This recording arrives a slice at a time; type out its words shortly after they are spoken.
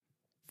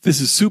This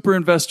is Super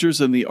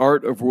Investors and the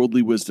Art of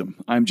Worldly Wisdom.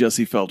 I'm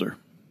Jesse Felder.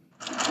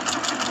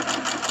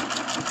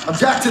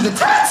 Object to the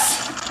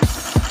test!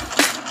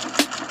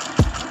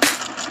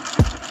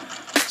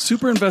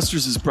 Super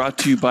Investors is brought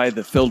to you by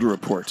the Felder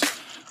Report.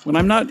 When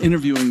I'm not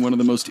interviewing one of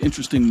the most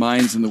interesting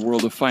minds in the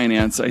world of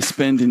finance, I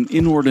spend an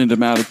inordinate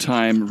amount of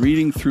time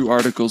reading through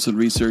articles and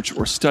research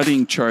or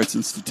studying charts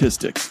and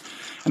statistics.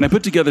 And I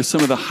put together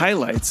some of the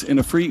highlights in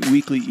a free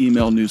weekly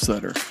email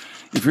newsletter.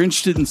 If you're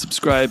interested in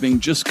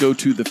subscribing, just go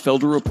to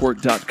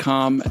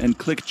thefelderreport.com and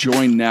click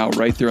Join Now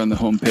right there on the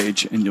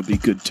homepage, and you'll be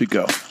good to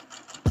go.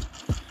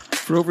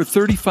 For over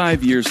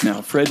 35 years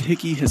now, Fred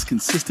Hickey has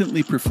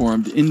consistently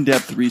performed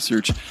in-depth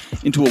research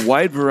into a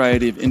wide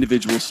variety of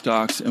individual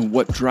stocks and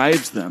what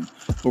drives them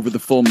over the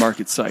full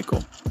market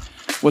cycle.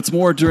 What's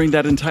more, during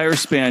that entire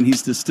span,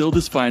 he's distilled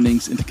his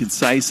findings into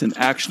concise and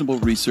actionable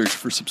research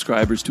for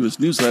subscribers to his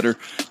newsletter,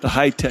 The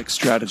High-Tech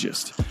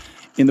Strategist.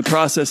 In the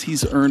process,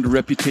 he's earned a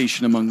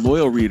reputation among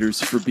loyal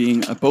readers for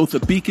being both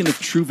a beacon of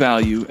true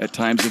value at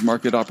times of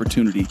market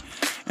opportunity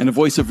and a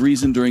voice of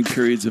reason during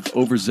periods of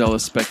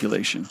overzealous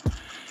speculation.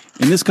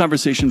 In this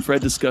conversation,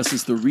 Fred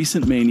discusses the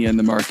recent mania in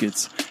the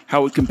markets,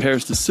 how it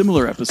compares to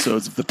similar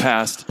episodes of the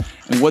past,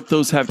 and what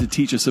those have to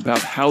teach us about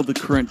how the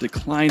current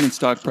decline in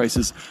stock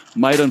prices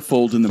might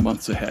unfold in the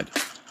months ahead.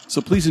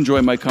 So please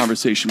enjoy my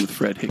conversation with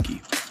Fred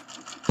Hickey.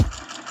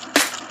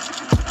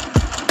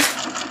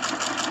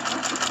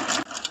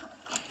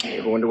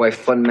 Ever wonder why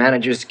fund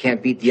managers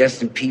can't beat the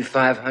S&P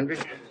 500?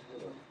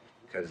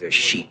 Because they're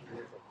sheep.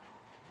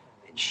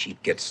 And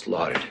sheep get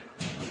slaughtered.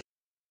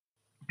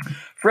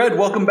 Fred,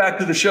 welcome back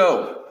to the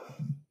show.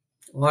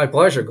 My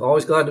pleasure.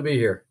 Always glad to be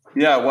here.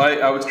 Yeah,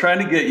 well, I was trying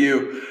to get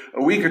you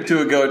a week or two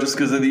ago just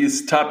because of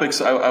these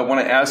topics I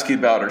want to ask you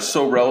about are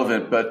so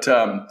relevant. But,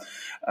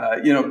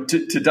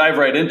 to dive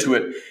right into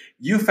it,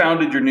 you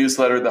founded your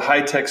newsletter, The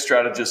High-Tech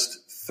Strategist,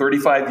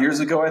 35 years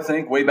ago, I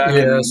think, way back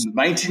in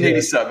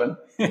 1987.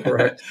 Yes.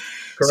 Correct.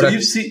 So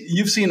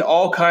you've seen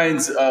all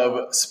kinds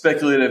of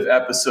speculative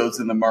episodes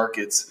in the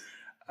markets.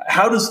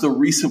 How does the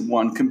recent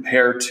one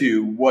compare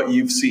to what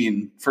you've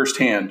seen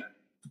firsthand?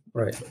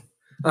 Right.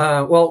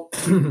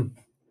 This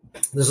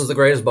is the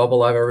greatest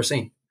bubble I've ever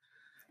seen.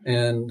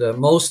 And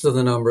most of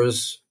the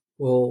numbers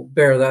will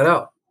bear that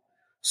out.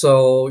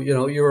 So,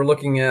 you were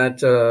looking at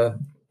the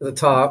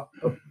top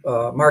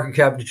market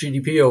cap to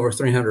GDP over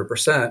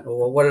 300%.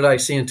 Well, what did I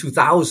see in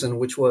 2000,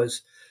 which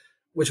was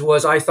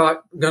I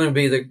thought going to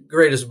be the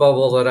greatest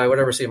bubble that I would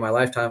ever see in my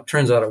lifetime.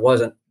 Turns out it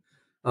wasn't.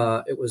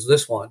 It was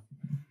this one.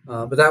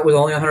 But that was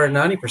only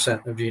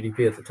 190% of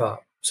GDP at the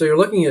top. So you're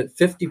looking at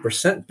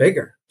 50%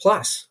 bigger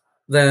plus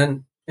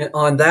than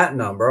on that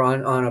number.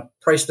 On a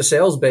price to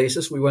sales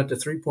basis, we went to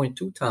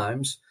 3.2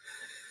 times.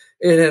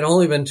 It had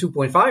only been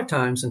 2.5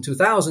 times in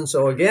 2000.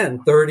 So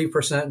again,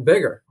 30%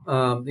 bigger.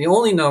 The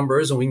only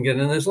numbers, and we can get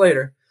into this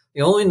later,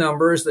 the only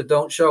numbers that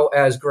don't show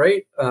as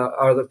great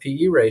are the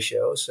PE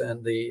ratios.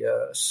 And the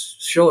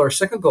Shiller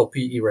cyclical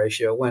PE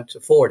ratio went to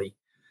 40.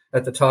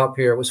 At the top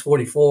here, it was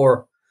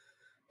 44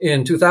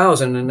 in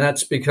 2000, and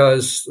that's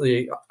because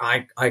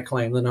I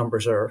claim the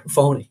numbers are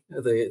phony.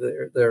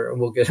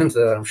 We'll get into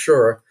that, I'm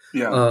sure.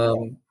 Yeah.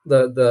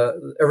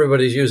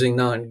 Everybody's using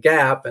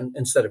non-GAAP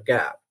instead of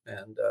GAAP,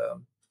 and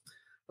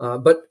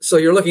but so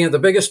you're looking at the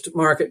biggest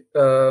market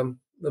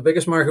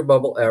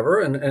bubble ever,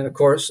 and of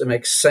course it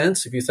makes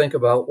sense if you think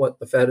about what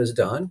the Fed has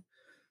done.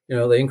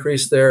 They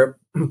increased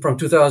from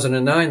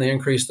 2009 they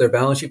increased their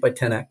balance sheet by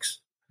 10x.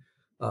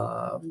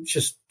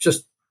 Just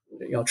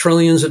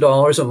trillions of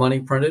dollars of money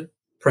printing.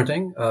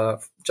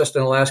 Just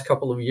in the last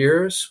couple of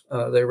years,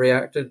 they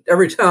reacted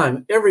every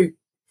time. Every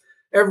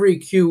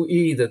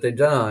QE that they've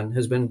done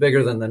has been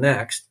bigger than the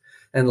next,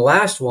 and the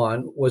last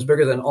one was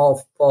bigger than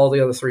all the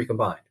other three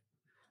combined.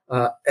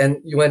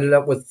 And you ended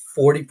up with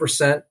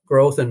 40%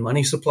 growth in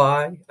money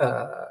supply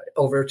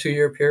over a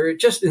 2-year period.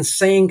 Just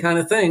insane kind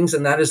of things,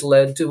 and that has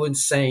led to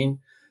insane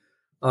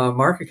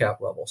market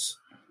cap levels.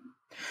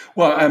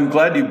 Well, I'm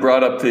glad you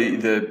brought up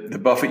the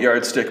Buffett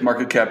yardstick,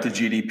 market cap to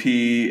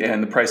GDP,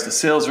 and the price to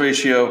sales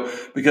ratio,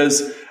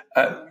 because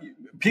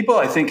people,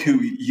 I think,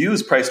 who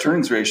use price to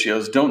earnings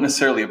ratios don't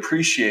necessarily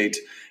appreciate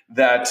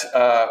that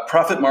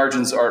profit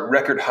margins are at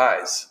record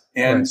highs.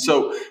 And right.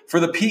 So for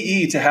the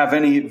PE to have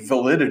any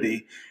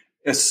validity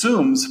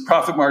assumes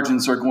profit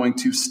margins are going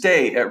to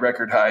stay at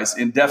record highs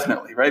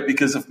indefinitely, right?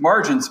 Because if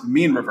margins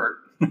mean revert,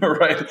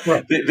 right?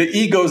 The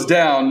E goes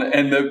down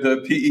and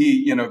the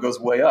PE, goes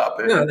way up.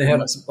 Yeah, they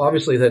have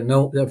obviously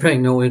they're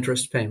paying no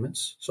interest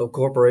payments. So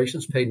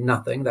corporations pay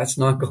nothing. That's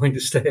not going to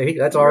stay.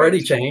 That's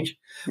already changed.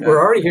 Yeah. We're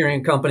already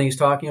hearing companies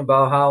talking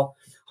about how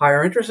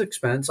higher interest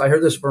expense. I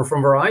heard this from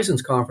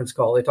Verizon's conference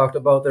call. They talked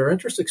about their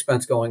interest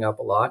expense going up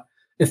a lot,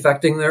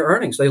 affecting their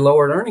earnings. They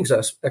lowered earnings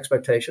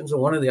expectations,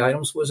 and one of the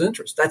items was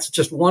interest. That's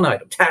just one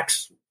item.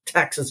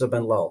 Taxes have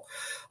been low.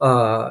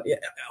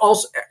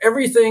 Also,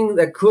 everything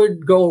that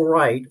could go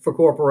right for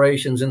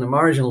corporations in the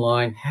margin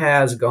line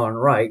has gone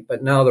right,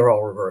 but now they're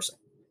all reversing.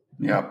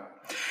 Yeah.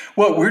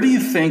 Well, where do you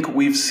think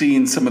we've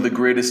seen some of the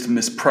greatest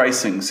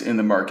mispricings in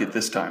the market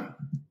this time?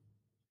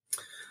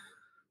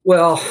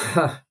 Well,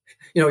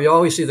 you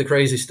always see the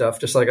crazy stuff,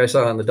 just like I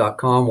saw in the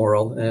 .com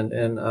world, and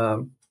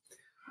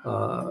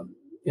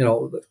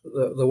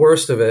the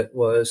worst of it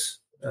was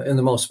in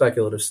the most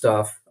speculative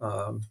stuff.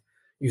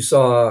 You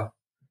saw,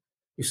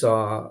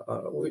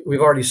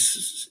 we've already,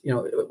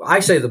 I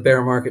say the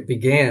bear market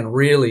began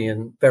really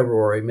in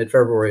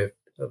mid-February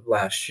of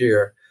last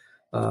year.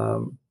 We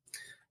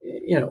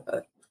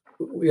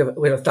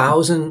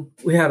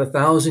had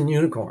 1,000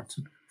 unicorns,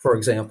 for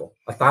example,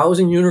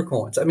 1,000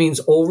 unicorns. That means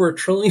over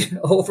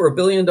 $1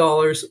 billion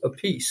a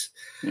piece.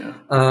 Yeah.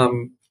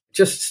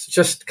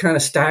 Just kind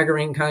of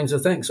staggering kinds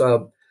of things.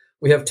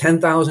 We have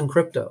 10,000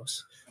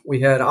 cryptos.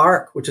 We had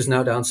ARK, which is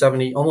now down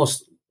 70,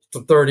 almost to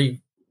 30.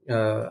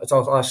 It's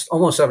lost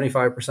almost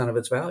 75% of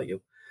its value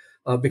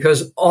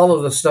because all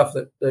of the stuff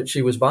that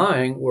she was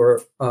buying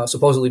were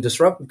supposedly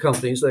disruptive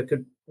companies that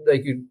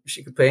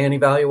she could pay any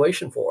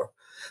valuation for.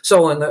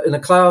 So in the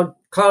cloud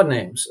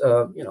names,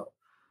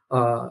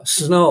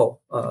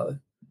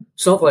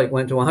 Snowflake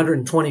went to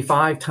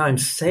 125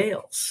 times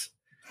sales.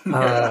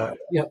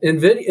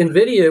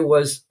 Nvidia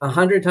was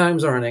 100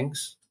 times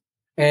earnings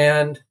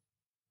and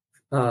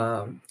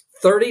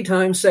 30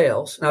 times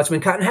sales. Now it's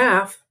been cut in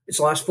half.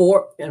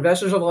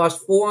 Investors have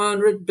lost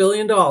 $400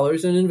 billion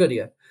in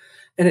Nvidia,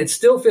 and it's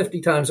still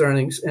 50 times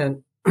earnings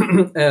and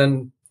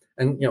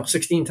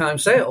 16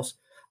 times sales.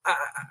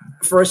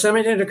 For a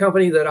semiconductor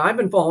company that I've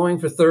been following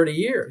for 30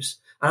 years,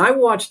 and I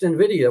watched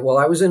Nvidia while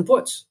I was in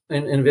puts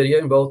in Nvidia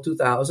in both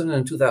 2000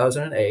 and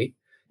 2008,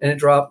 and it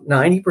dropped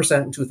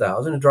 90% in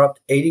 2000, it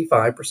dropped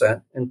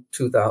 85% in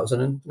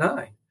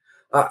 2009.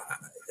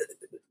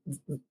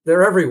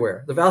 They're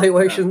everywhere. The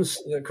valuations,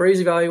 the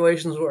crazy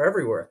valuations were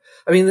everywhere.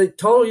 I mean, the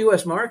total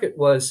U.S. market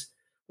was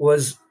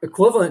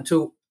equivalent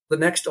to the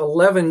next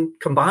 11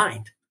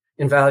 combined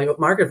in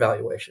market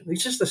valuation.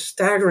 These just the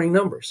staggering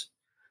numbers.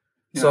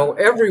 Yeah. So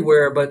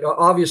everywhere, but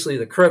obviously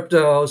the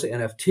cryptos, the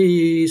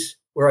NFTs,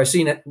 where I've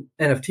seen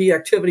NFT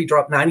activity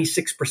drop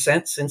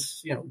 96%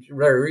 since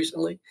very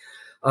recently.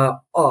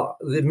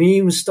 The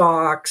meme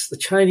stocks, the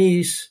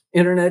Chinese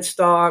internet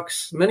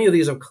stocks, many of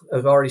these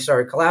have already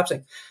started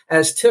collapsing,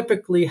 as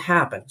typically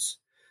happens.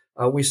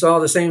 We saw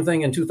the same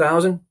thing in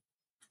 2000,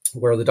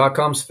 where the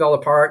dot-coms fell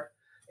apart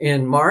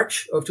in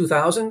March of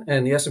 2000,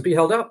 and the S&P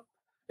held up.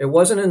 It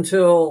wasn't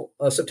until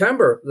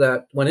September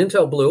that when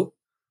Intel blew,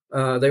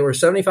 they were a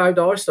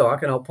 $75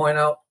 stock, and I'll point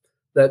out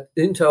that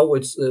Intel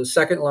was the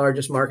second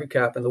largest market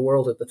cap in the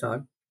world at the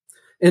time.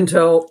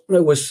 Intel,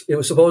 it was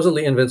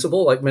supposedly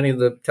invincible, like many of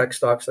the tech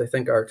stocks I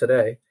think are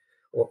today,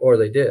 or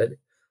they did.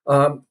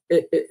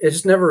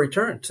 It's never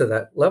returned to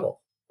that level.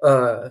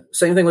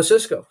 Same thing with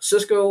Cisco.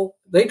 Cisco,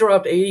 they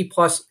dropped 80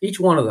 plus, each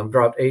one of them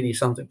dropped 80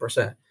 something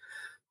percent.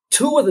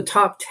 2 of the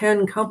top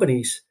 10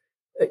 companies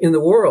in the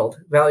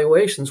world,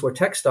 valuations, were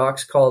tech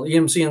stocks called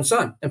EMC and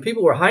Sun, and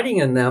people were hiding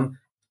in them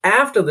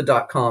after the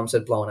dot-coms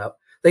had blown up.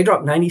 They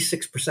dropped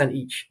 96%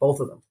 each,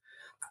 both of them.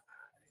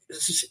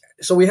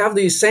 So we have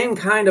these same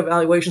kind of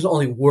valuations,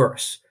 only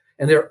worse,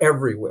 and they're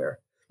everywhere.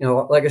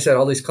 Like I said,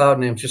 all these cloud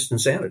names, just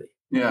insanity.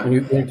 Yeah. When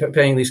you're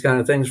paying these kind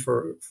of things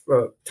for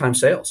time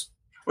sales.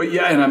 Well,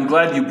 yeah, and I'm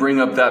glad you bring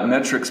up that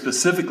metric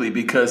specifically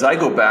because I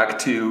go back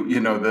to,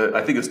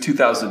 I think it was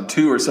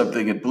 2002 or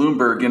something, and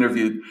Bloomberg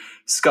interviewed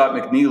Scott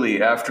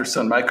McNealy after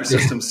Sun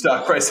Microsystems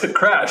stock price had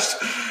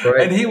crashed.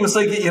 Right. And he was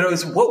like,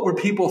 what were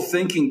people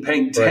thinking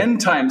paying 10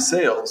 times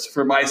sales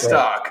for my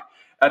stock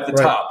at the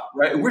top,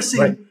 right? And we're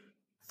seeing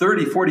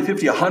 30, 40,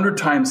 50, 100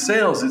 times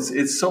sales.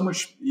 It's so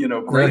much,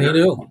 greater.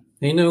 Yeah,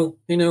 he knew.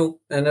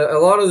 And a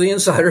lot of the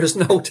insiders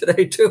know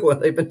today too, when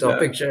they've been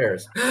dumping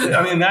shares.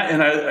 I mean,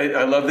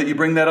 I love that you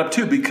bring that up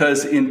too,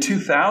 because in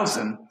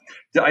 2000,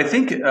 I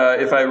think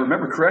if I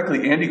remember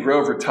correctly, Andy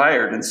Grove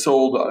retired and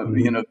sold,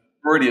 the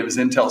majority of his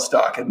Intel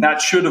stock. And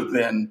that should have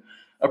been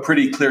a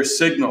pretty clear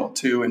signal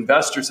to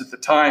investors at the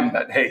time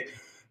that, hey,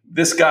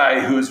 this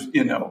guy who's,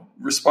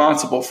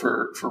 responsible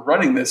for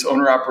running this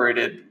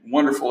owner-operated,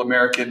 wonderful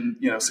American,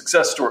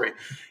 success story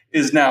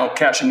is now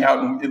cashing out.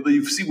 And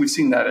we've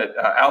seen that at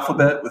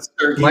Alphabet with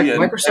Sergey.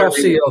 Microsoft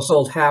CEO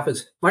sold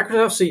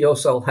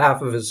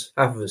half of his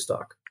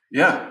stock.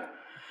 Yeah.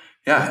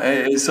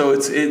 Yeah. So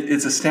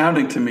it's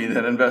astounding to me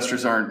that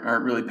investors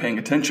aren't really paying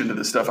attention to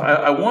this stuff.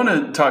 I want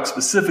to talk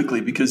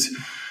specifically because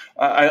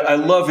I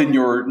love in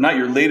not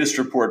your latest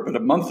report, but a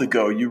month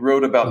ago, you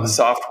wrote about the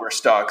software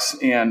stocks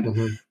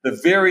and the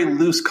very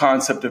loose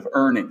concept of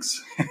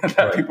earnings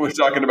that people are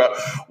talking about.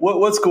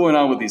 What's going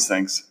on with these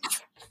things?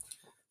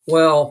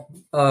 Well,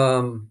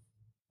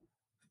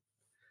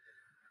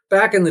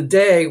 back in the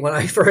day when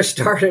I first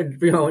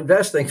started,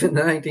 investing in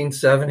the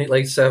 1970s,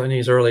 late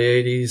 70s, early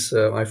 80s,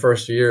 my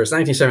first years,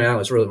 1979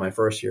 was really my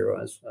first year.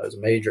 I was a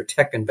major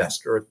tech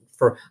investor.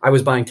 I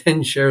was buying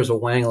 10 shares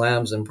of Wang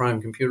Labs and Prime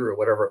Computer or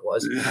whatever it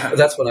was. Yeah. But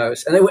that's when I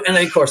was, and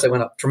of course they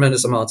went up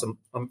tremendous amounts,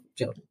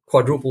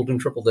 quadrupled and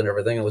tripled and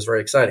everything. It was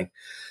very exciting.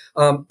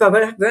 But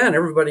back then,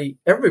 everybody,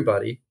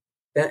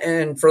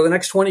 and for the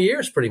next 20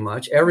 years, pretty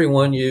much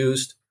everyone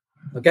used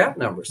GAAP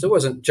numbers. There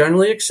wasn't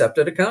generally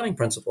accepted accounting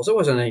principles. There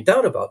wasn't any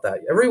doubt about that.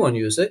 Everyone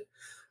used it.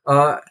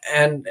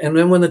 And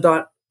then when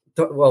the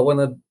when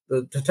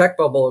the tech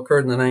bubble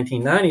occurred in the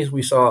 1990s,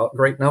 we saw a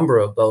great number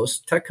of those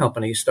tech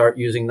companies start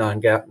using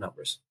non-GAAP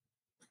numbers.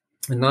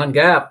 And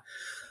non-GAAP,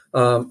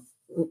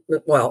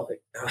 well,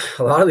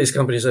 a lot of these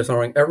companies are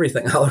throwing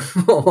everything out,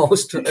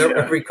 almost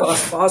every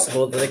cost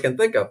possible that they can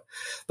think of.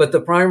 But the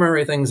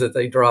primary things that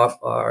they drop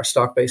are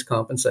stock-based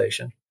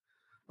compensation.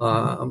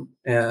 And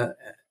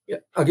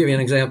I'll give you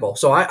an example.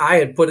 So I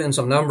had put in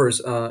some numbers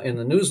in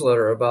the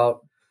newsletter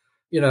about,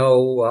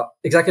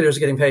 executives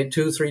getting paid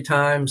 2-3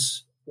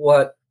 times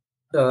what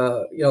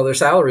their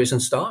salaries in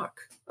stock.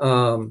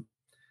 And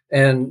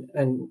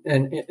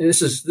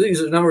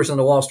these are numbers in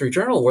the Wall Street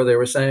Journal where they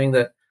were saying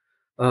that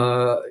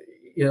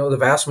the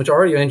vast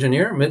majority of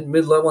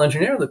mid-level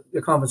engineer,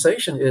 the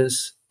compensation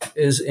is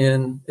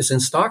in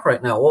stock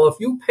right now. Well, if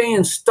you pay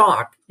in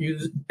stock, you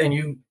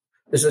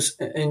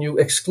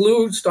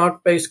exclude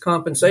stock-based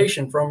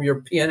compensation from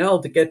your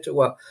P&L to get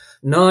to a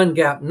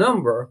non-GAAP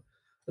number,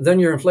 then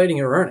you're inflating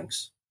your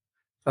earnings.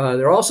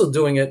 They're also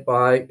doing it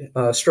by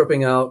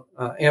stripping out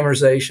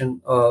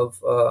amortization of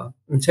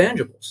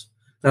intangibles.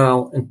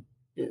 Now,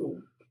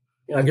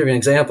 I'll give you an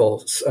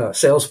example.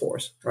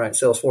 Salesforce, right?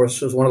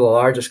 Salesforce is one of the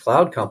largest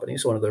cloud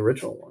companies, one of the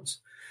original ones.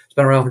 It's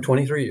been around for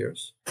 23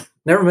 years.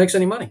 Never makes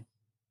any money.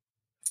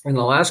 In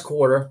the last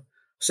quarter,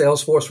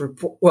 Salesforce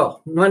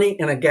money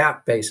in a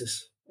GAAP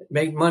basis. It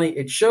made money.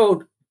 It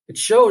showed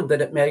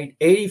that it made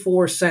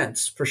 84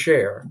 cents per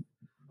share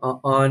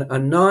on a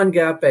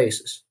non-GAAP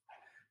basis.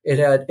 It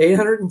had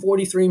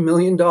 $843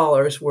 million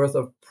worth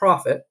of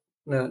profit,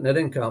 net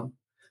income.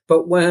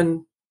 But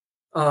when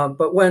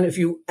if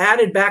you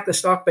added back the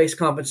stock-based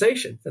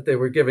compensation that they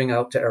were giving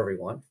out to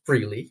everyone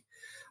freely,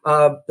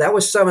 that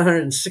was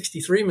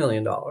 $763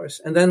 million.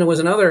 And then there was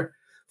another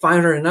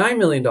 $509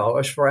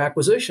 million for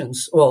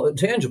acquisitions,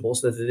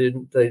 intangibles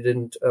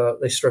that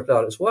they stripped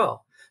out as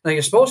well. Now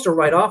you're supposed to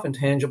write off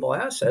intangible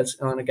assets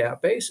on a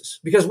GAAP basis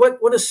because what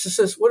is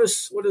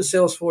Salesforce? What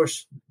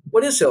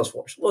is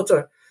Salesforce? Well,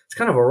 it's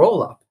kind of a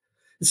roll-up.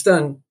 It's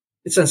done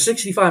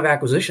 65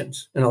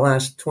 acquisitions in the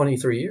last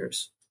 23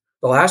 years.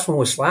 The last one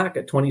was Slack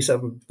at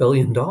 $27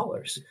 billion.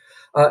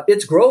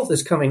 Its growth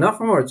is coming not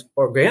from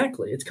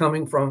organically, it's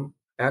coming from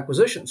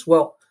acquisitions.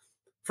 Well,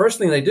 first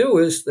thing they do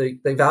is they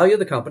value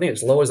the company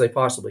as low as they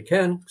possibly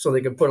can, so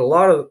they can put a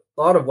lot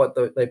of what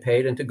they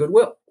paid into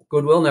goodwill.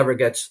 Goodwill never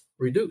gets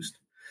reduced.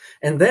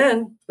 And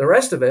then the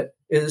rest of it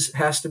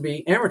has to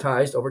be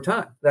amortized over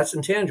time. That's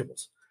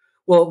intangibles.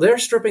 Well, they're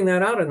stripping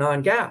that out of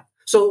non-GAAP.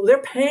 So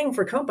they're paying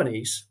for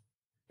companies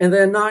and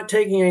then not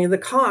taking any of the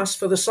costs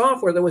for the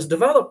software that was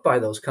developed by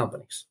those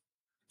companies.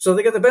 So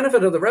they get the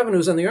benefit of the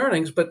revenues and the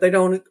earnings, but they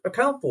don't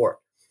account for it.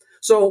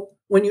 So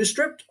when you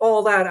stripped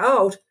all that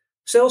out,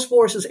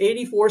 Salesforce's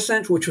 84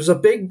 cents, which was a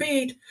big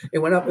beat, it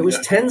went up, it was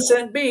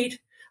 10-cent beat,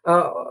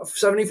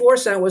 74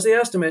 cent was the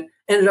estimate,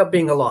 ended up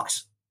being a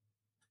loss.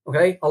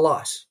 Okay, a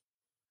loss.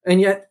 And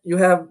yet you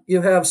have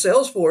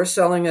Salesforce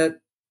selling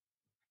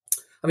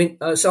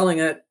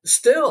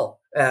still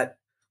at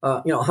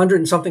 100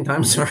 and something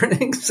times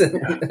earnings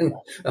and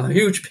a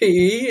huge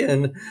PE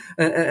and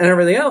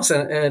everything else.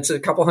 And it's a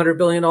couple $100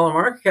 billion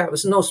market cap.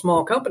 This is no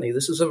small company.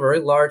 This is a very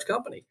large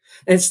company.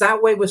 And it's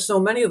that way with so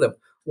many of them.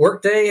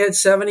 Workday had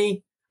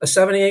 78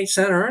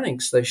 cent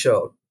earnings they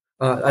showed.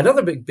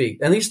 Another big beat.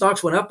 And these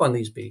stocks went up on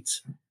these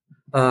beats.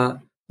 The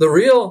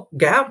real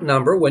GAAP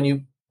number, when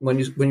you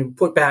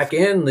put back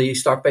in the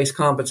stock-based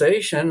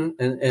compensation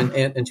and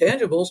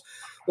intangibles,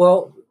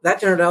 well,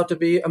 that turned out to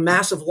be a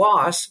massive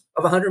loss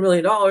of $100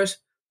 million.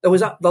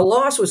 The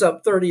loss was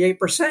up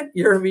 38%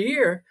 year over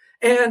year.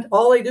 And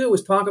all they do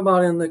is talk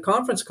about in the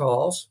conference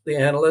calls, the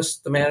analysts,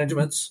 the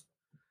managements,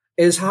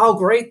 is how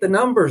great the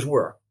numbers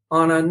were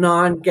on a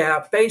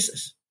non-GAAP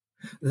basis.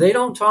 They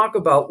don't talk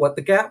about what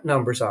the GAAP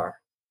numbers are.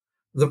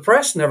 The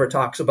press never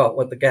talks about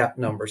what the GAAP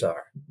numbers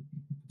are.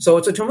 So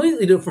it's a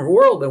completely different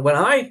world than when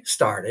I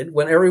started,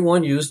 when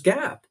everyone used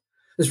GAAP.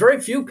 There's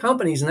very few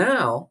companies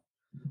now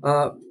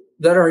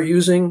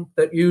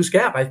that use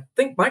GAAP. I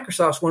think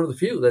Microsoft's one of the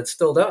few that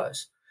still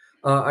does.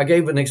 I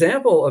gave an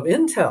example of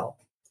Intel.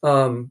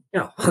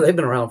 They've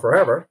been around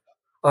forever,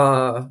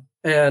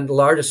 and the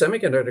largest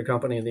semiconductor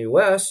company in the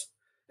U.S.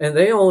 And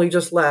they only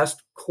just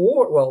last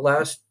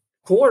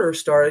quarter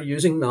started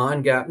using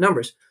non-GAAP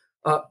numbers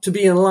to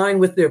be in line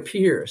with their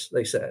peers.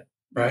 They said,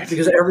 right,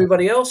 because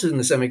everybody else in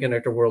the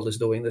semiconductor world is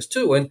doing this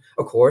too, and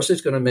of course, it's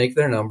going to make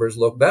their numbers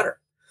look better.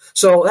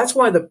 So that's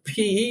why the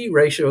PE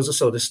ratios are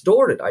so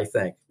distorted, I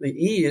think. The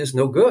E is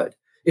no good.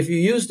 If you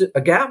used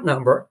a GAAP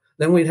number,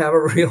 then we'd have a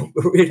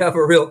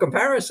real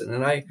comparison.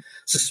 And I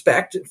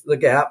suspect the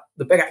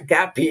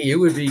GAAP PE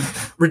would be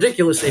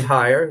ridiculously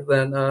higher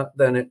than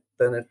it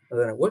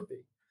would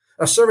be.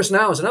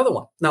 ServiceNow is another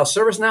one. Now,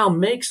 ServiceNow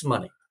makes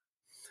money.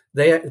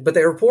 But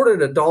they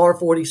reported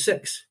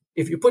 $1.46.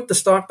 If you put the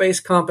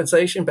stock-based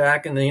compensation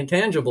back and the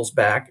intangibles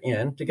back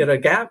in to get a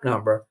GAAP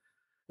number,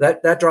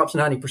 that drops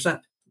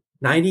 90%.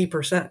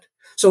 90%.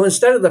 So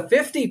instead of the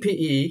 50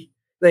 PE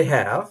they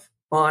have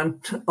on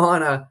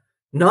a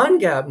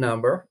non-GAAP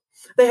number,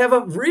 they have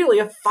a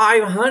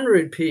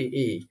 500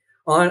 PE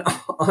on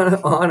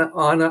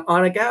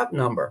a GAAP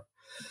number.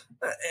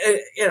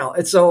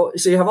 And so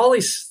you have all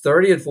these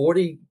 30 and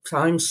 40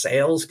 times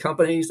sales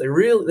companies.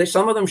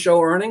 Some of them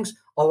show earnings.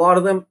 A lot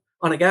of them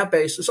on a GAAP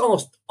basis,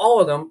 almost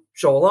all of them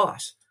show a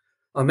loss.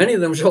 Many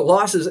of them show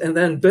losses and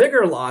then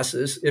bigger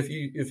losses if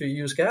you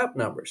use GAAP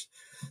numbers.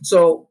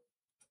 So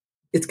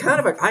it's kind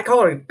of I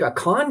call it a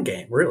con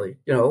game, really.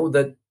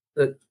 That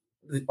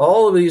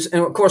all of these,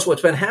 and of course,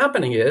 what's been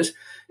happening is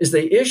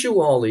they issue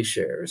all these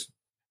shares.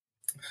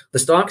 The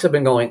stocks have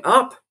been going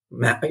up,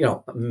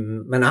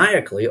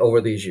 maniacally over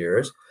these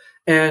years,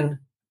 and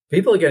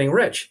people are getting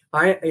rich.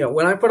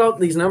 When I put out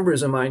these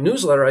numbers in my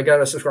newsletter, I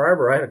got a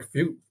subscriber. I had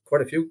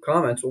quite a few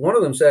comments, but one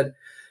of them said,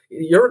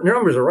 "Your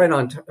numbers are right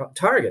on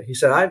target." He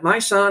said, "My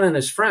son and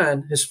his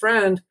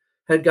friend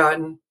had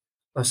gotten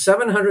a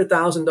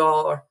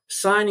 $700,000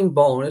 signing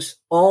bonus,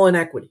 all in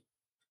equity,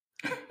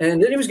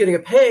 and then he was going to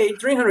get paid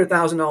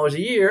 $300,000 a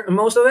year, and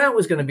most of that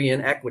was going to be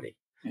in equity.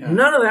 Yeah.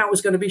 None of that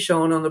was going to be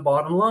shown on the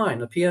bottom line,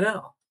 the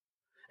P&L."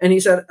 And he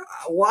said,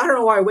 "Well, I don't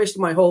know why I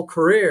wasted my whole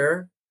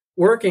career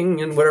working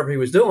in whatever he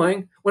was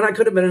doing when I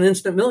could have been an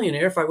instant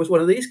millionaire if I was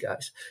one of these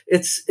guys."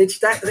 It's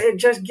that they're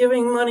just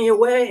giving money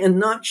away and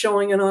not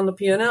showing it on the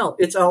P&L.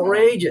 It's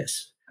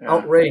outrageous,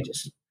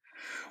 outrageous.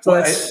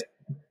 So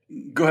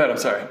go ahead. I'm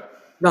sorry.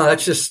 No,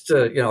 that's just,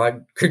 I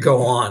could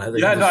go on. I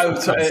think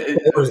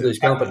these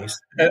companies.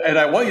 And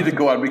I want you to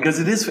go on because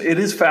it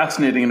is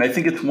fascinating. And I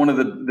think it's one of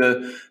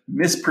the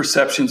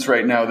misperceptions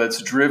right now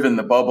that's driven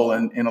the bubble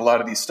in a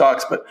lot of these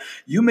stocks. But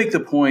you make the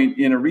point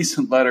in a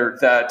recent letter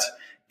that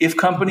if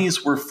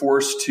companies were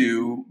forced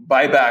to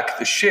buy back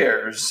the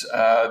shares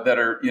that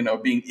are,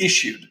 being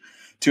issued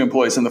to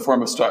employees in the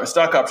form of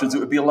stock options, it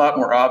would be a lot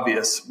more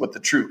obvious what the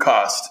true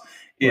cost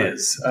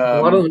is.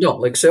 A lot of them don't.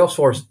 Like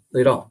Salesforce,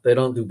 they don't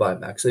do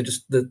buybacks. They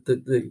just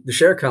the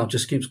share count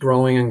just keeps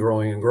growing and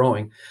growing and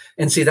growing.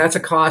 And see, that's a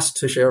cost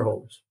to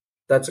shareholders.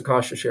 That's a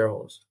cost to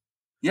shareholders.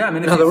 Yeah, I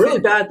mean, now the really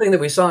bad thing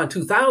that we saw in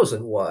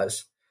 2000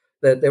 was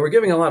that they were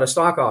giving a lot of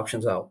stock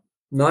options out,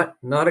 not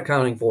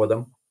accounting for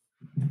them.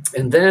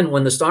 And then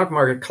when the stock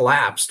market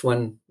collapsed,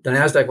 when the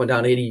Nasdaq went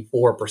down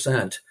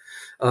 84%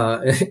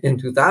 in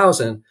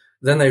 2000,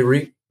 then they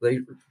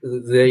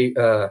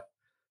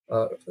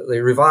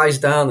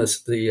revised down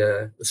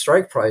the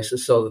strike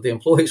prices so that the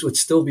employees would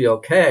still be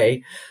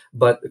okay,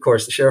 but of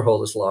course the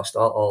shareholders lost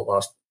out.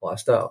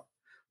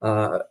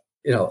 They're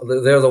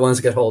the ones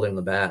that get holding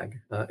the bag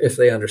if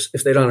they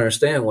don't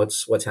understand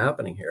what's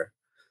happening here.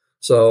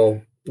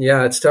 So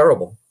yeah, it's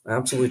terrible,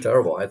 absolutely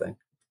terrible, I think.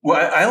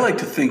 Well, I like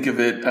to think of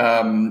it,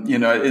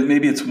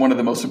 maybe it's one of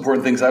the most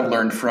important things I've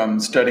learned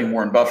from studying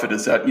Warren Buffett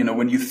is that,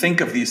 when you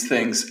think of these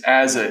things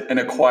as an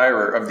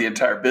acquirer of the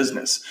entire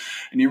business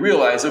and you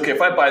realize, okay,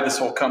 if I buy this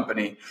whole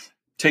company,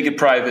 take it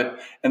private,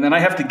 and then I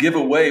have to give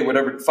away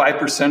whatever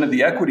 5% of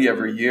the equity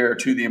every year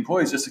to the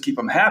employees just to keep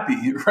them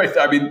happy, right?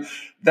 I mean,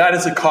 that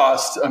is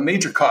a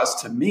major cost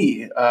to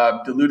me,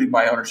 diluting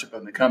my ownership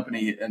of the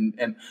company.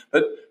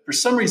 But for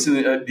some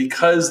reason,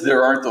 because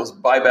there aren't those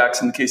buybacks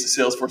in the case of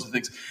Salesforce and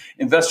things,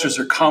 investors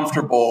are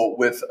comfortable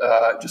with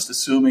just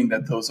assuming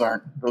that those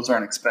aren't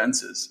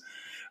expenses.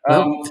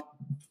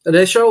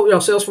 They show,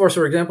 Salesforce,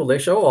 for example, they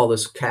show all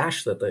this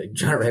cash that they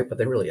generate, but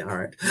they really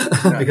aren't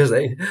because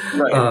they.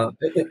 Right.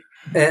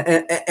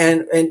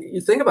 And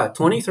you think about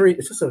 23,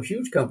 it's just a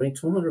huge company,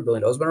 $200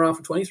 billion, it's been around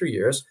for 23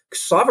 years.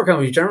 Software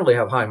companies generally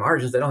have high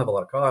margins. They don't have a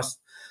lot of costs.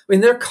 I mean,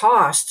 their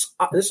costs,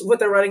 this is what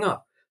they're writing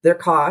up. Their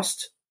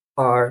costs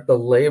are the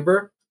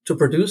labor to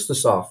produce the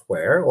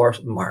software or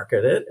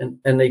market it.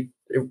 And they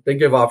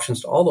give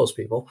options to all those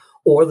people,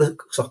 or the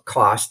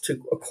cost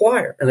to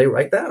acquire. And they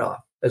write that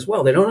off as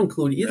well. They don't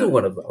include either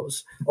one of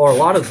those or a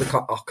lot of the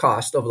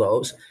cost of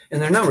those in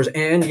their numbers.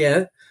 And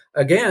yet,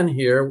 again,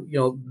 here,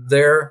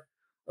 their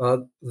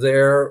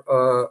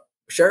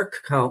share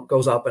count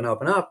goes up and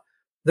up and up.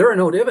 There are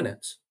no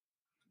dividends.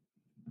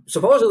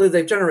 Supposedly,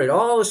 they've generated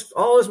all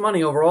this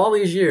money over all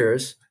these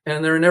years,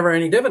 and there are never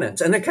any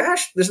dividends. And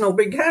there's no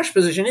big cash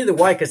position either.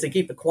 Why? Because they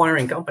keep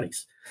acquiring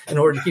companies in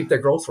order to keep their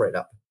growth rate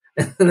up,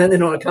 and then they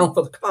don't account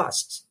for the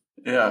costs.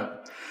 Yeah.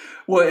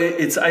 Well,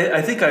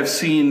 I think I've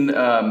seen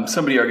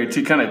somebody argue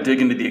to kind of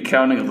dig into the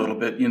accounting a little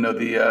bit.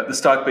 The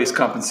stock-based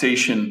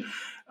compensation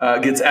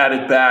gets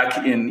added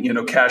back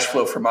in cash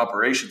flow from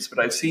operations, but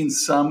I've seen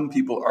some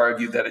people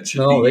argue that it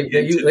should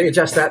they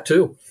adjust that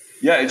too.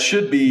 Yeah, it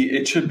should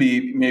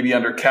be maybe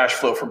under cash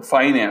flow from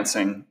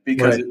financing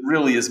because it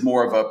really is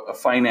more of a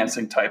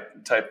financing type.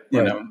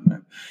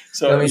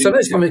 So some of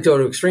these companies go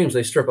to extremes.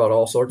 They strip out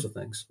all sorts of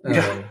things.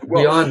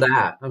 Beyond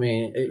that, I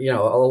mean, a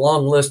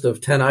long list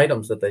of 10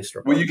 items that they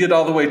strip out. Well, you get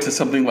all the way to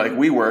something like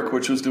WeWork,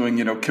 which was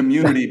doing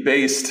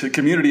community-based,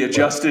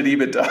 community-adjusted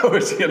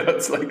EBITDA.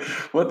 It's like,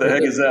 what the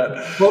heck is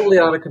that? Totally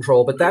out of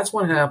control. But that's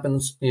what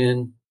happens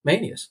in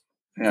manias.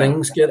 Yeah.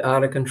 Things get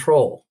out of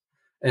control.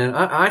 And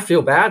I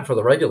feel bad for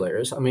the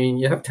regulators. I mean,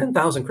 you have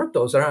 10,000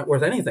 cryptos that aren't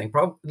worth anything.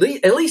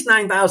 Probably at least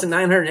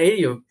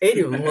 9,980 of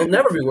them will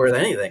never be worth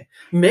anything.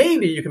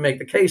 Maybe you can make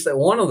the case that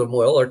one of them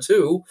will, or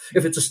two,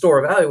 if it's a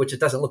store of value, which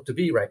it doesn't look to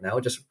be right now.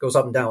 It just goes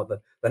up and down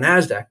with the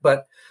NASDAQ.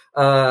 But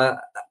uh,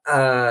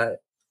 uh,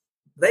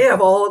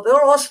 they're all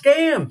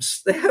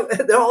scams.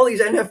 They're all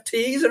these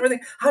NFTs and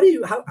everything.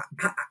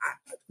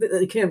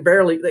 They can't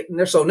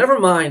so never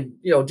mind,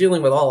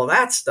 dealing with all of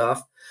that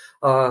stuff.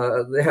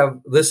 They have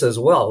this as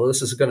well.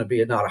 This is going to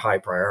be not a high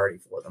priority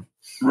for them.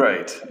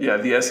 Right. Yeah.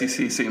 The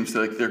SEC seems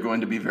like they're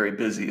going to be very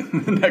busy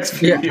in the next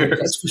few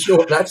years.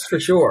 That's for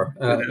sure.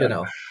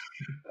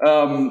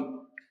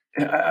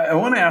 I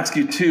want to ask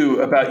you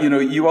too about,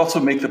 you also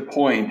make the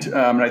point,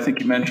 and I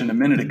think you mentioned a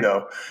minute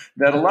ago,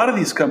 that a lot of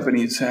these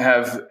companies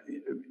have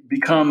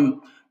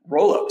become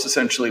roll-ups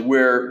essentially,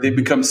 where they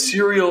become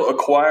serial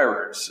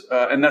acquirers,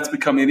 and that's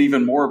become an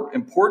even more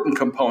important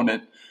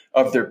component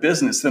of their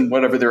business than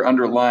whatever their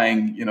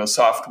underlying,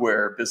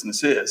 software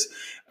business is.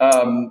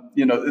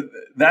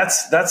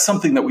 That's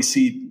something that we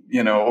see,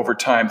 over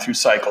time through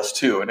cycles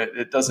too, and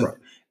it doesn't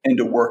tend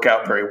to work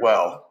out very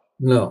well.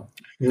 No.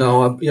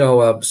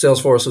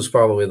 Salesforce is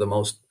probably the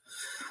most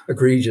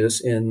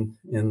egregious in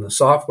the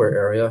software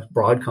area.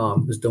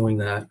 Broadcom is doing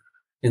that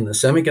in the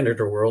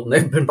semiconductor world, and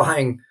they've been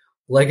buying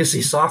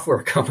legacy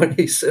software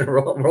companies and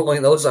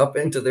rolling those up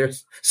into their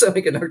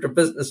semiconductor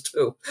business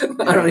too.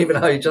 I don't even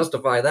know how you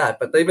justify that,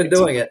 but they've been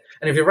doing it.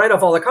 And if you write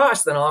off all the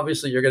costs, then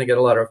obviously you're going to get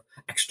a lot of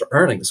extra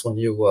earnings when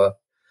you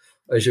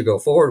as you go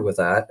forward with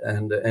that,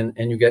 and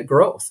you get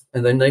growth.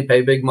 And then they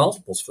pay big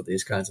multiples for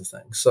these kinds of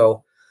things.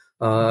 So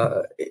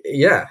the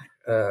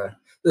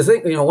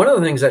thing, one of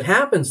the things that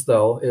happens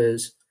though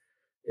is,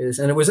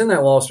 and it was in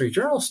that Wall Street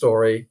Journal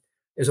story,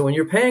 is that when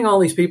you're paying all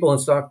these people in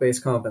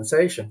stock-based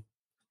compensation,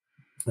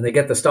 and they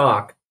get the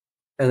stock,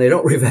 and they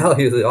don't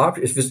revalue the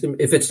option.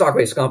 If it's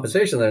stock-based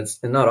compensation, then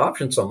it's not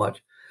options so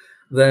much.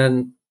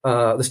 Then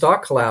the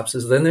stock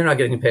collapses. Then they're not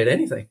getting paid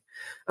anything.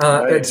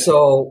 Right. And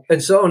so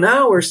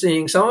now we're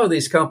seeing some of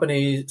these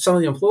companies, some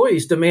of the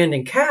employees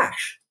demanding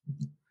cash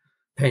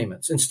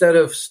payments instead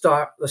of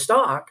the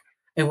stock.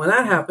 And when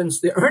that happens,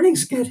 the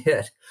earnings get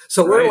hit.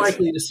 So we're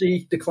likely to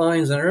see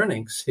declines in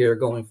earnings here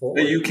going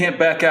forward. You can't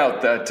back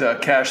out that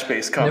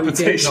cash-based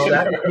compensation.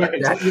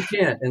 That you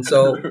can't. And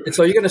so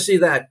you're going to see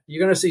that. You're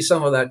going to see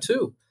some of that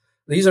too.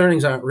 These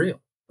earnings aren't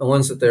real. The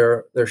ones that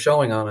they're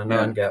showing on a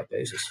non-GAAP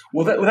basis.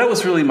 Well, that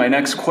was really my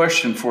next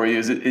question for you.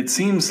 Is it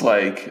seems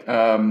like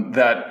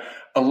that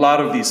a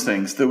lot of these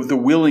things, the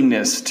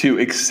willingness to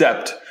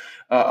accept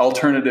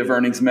alternative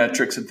earnings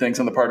metrics and things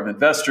on the part of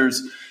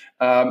investors.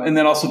 And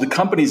then also the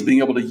companies being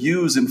able to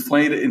use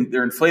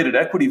their inflated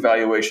equity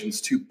valuations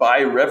to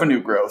buy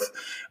revenue growth.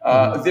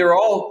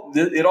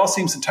 It all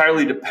seems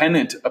entirely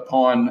dependent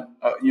upon,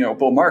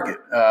 bull market,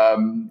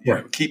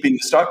 keeping the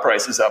stock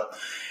prices up.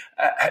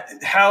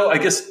 How, I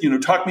guess,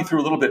 talk me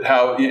through a little bit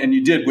how, and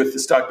you did with the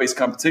stock-based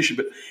compensation,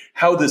 but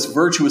how this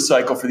virtuous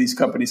cycle for these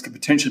companies could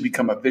potentially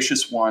become a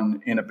vicious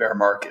one in a bear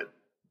market.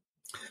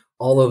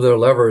 All of their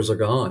levers are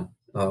gone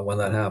when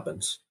that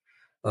happens.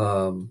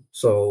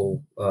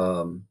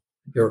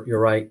 You're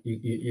right.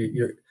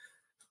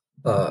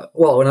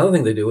 Well, another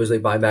thing they do is they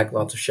buy back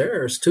lots of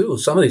shares too.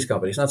 Some of these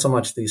companies, not so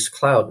much these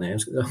cloud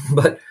names,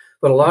 but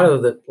a lot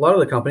of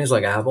the companies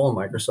like Apple and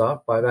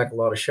Microsoft buy back a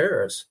lot of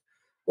shares.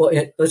 Well,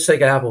 let's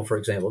take Apple for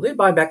example. They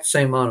buy back the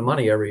same amount of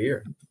money every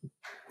year,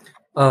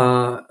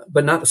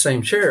 but not the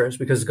same shares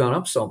because it's gone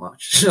up so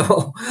much.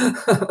 So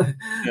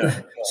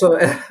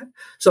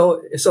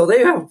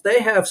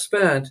they have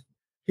spent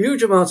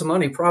huge amounts of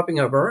money propping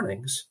up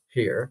earnings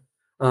here.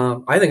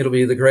 I think it'll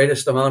be the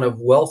greatest amount of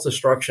wealth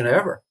destruction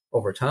ever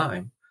over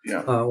time.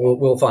 Yeah.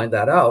 We'll find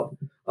that out.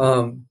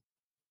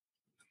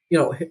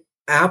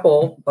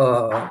 Apple,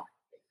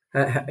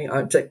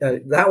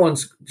 that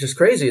one's just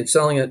crazy. It's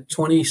selling at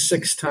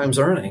 26 times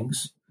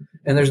earnings,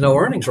 and there's no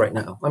earnings right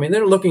now. I mean,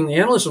 the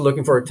analysts are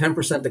looking for a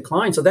 10%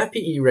 decline, so that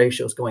PE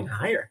ratio is going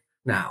higher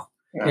now.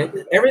 Yeah.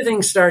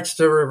 Everything starts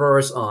to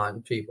reverse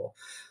on people.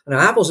 Now,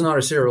 Apple's not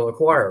a serial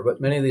acquirer, but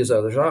many of these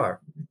others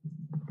are.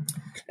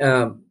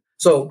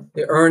 So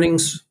the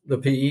earnings, the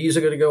PEs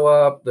are going to go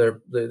up.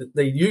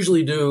 They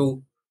usually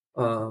do.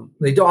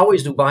 They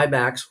always do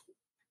buybacks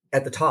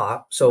at the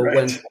top. So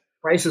when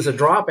prices are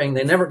dropping,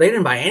 they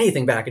didn't buy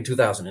anything back in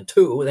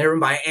 2002. They didn't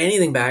buy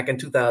anything back in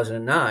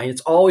 2009.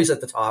 It's always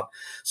at the top.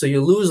 So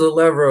you lose the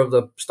lever of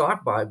the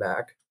stock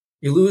buyback.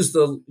 You lose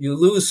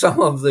some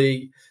of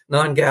the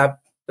non-GAAP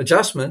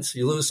adjustments.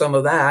 You lose some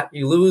of that.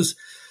 You lose.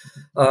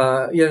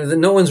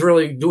 No one's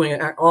really doing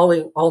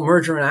all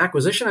merger and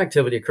acquisition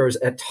activity occurs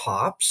at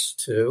tops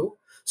too.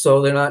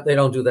 So they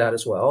don't do that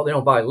as well. They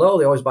don't buy low.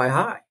 They always buy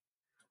high.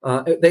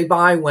 They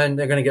buy when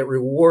they're going to get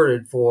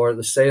rewarded for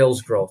the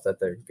sales growth that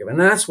they're given.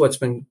 And that's what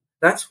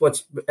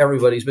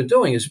everybody's been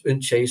doing is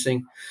been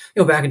chasing,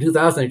 back in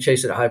 2000, they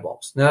chased it at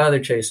eyeballs. Now they're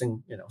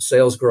chasing,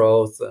 sales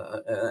growth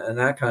and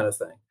that kind of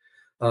thing.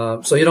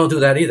 So you don't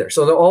do that either.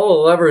 So all the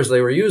levers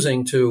they were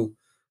using to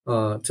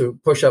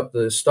push up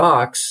the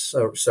stocks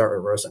start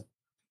reversing.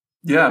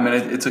 Yeah, I mean,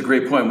 it's a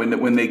great point.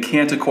 When they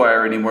can't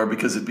acquire anymore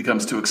because it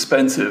becomes too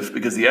expensive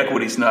because the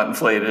equity's not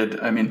inflated.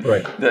 I mean,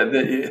 Right.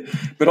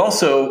 But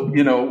also,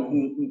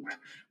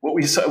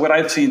 what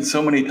I've seen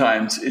so many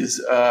times is,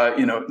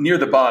 near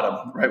the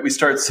bottom, right? We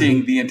start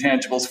seeing the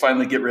intangibles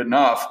finally get written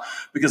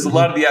off because a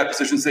lot of the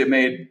acquisitions they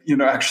made,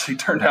 actually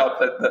turned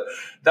out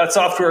that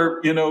software,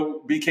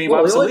 became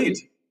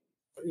obsolete.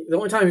 The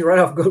only time you write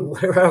off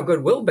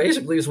goodwill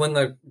basically is when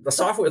the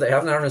software they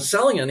have aren't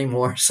selling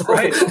anymore. So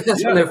Right.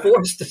 that's when they're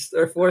forced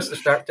to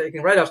start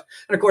taking write-offs.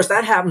 And of course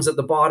that happens at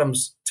the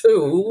bottoms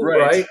too,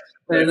 right?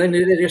 And then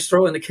they just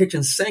throw in the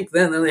kitchen sink.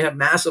 Then they have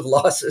massive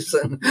losses.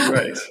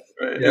 Right.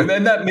 Yeah. And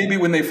then that maybe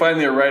when they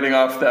finally are writing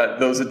off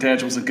those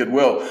intangibles and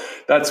goodwill,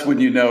 that's when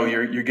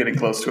you're getting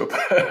close to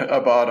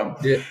a bottom.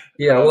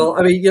 Yeah. Well,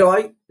 I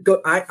mean,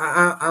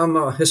 I'm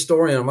a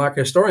historian, a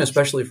market historian,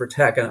 especially for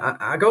tech, and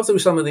I go through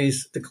some of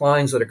these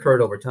declines that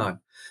occurred over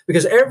time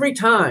because every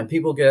time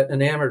people get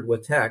enamored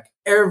with tech,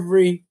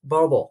 every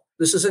bubble.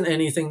 This isn't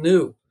anything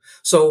new.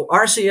 So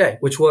RCA,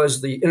 which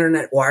was the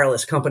internet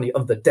wireless company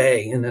of the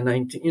day in the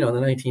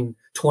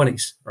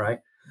 1920s, right?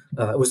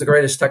 It was the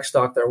greatest tech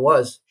stock there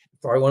was,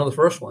 probably one of the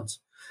first ones.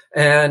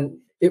 And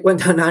it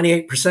went down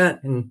 98%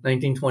 in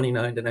 1929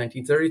 to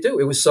 1932.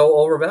 It was so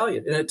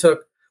overvalued. And it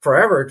took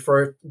forever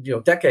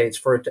decades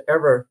for it to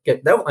ever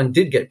get, that one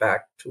did get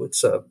back to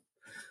its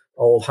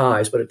old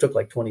highs, but it took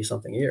like 20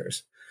 something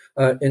years.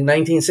 In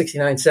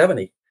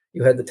 1969-70,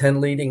 you had the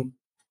 10 leading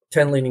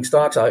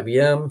stocks,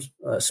 IBM,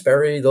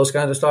 Sperry, those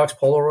kinds of stocks,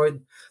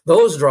 Polaroid,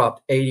 those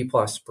dropped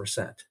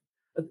 80+%.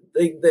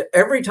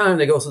 Every time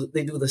they go through,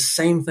 they do the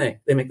same thing.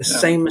 They make the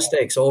same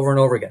mistakes over and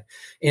over again.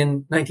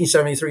 In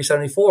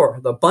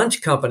 1973-74, the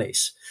Bunch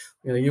companies,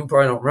 you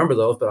probably don't remember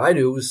those, but I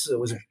do. It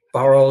was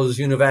Burroughs,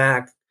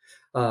 Univac,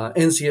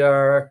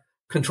 NCR,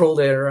 Control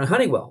Data, and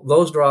Honeywell.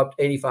 Those dropped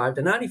 85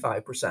 to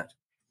 95%.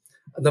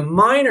 The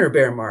minor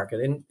bear market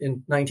in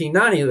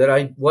 1990 that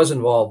I was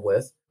involved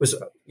with was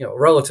a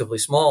relatively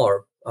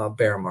smaller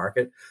bear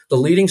market. The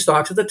leading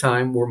stocks at the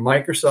time were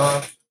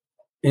Microsoft,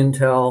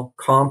 Intel,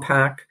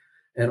 Compaq,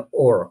 and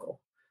Oracle.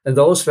 And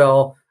those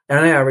fell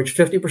on average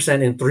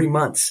 50% in 3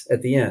 months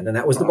at the end. And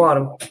that was the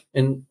bottom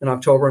in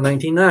October of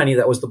 1990.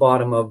 That was the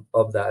bottom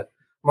of that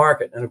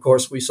market. And of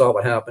course, we saw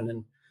what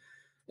happened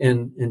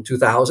in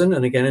 2000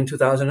 and again in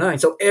 2009.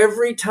 So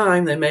every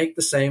time they make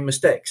the same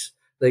mistakes,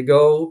 they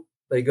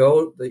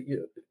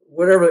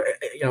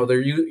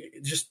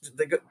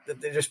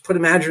just put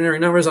imaginary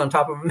numbers on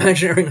top of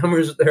imaginary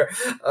numbers. They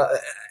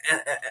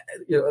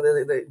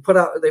put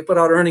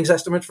out earnings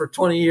estimates for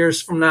 20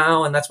 years from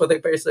now, and that's what they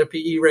base their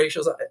PE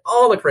ratios on,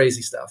 all the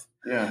crazy stuff.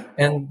 Yeah,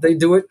 and they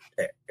do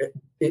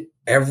it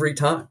every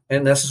time,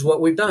 and this is what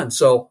we've done.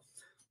 So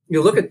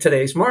you look at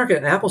today's market,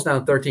 and Apple's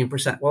down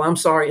 13%. Well, I'm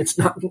sorry, it's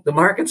not. The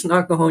market's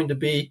not going to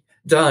be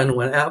done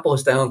when Apple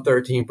is down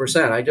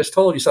 13%. I just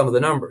told you some of the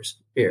numbers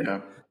here.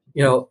 Yeah.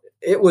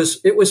 It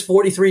was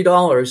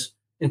 $43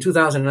 in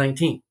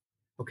 2019.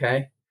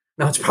 Okay.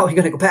 Now it's probably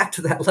going to go back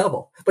to that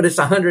level, but it's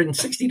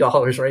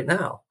 $160 right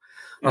now.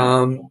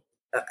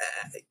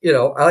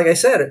 Like I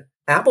said,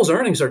 Apple's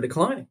earnings are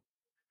declining.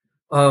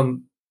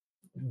 When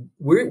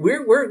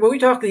we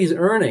talk these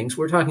earnings,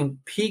 we're talking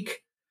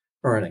peak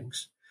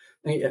earnings.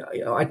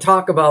 I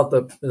talk about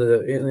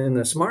in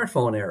the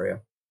smartphone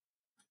area.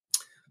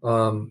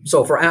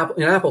 So for Apple,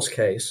 in Apple's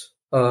case,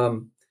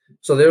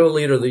 so they're the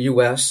leader of the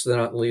U.S. They're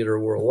not the leader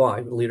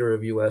worldwide, the leader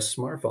of U.S.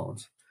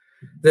 smartphones.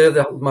 They're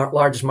the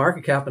largest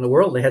market cap in the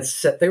world.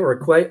 They were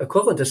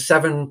equivalent to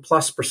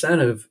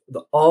 7+% of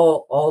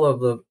all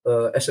of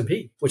the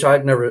S&P, which I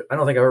don't think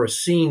I've ever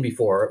seen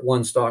before.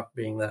 One stock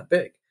being that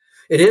big.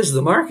 It is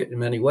the market in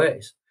many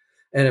ways,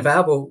 and if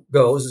Apple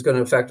goes, it's going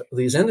to affect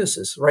these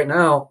indices. Right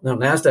now,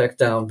 Nasdaq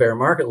down bear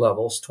market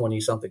levels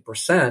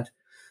 20-something%,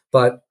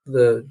 but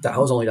the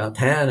Dow's only down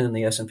 10 and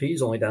the S&P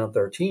is only down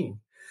 13.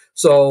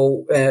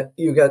 So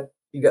you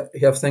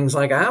have things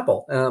like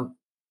Apple.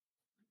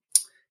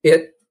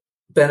 It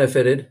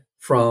benefited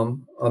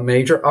from a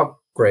major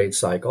upgrade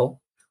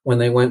cycle when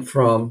they went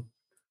to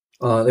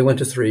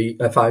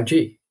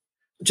 5G,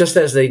 just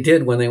as they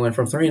did when they went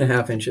from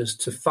 3.5 inches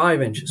to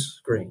 5 inches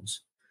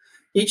screens.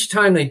 Each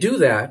time they do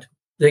that,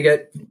 they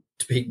get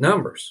to peak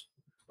numbers,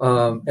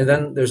 and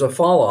then there's a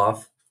fall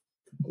off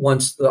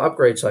once the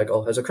upgrade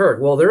cycle has occurred.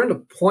 Well, they're in a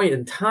point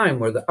in time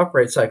where the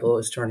upgrade cycle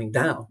is turning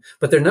down,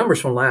 but their numbers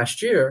from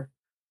last year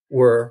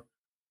were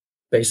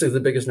basically the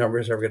biggest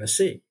numbers they're going to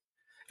see.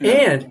 Yeah.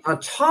 And on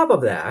top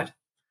of that,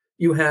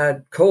 you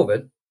had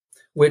COVID,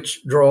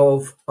 which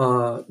drove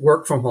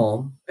work from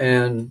home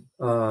and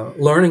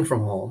learning from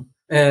home.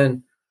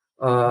 And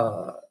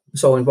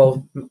so in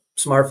both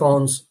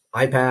smartphones,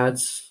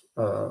 iPads,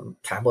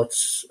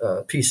 tablets,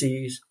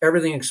 PCs,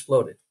 everything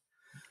exploded.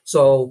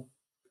 So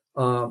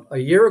a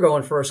year ago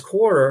in first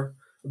quarter,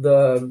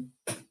 the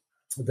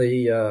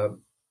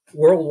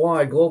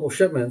worldwide global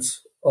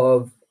shipments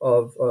of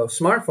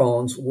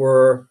smartphones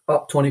were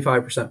up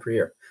 25% per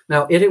year.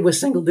 Now it was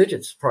single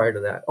digits prior to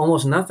that,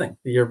 almost nothing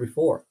the year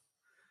before,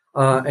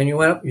 and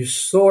you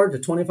soared to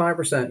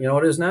 25%. You know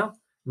what it is now?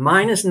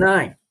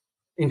 -9.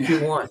 in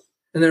Q1,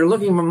 and they're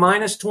looking for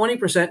minus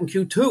 20% in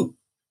Q2.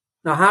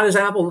 Now, how do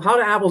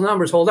Apple's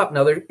numbers hold up?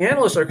 Now, the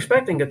analysts are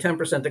expecting a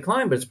 10%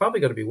 decline, but it's probably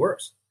going to be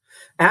worse.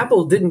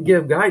 Apple didn't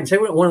give guidance. They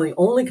were one of the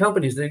only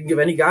companies that didn't give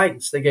any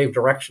guidance. They gave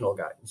directional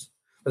guidance,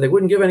 but they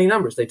wouldn't give any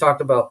numbers. They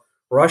talked about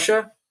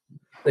Russia.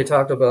 They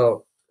talked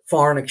about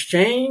foreign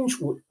exchange,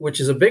 which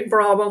is a big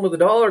problem with the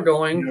dollar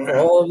going for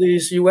all of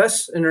these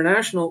U.S.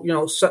 international,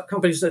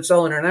 companies that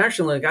sell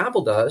internationally like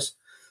Apple does.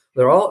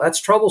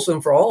 That's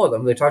troublesome for all of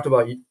them. They talked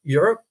about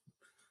Europe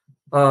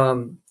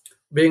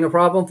being a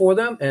problem for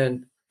them,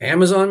 and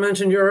Amazon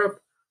mentioned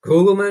Europe,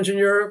 Google mentioned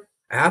Europe,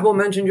 Apple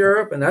mentioned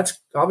Europe, and that's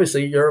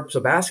obviously Europe's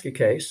a basket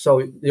case.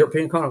 So the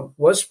European economy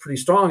was pretty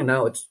strong, and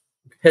now it's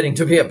heading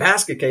to be a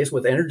basket case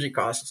with energy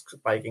costs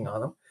spiking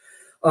on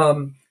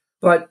them.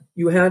 But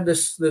you had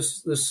this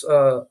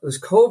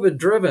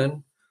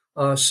COVID-driven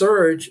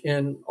surge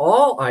in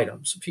all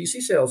items. PC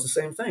sales, the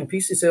same thing.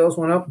 PC sales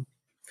went up.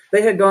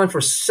 They had gone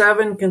for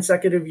 7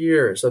 consecutive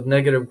years of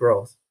negative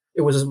growth.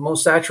 It was the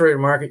most saturated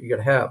market you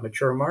could have,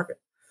 mature market.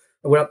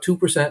 It went up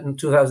 2% in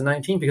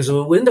 2019 because of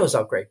a Windows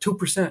upgrade,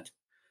 2%.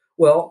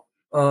 Well,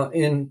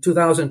 in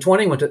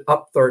 2020, went to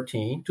up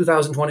 13,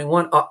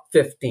 2021, up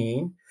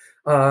 15,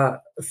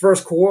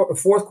 fourth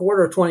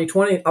quarter of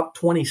 2020, up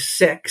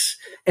 26.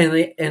 And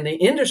the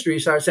industry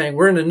started saying,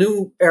 we're in a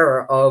new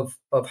era of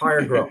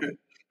higher growth.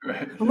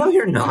 Right. Well,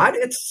 you're not.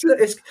 It's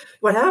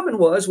what happened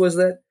was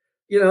that,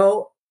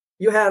 you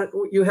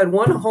had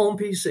one home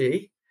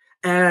PC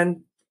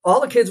and all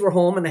the kids were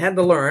home and they had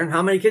to learn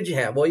how many kids you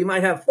have. Well, you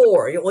might have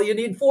 4. Well, you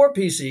need 4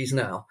 PCs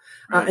now.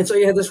 Right. And so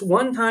you had this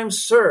one-time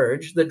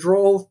surge that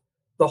drove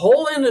the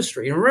whole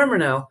industry. And remember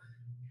now,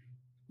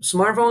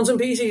 smartphones and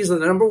PCs are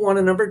the number 1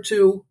 and number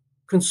 2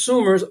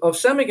 consumers of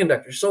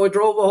semiconductors. So it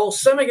drove the whole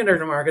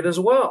semiconductor market as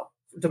well,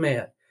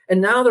 demand.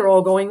 And now they're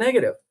all going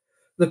negative.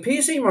 The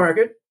PC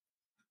market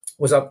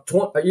was up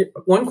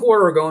 1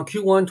 quarter ago in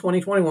Q1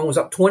 2021 was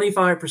up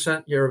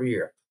 25% year over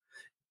year.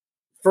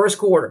 First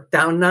quarter,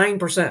 down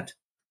 9%.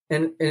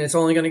 And it's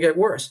only going to get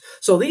worse.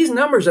 So these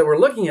numbers that we're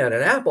looking at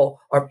Apple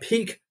are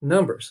peak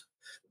numbers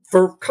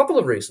for a couple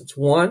of reasons.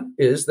 One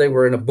is they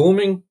were in a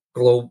booming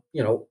global,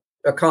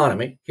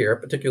 economy here,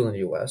 particularly in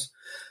the U.S.,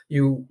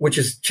 which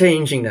is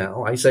changing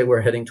now. I say we're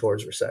heading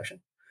towards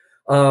recession.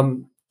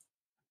 And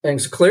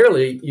so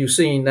clearly you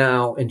see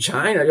now in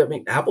China,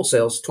 Apple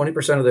sales,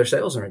 20% of their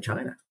sales are in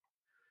China.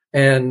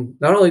 And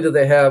not only do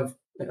they have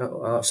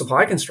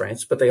supply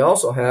constraints, but they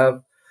also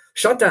have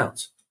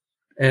shutdowns.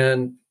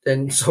 And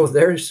so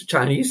their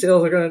Chinese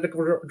sales are going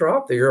to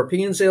drop. The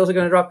European sales are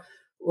going to drop.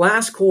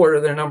 Last quarter,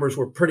 their numbers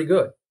were pretty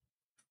good.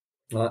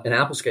 In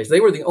Apple's case, they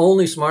were the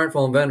only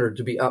smartphone vendor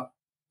to be up,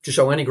 to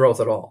show any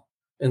growth at all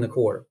in the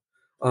quarter.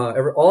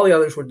 All the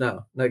others were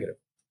down, negative.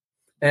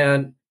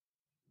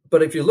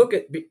 But if you look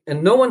at,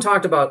 and no one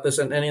talked about this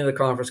in any of the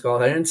conference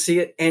calls, I didn't see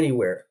it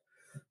anywhere.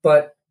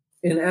 But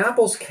in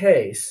Apple's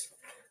case,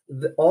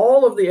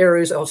 all of the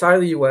areas outside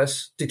of the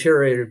U.S.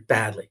 deteriorated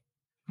badly.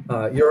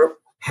 Europe,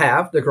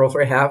 the growth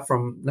rate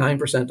from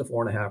 9% to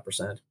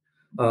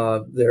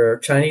 4.5%. Their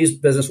Chinese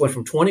business went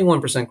from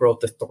 21% growth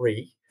to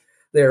 3%.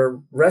 Their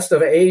rest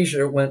of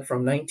Asia went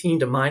from 19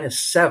 to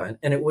 -7%.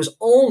 And it was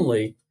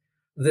only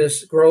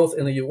this growth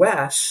in the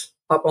U.S.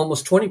 up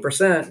almost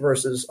 20%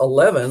 versus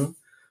 11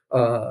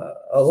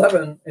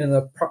 in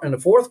the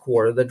fourth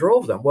quarter that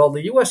drove them. Well,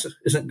 the U.S.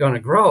 isn't going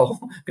to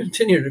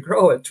continue to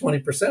grow at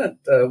 20%.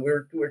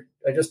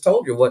 I just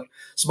told you what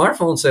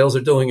smartphone sales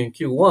are doing in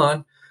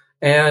Q1.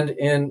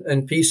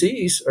 And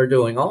PCs are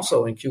doing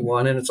also in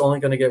Q1, and it's only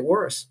going to get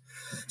worse.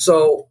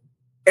 So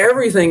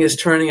everything is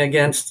turning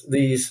against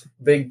these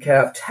big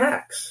cap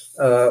techs.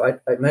 I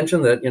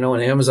mentioned that, in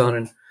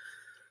Amazon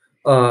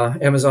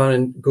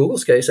and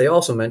Google's case, they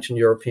also mentioned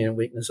European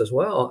weakness as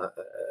well.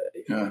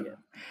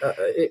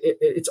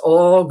 It's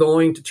all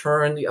going to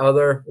turn the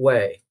other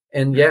way.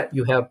 And yet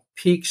you have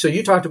peak. So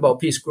you talked about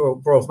peak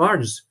growth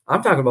margins.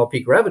 I'm talking about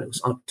peak revenues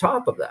on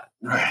top of that.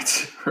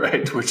 Right.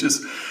 Which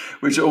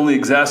only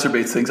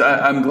exacerbates things.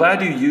 I'm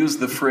glad you used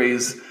the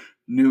phrase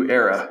new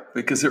era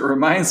because it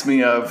reminds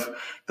me of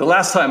the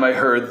last time I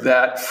heard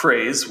that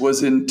phrase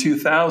was in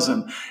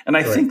 2000. And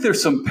I think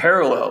there's some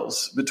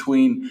parallels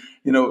between,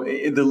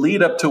 the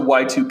lead up to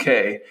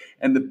Y2K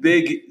and the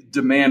big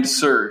demand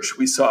surge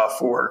we saw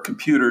for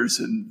computers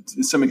and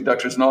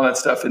semiconductors and all that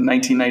stuff in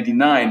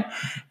 1999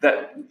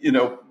 that,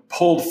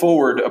 pulled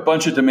forward a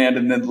bunch of demand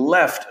and then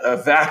left a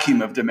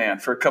vacuum of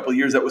demand for a couple of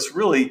years. That was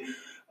really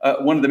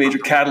one of the major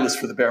catalysts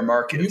for the bear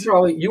market.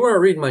 You weren't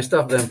reading my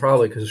stuff then,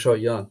 probably because you're so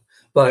young.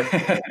 But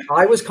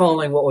I was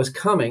calling what was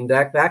coming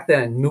back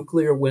then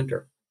nuclear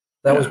winter.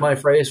 That was my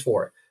phrase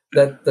for it.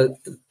 That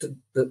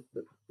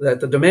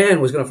the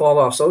demand was going to fall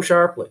off so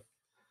sharply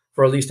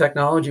for these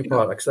technology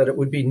products that it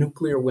would be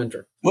nuclear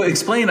winter. Well,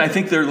 explain. I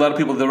think there are a lot of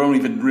people that don't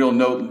even really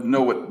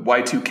know what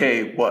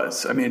Y2K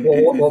was. I mean,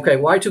 okay,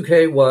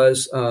 Y2K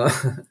was,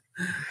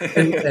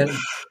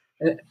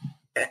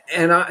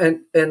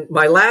 and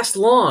my last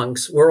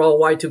longs were all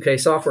Y2K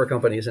software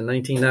companies in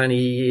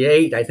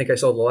 1998. I think I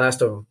sold the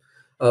last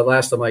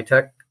of my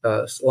tech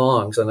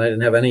longs, and I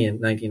didn't have any in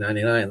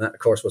 1999. And that, of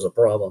course, was a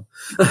problem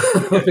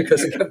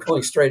because it kept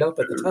going straight up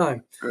at the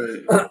time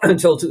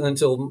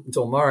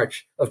until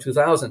March of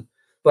 2000.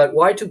 But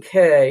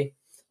Y2K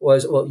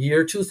was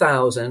year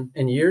 2000.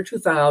 In year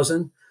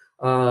 2000,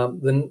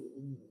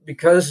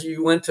 because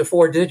you went to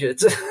 4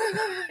 digits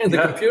in the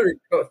computer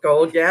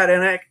code, you had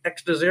an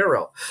extra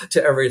zero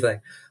to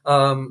everything.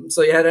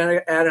 So you had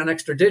to add an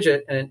extra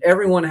digit, and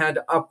everyone had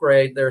to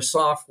upgrade their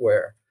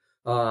software.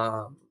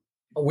 I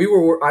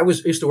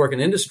used to work in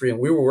industry, and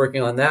we were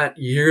working on that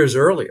years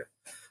earlier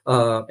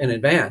in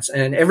advance,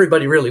 and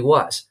everybody really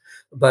was.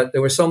 But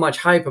there was so much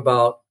hype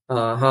about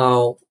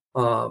how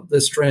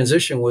this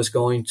transition was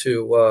going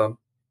to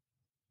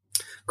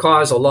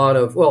cause a lot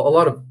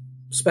of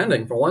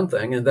spending for one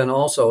thing, and then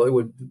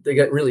also they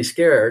get really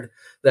scared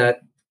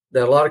that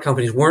a lot of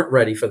companies weren't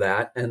ready for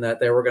that, and that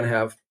they were going to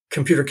have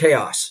computer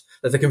chaos,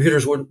 that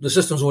the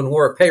systems wouldn't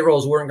work,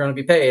 payrolls weren't going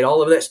to be paid,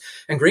 all of this.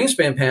 And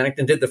Greenspan panicked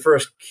and did the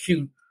first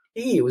QE.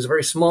 It was a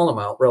very small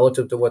amount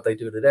relative to what they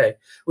do today. It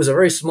was a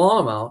very small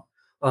amount,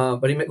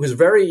 but it was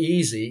very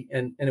easy,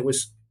 and it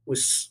was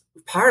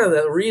part of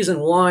the reason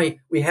why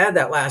we had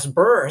that last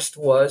burst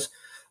was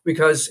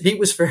because he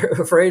was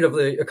afraid of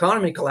the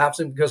economy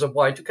collapsing because of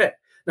Y2K.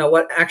 Now,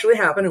 what actually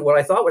happened and what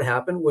I thought would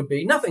happen would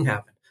be nothing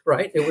happened,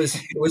 right? It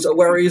was a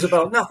worries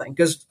about nothing,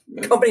 because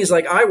companies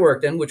like I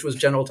worked in, which was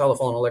General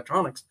Telephone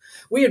Electronics,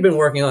 we had been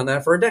working on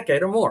that for a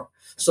decade or more.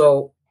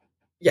 So,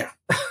 yeah.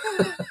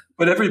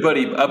 But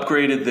everybody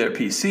upgraded their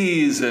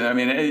PCs, and I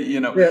mean,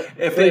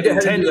 if they they had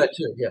intended to do that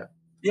too, yeah.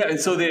 Yeah, and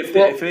so if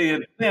they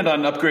had planned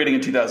on upgrading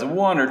in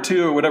 2001 or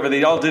 2 or whatever,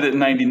 they all did it in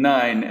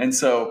 99, and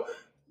so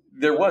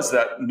there was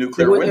that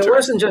nuclear winter. It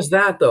wasn't just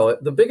that, though.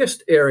 The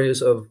biggest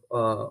areas of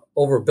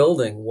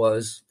overbuilding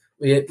was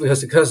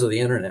because of the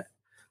internet.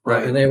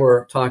 Right. And they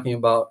were talking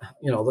about,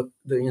 the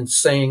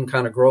insane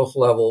kind of growth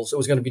levels. It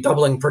was going to be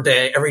doubling per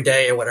day, every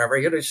day or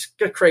whatever. Just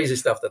crazy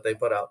stuff that they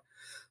put out.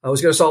 It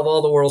was going to solve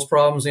all the world's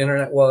problems. The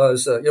internet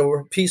was,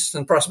 peace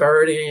and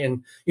prosperity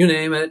and you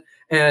name it.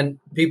 And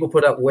people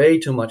put up way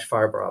too much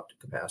fiber optic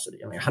capacity.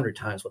 I mean, 100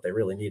 times what they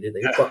really needed.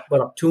 They put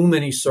up too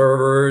many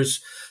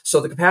servers. So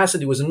the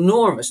capacity was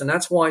enormous. And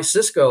that's why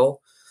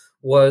Cisco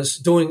was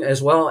doing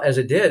as well as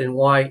it did, and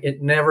why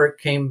it never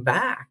came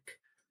back,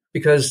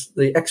 because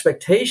the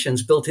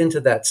expectations built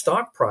into that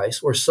stock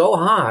price were so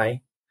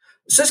high.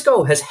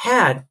 Cisco has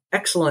had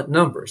excellent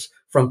numbers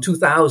from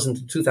 2000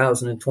 to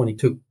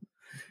 2022.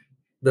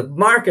 The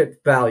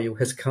market value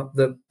has come,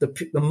 the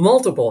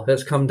multiple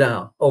has come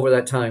down over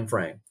that time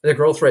frame. The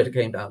growth rate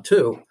came down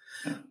too,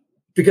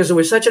 because it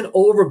was such an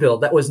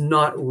overbuild that was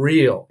not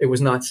real. It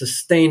was not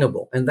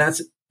sustainable, and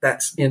that's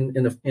in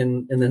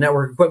the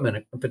network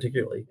equipment,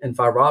 particularly in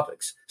fiber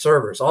optics,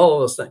 servers, all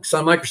of those things.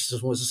 Sun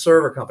Microsystems was a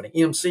server company.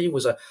 EMC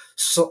was a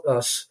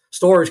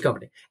storage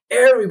company.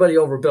 Everybody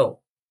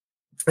overbuilt,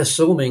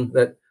 assuming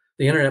that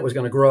the internet was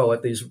going to grow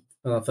at these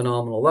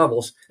phenomenal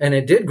levels, and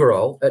it did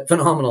grow at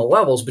phenomenal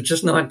levels, but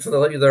just not to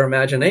their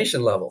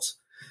imagination levels.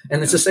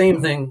 And it's the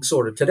same thing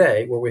sort of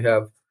today, where we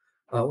have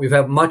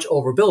much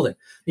overbuilding.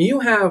 When you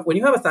have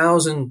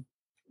 1,000,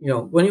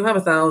 when you have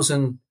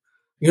 1,000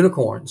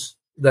 unicorns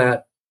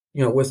that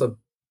with a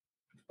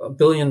 $1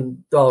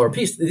 billion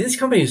piece, these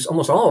companies,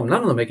 almost all of them,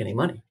 none of them make any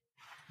money.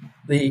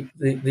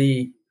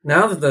 The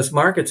now that those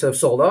markets have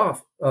sold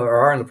off or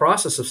are in the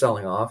process of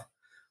selling off,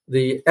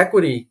 the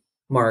equity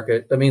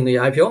market, the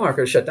IPO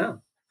market is shut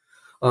down.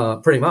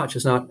 Pretty much,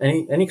 there's not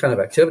any kind of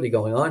activity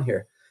going on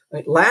here.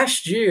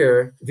 Last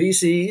year,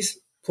 VCs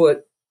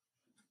put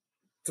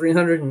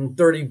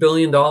 $330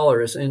 billion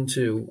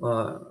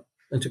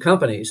into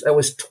companies. That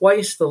was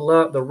twice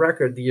the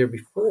record the year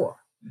before,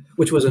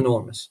 which was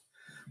enormous.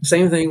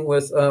 Same thing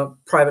with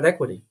private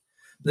equity.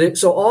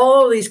 So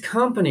all of these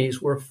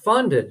companies were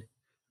funded,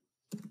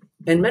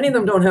 and many of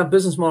them don't have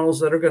business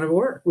models that are going to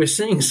work. We're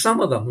seeing some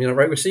of them,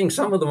 right? We're seeing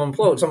some of them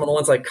implode. Some of the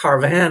ones like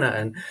Carvana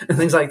and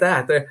things like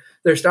that.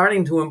 They're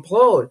starting to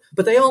implode,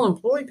 but they all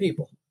employ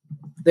people.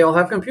 They all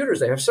have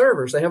computers. They have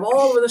servers. They have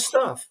all of this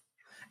stuff.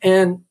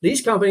 And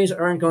these companies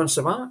aren't going to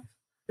survive.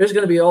 There's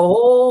going to be a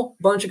whole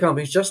bunch of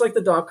companies, just like the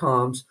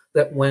dot-coms,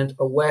 that went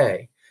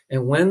away.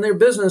 And when their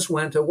business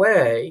went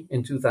away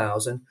in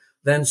 2000,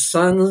 then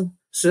Sun,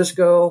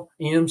 Cisco,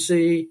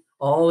 EMC,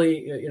 all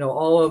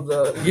of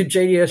the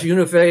JDS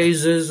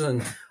Uniphases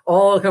and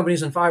all the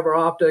companies in fiber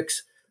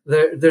optics,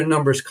 their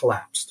numbers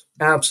collapsed.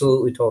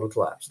 Absolutely total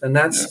collapsed. And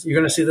you're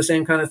going to see the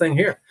same kind of thing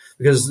here,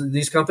 because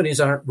these companies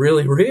aren't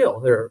really real.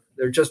 They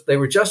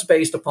were just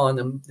based upon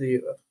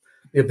the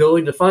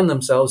ability to fund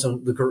themselves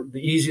in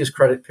the easiest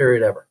credit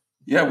period ever.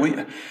 Yeah,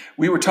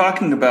 we were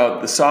talking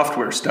about the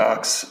software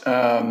stocks,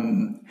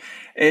 and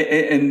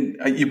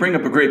you bring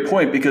up a great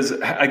point, because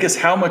I guess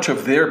how much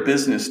of their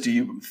business do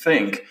you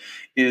think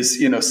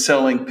is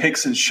selling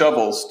picks and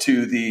shovels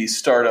to the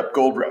startup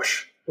gold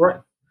rush? Right.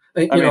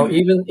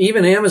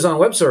 Even Amazon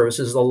Web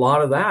Services, a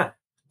lot of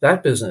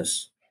that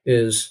business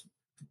is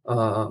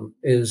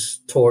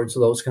is towards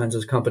those kinds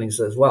of companies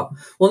as well.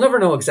 We'll never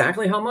know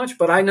exactly how much,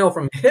 but I know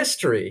from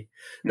history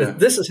that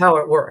this is how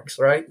it works,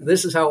 right?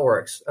 This is how it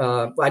works.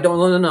 I don't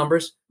know the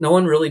numbers. No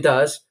one really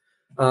does.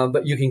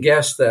 But you can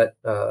guess that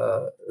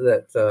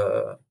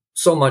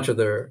so much of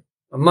their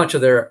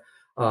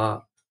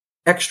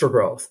extra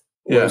growth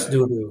was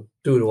due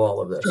to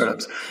all of this.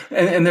 Startups.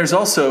 And there's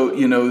also,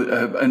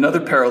 another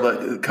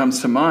parallel that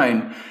comes to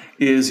mind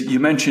is you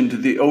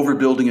mentioned the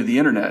overbuilding of the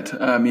internet.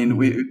 I mean,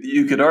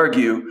 you could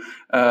argue,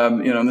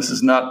 and this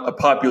is not a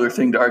popular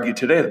thing to argue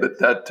today, but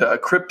that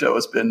crypto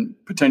has been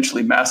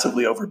potentially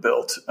massively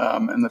overbuilt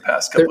in the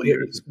past couple of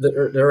years.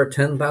 There are over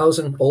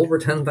 10,000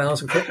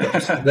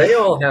 cryptos. They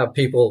all have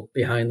people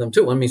behind them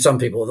too. I mean, some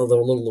people, the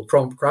little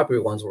crappy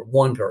ones were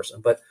one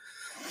person, but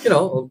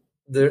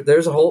there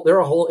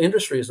are whole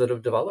industries that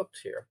have developed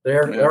here.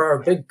 There are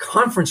big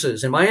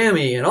conferences in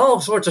Miami and all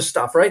sorts of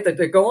stuff, right,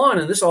 that go on,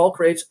 and this all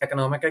creates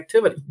economic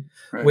activity,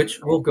 which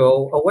will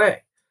go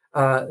away.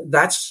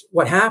 That's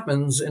what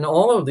happens in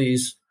all of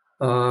these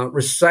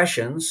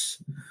recessions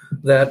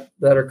that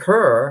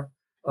occur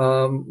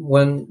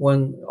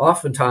when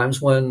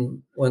oftentimes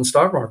when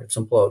stock markets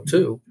implode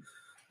too.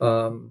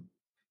 And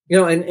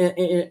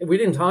we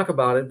didn't talk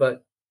about it,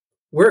 but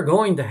we're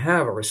going to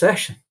have a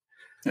recession.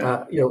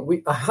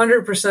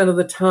 100% of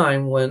the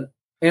time when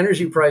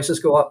energy prices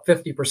go up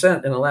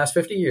 50% in the last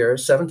 50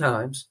 years, 7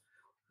 times,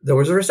 there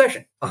was a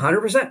recession.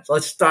 100%. So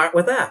let's start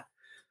with that.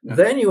 Yeah.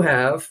 Then you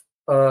have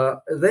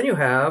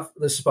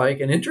the spike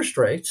in interest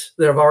rates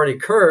that have already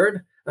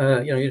occurred.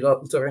 You're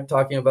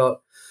talking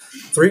about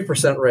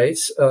 3%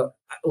 rates.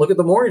 Look at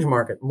the mortgage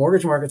market.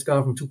 Mortgage market's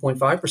gone from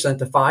 2.5%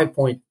 to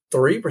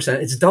 5.3%.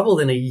 It's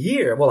doubled in a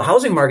year. Well, the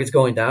housing market's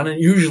going down, and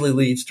it usually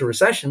leads to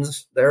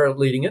recessions. They're a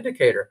leading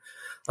indicator.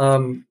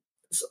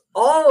 So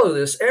all of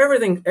this,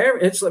 everything,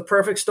 it's the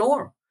perfect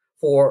storm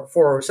for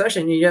a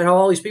recession. You get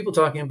all these people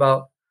talking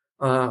about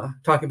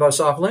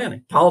soft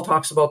landing. Powell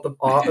talks about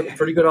the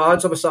pretty good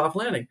odds of a soft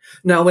landing.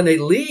 Now, when they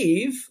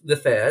leave the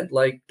Fed,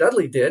 like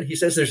Dudley did, he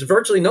says there's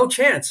virtually no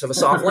chance of a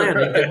soft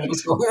landing given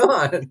what's going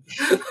on.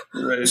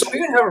 Right. So we're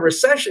going to have a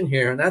recession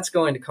here, and that's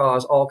going to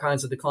cause all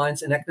kinds of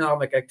declines in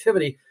economic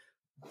activity.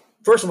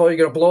 First of all, you're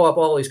going to blow up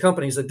all these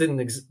companies that didn't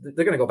exist.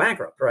 They're going to go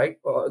bankrupt, right?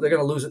 Or they're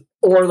going to lose it,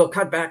 or they'll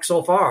cut back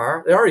so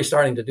far. They're already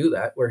starting to do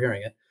that. We're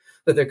hearing it,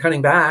 that they're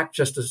cutting back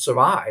just to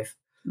survive.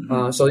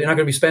 Mm-hmm. So you're not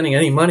going to be spending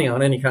any money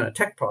on any kind of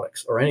tech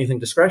products or anything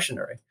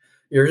discretionary.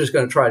 You're just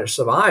going to try to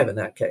survive in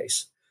that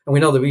case. And we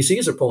know the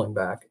VCs are pulling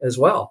back as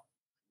well.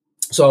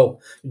 So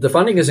the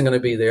funding isn't going to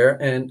be there,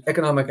 and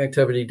economic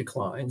activity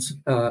declines.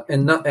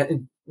 And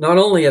not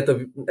only at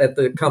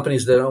the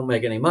companies that don't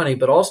make any money,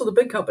 but also the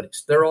big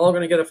companies. They're all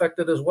going to get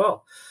affected as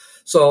well.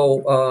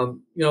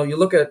 So you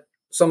look at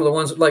some of the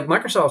ones like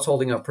Microsoft's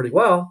holding up pretty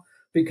well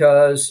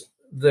because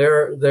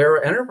they're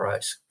an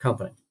enterprise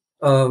company.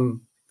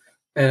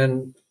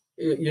 And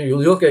you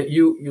look at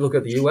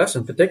the U.S.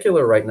 in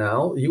particular right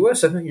now.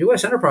 U.S.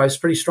 enterprise is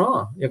pretty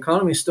strong. The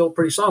economy is still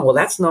pretty strong. Well,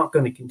 that's not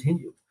going to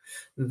continue.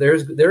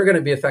 They're going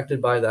to be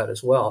affected by that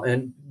as well,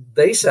 and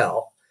they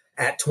sell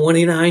at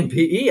 29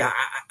 PE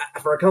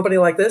for a company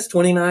like this.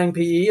 29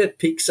 PE at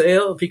peak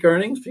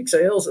earnings, peak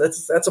sales.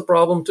 That's a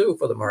problem too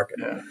for the market.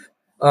 Yeah.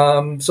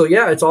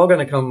 It's all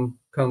going to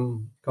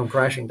come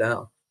crashing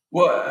down.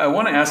 Well, I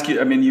want to ask you,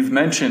 I mean, you've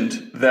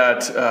mentioned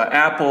that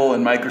Apple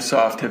and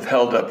Microsoft have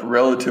held up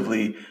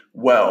relatively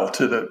well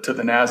to the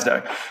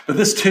NASDAQ, but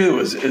this too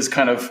is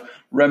kind of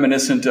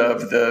reminiscent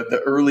of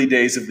the early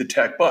days of the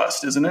tech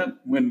bust, isn't it?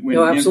 When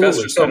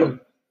absolutely.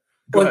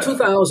 In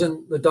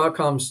 2000, the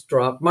dot-coms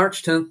dropped.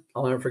 March 10th,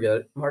 I'll never forget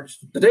it.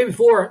 The day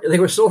before, they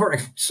were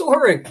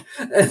soaring.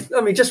 And,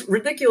 I mean, just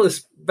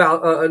ridiculous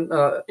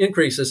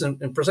increases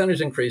and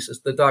percentage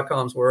increases. The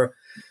dot-coms were.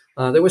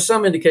 There was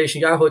some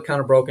indication Yahoo had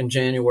kind of broke in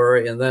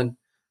January, and then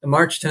on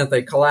March 10th,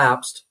 they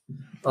collapsed.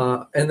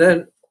 And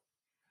then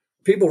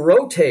people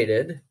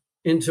rotated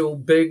into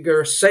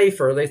bigger,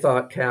 safer, they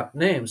thought, cap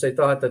names. They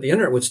thought that the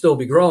internet would still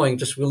be growing,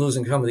 just we're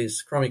losing some of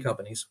these crummy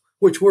companies,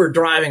 which were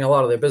driving a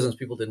lot of their business.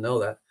 People didn't know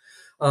that.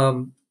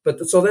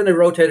 So then they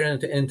rotated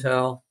into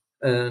Intel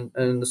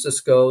and the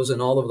Cisco's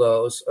and all of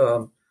those.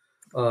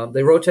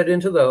 They rotated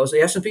into those. The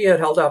S&P had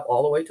held up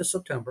all the way to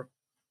September,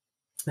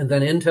 and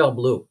then Intel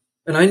blew.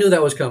 And I knew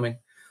that was coming.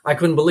 I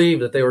couldn't believe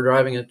that they were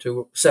driving it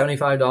to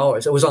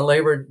 $75. It was on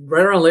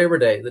right around Labor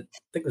Day. I think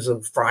it was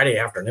a Friday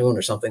afternoon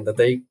or something that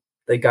they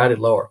guided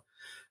lower.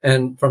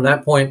 And from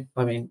that point,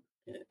 I mean,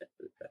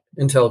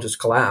 Intel just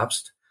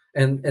collapsed.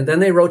 And then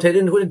they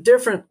rotated into a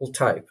different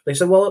type. They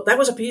said, well, that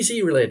was a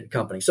PC-related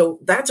company, so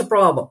that's a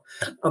problem.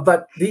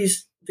 But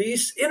these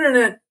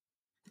internet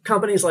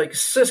companies like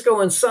Cisco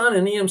and Sun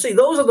and EMC,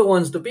 those are the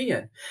ones to be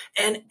in.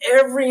 And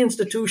every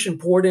institution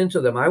poured into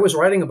them. I was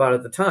writing about it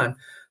at the time.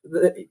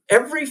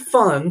 Every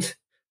fund,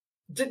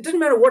 didn't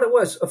matter what it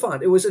was, a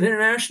fund. It was an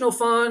international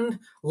fund,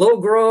 low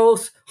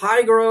growth,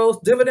 high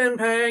growth, dividend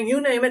paying, you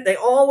name it. They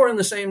all were in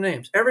the same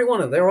names. Every one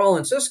of them. They were all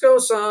in Cisco,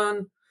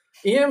 Sun,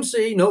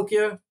 EMC,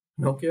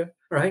 Nokia,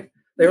 right?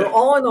 They were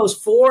all in those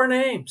 4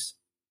 names.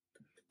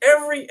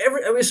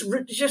 it was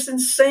just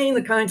insane.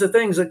 The kinds of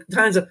things,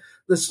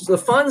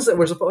 the funds that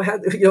were supposed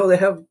had, they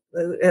have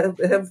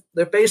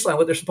their baseline,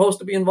 what they're supposed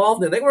to be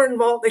involved in. They weren't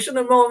involved. They shouldn't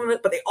have been involved in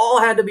it, but they all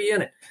had to be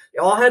in it. They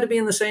all had to be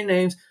in the same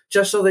names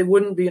just so they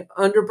wouldn't be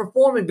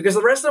underperforming because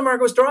the rest of the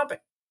market was dropping.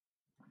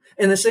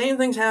 And the same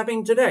thing's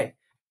happening today.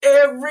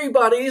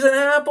 Everybody's in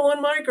Apple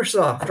and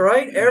Microsoft,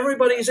 right?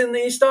 Everybody's in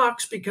these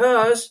stocks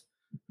because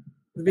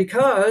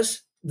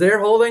they're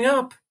holding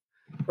up,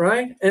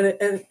 right?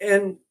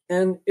 And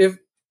if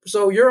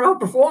so, you're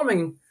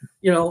outperforming.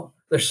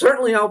 They're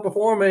certainly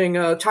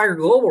outperforming Tiger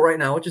Global right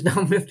now, which is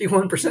down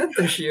 51%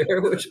 this year.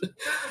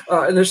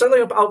 And they're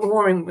certainly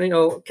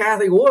outperforming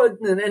Cathie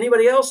Wood and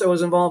anybody else that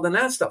was involved in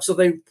that stuff. So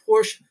they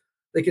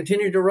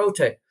continue to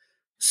rotate.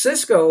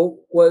 Cisco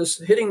was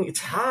hitting its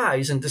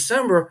highs in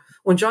December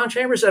when John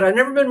Chambers said, "I've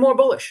never been more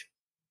bullish.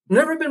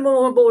 Never been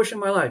more bullish in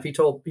my life." He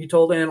told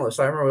analysts.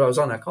 I remember I was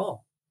on that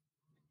call.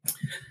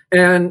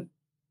 And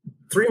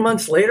 3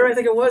 months later, I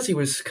think it was, he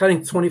was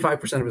cutting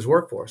 25% of his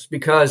workforce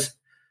because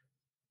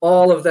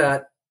all of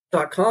that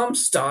 .com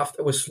stuff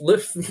that was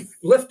lifting,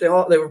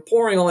 they were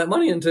pouring all that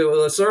money into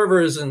the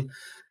servers and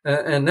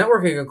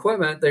networking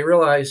equipment. They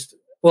realized,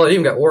 well, it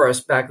even got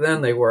worse. Back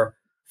then, they were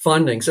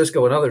funding,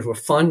 Cisco and others were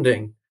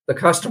funding the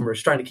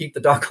customers, trying to keep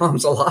the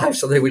 .coms alive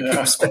so they would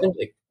keep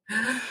spending.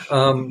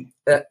 And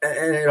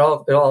it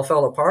all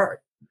fell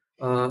apart.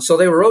 So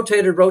they were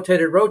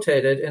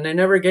rotated, and they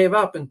never gave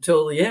up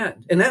until the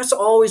end. And that's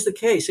always the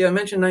case. See, I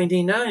mentioned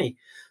 1990.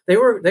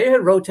 They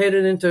had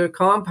rotated into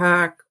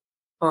Compaq,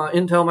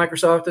 Intel,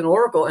 Microsoft, and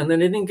Oracle, and then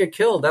they didn't get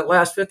killed. That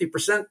last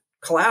 50%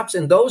 collapse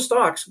in those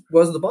stocks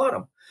was the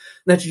bottom.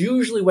 That's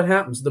usually what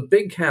happens. The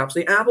big caps,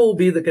 the Apple will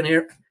be the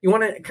canary. You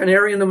want a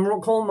canary in the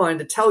coal mine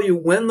to tell you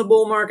when the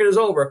bull market is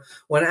over.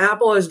 When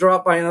Apple has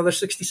dropped by another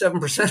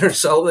 67% or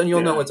so, then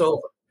you'll know it's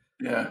over.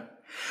 Yeah.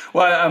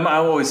 Well, I'm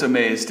always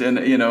amazed. And,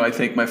 I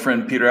think my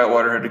friend Peter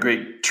Atwater had a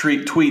great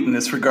tweet in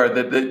this regard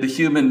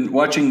that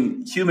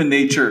watching human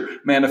nature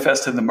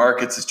manifest in the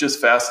markets is just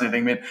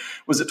fascinating. I mean,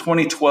 was it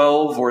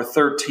 2012 or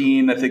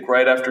 13? I think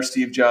right after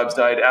Steve Jobs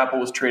died, Apple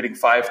was trading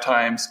 5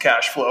 times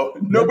cash flow.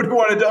 Nobody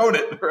wanted to own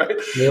it, right?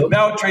 Yep.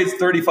 Now it trades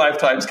 35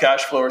 times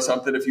cash flow or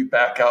something if you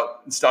back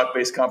out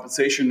stock-based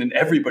compensation, and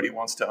everybody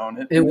wants to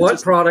own it. And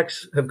what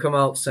products have come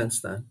out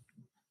since then?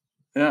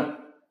 Yeah.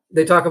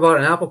 They talk about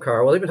an Apple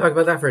car. Well, they've been talking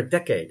about that for a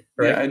decade,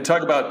 right? Yeah, and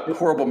talk about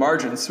horrible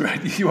margins,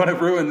 right? You want to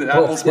ruin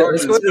Apple's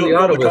margins. Let's go into the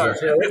auto business.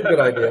 Yeah, that's a good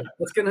idea.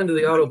 Let's get into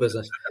the auto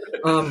business.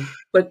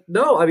 But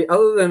no, I mean,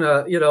 other than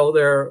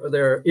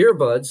their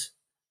earbuds,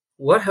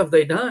 what have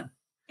they done?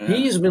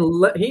 Yeah.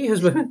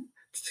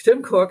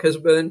 Tim Cook has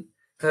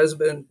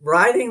been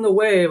riding the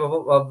wave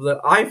of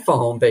the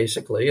iPhone,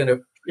 basically,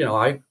 and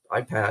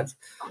iPads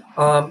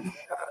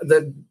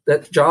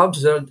that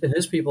Jobs and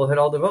his people had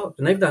all developed,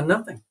 and they've done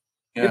nothing.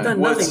 Yeah. They've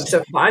done nothing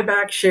except buy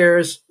back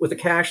shares with the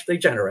cash they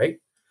generate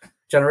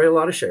a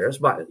lot of shares.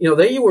 But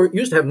they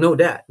used to have no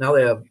debt. Now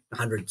they have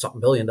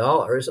 $100-something billion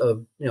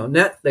of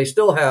net. They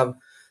still have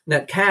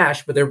net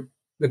cash, but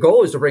the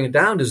goal is to bring it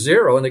down to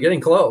zero, and they're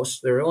getting close.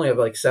 They only have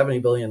like $70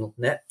 billion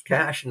net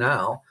cash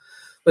now,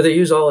 but they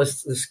use all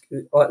this.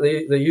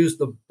 They use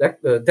the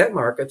debt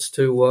markets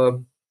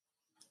to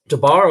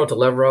borrow to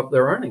lever up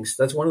their earnings.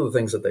 That's one of the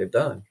things that they've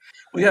done.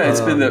 Well, yeah,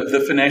 it's been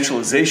the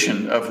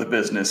financialization of the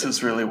business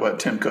is really what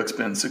Tim Cook's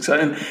been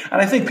successful.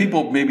 And I think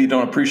people maybe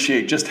don't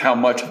appreciate just how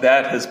much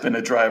that has been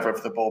a driver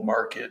of the bull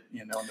market,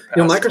 in the past.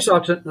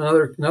 Microsoft's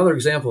another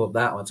example of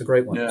that one. It's a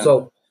great one. Yeah.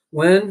 So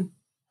when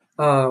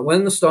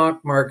the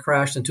stock market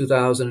crashed in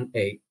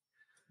 2008,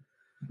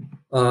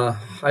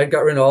 I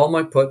got rid of all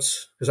my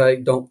puts because I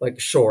don't like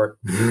short.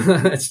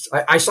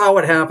 I saw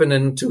what happened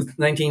in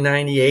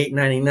 1998,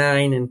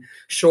 99, and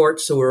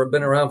shorts who have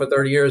been around for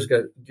 30 years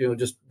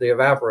they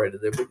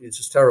evaporated. It's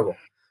just terrible.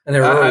 And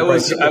they're really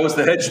I was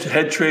the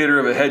head trader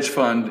of a hedge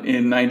fund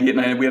in 98,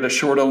 90. We had a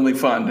short only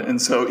fund,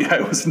 and so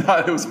it was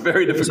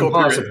very difficult. It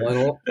was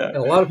impossible, and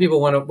a lot of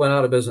people went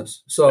out of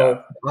business.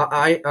 So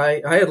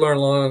I had learned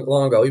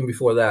long ago, even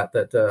before that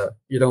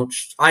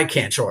I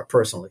can't short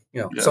personally.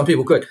 Some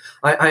people could.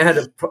 I had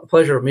the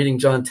pleasure of meeting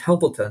John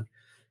Templeton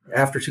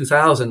after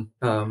 2000,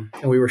 and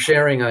we were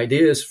sharing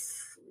ideas,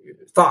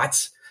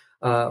 thoughts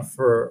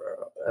for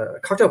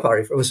a cocktail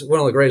party. It was one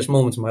of the greatest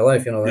moments of my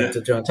life,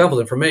 to John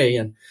Templeton for me,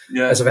 and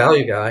as a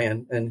value guy,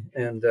 and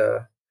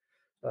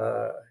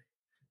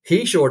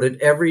he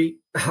shorted every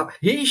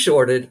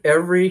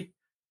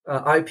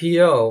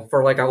IPO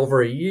for like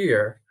over a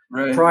year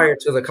prior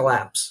to the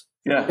collapse.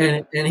 Yeah,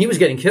 and he was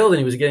getting killed,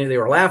 and they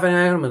were laughing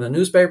at him in the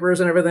newspapers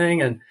and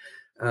everything, and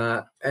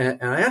I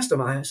asked him,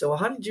 I said, well,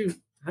 how did you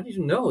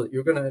know that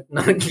you're going to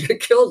not get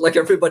killed like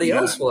everybody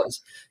else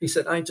was? He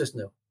said, I just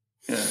knew.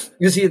 Yeah.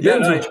 Because he had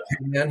been through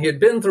Japan, he had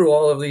been through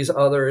all of these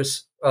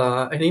others,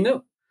 and he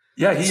knew.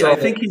 Yeah, I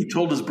think he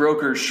told his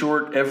broker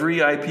short every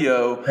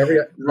IPO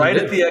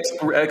at the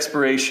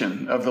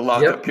expiration of the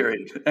lockup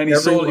period, and he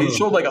sold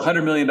like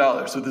 $100 million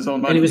with his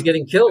own money. And he was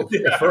getting killed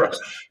at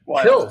first.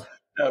 Wild. Killed.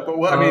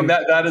 but I mean,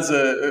 that is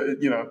a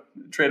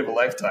trade of a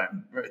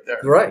lifetime right there.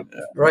 Right. Yeah.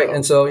 Right. Wow.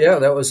 And so,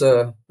 that was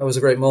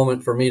a great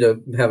moment for me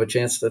to have a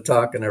chance to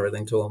talk and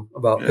everything to him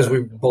about, because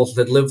we both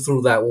had lived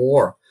through that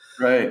war,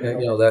 right?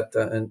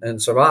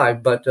 And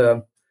survived. But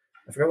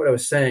I forgot what I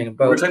was saying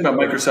about. We're talking about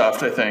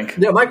Microsoft, I think.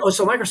 Yeah,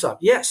 so Microsoft,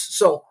 yes.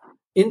 So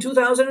in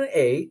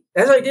 2008,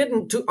 as I did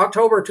in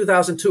October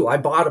 2002, I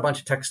bought a bunch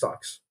of tech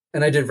stocks,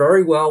 and I did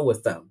very well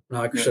with them.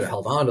 Now, I should have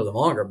held on to them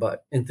longer,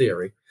 but in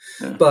theory.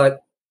 Yeah.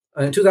 But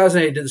in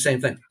 2008, I did the same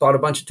thing. Bought a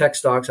bunch of tech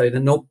stocks. I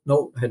had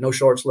no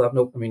shorts left.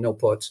 No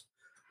puts.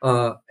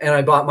 And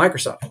I bought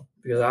Microsoft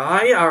because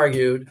I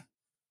argued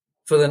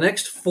for the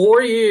next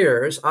 4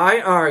 years.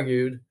 I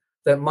argued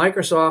that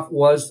Microsoft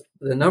was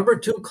the number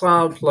 2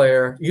 cloud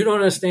player. You don't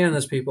understand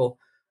this, people.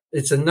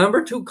 It's the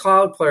number 2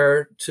 cloud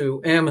player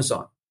to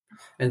Amazon.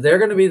 And they're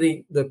going to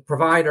be the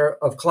provider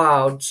of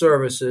cloud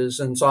services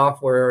and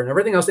software and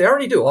everything else. They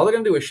already do. All they're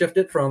going to do is shift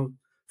it from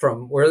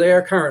where they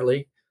are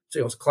currently,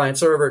 client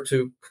server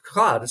to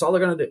cloud. That's all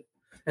they're going to do.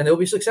 And they'll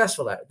be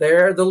successful at it.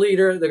 They're the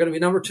leader. They're going to be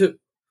number 2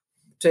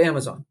 to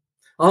Amazon.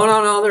 Oh,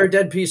 no, they're a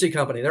dead PC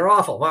company. They're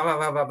awful. Blah, blah,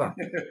 blah, blah, blah.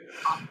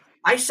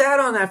 I sat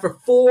on that for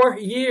 4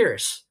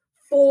 years.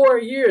 4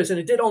 years, and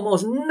it did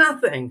almost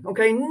nothing.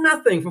 Okay,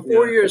 nothing for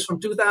 4 years, from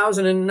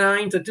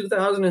 2009 to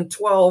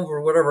 2012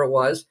 or whatever it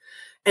was.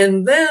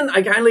 And then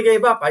I kindly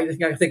gave up. I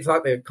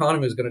thought the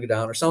economy was going to go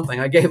down or something.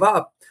 I gave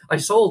up. I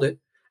sold it,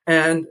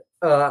 and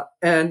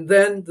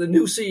then the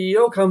new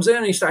CEO comes in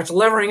and he starts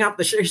levering up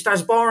the share. He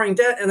starts borrowing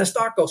debt, and the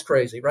stock goes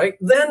crazy. Right?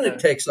 Then it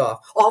takes off.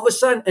 All of a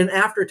sudden, and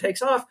after it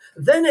takes off,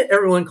 then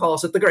everyone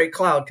calls it the great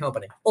cloud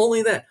company.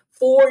 Only then.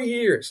 4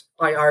 years,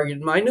 I argued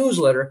in my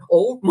newsletter.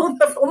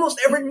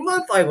 Almost every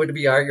month, I would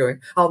be arguing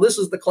how this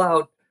is the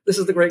cloud. This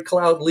is the great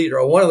cloud leader,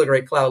 or one of the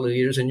great cloud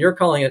leaders, and you're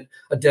calling it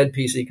a dead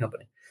PC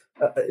company.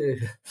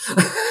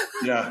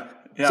 Yeah.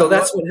 So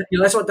that's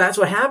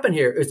what happened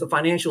here. Is the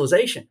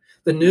financialization.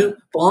 The new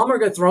Ballmer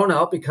got thrown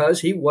out because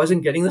he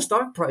wasn't getting the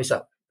stock price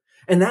up,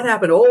 and that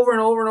happened over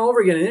and over and over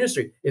again in the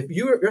industry. If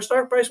your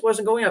stock price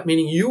wasn't going up,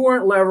 meaning you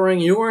weren't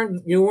levering, you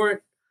weren't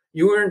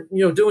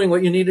doing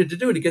what you needed to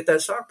do to get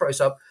that stock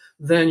price up,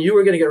 then you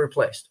were going to get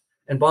replaced.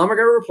 And Ballmer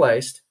got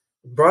replaced,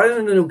 brought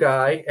in a new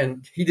guy,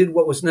 and he did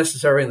what was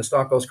necessary, and the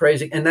stock goes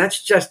crazy. And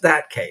that's just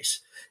that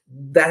case.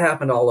 That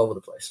happened all over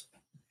the place.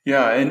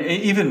 Yeah, and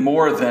even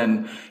more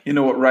than,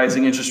 what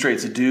rising interest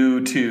rates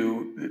do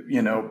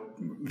to,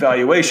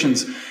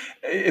 valuations,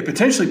 it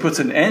potentially puts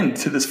an end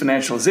to this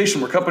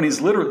financialization where companies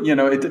literally,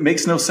 it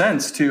makes no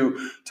sense to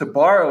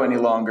borrow any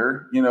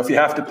longer. If you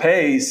have to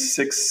pay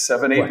 6,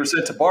 7,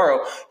 8% to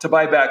borrow to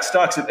buy back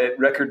stocks at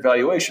record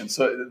valuation.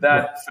 So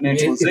that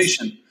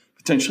financialization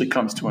potentially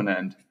comes to an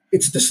end.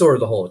 It's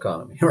distorted the whole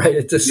economy, right?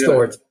 It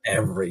distorts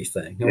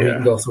everything. And we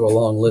can go through a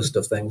long list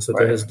of things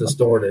that it has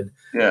distorted.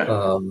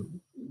 Yeah.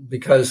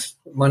 Because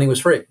money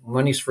was free.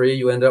 Money's free.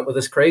 You end up with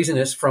this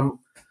craziness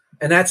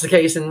and that's the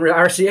case in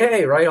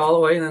RCA, right? All the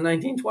way in the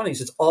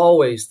 1920s. It's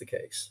always the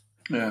case.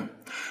 Yeah.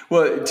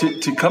 Well,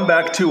 to come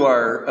back to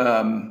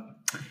our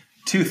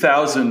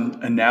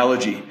 2000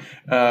 analogy,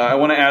 I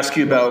want to ask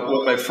you about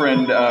what my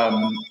friend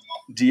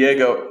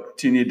Diego.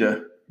 Do you need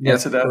to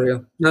answer that?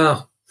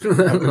 No.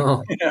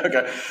 No. Yeah,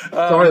 okay.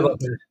 Sorry about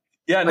that.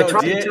 Yeah, no, I try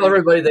to tell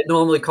everybody that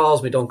normally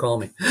calls me, don't call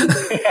me.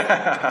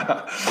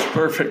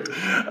 Perfect.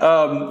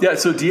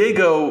 So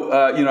Diego,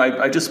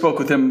 I just spoke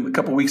with him a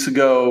couple weeks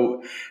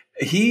ago.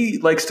 He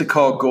likes to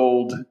call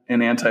gold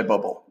an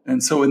anti-bubble.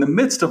 And so in the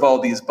midst of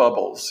all these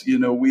bubbles,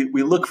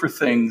 we look for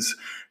things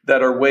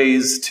that are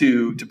ways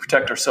to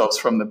protect ourselves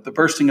from the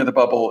bursting of the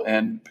bubble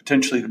and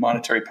potentially the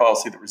monetary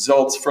policy that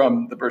results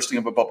from the bursting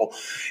of a bubble.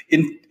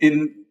 In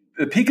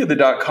the peak of the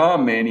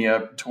dot-com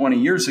mania 20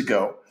 years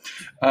ago,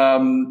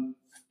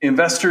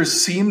 investors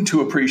seemed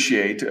to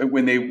appreciate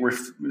when they were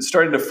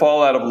starting to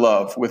fall out of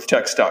love with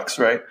tech stocks,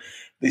 right?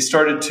 They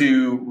started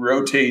to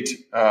rotate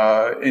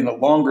in a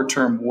longer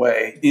term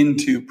way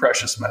into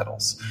precious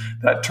metals.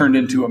 That turned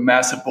into a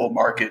massive bull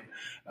market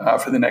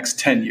for the next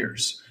 10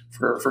 years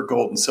for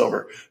gold and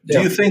silver.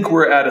 Do you think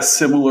we're at a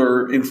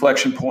similar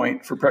inflection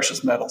point for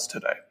precious metals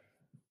today?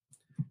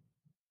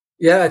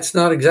 Yeah, it's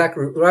not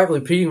exactly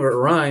repeating where it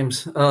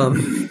rhymes.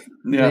 It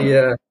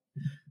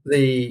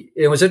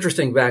was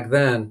interesting back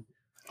then.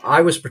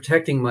 I was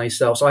protecting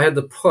myself. So I had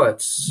the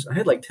puts. I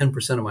had like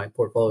 10% of my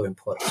portfolio in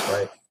puts,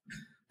 right?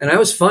 And I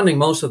was funding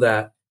most of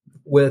that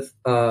with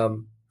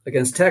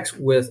against techs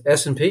with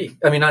S&P.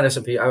 I mean, not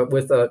S&P,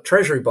 with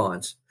treasury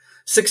bonds,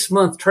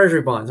 6-month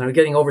treasury bonds. And I was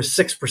getting over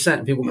 6%.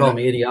 And people call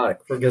me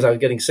idiotic because I was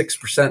getting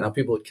 6%. Now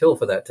people would kill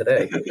for that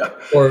today,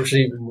 or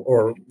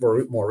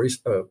more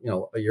recent, a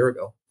year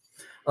ago.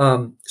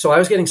 So I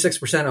was getting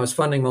 6%. I was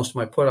funding most of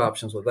my put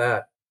options with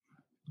that.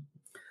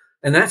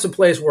 And that's a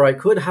place where I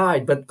could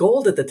hide. But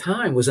gold at the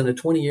time was in a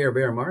 20-year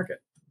bear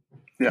market.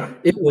 Yeah,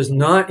 it was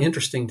not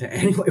interesting to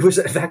anyone. It was,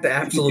 in fact, the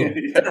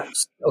absolute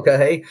depths.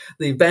 Okay,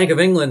 the Bank of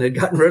England had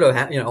gotten rid of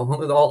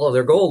all of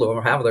their gold,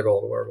 or half of their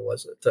gold, or whatever it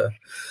was that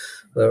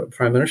the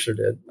Prime Minister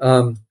did.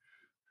 And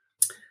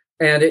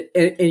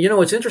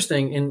it's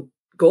interesting.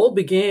 Gold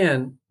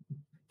began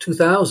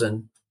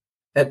 2000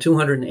 at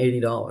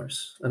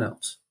 $280 an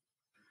ounce.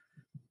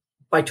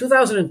 By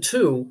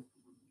 2002,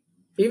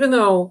 even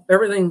though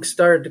everything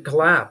started to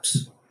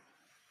collapse,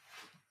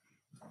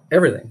 it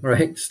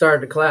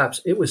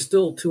was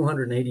still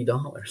 $280.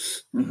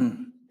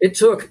 Mm-hmm.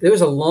 There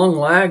was a long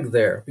lag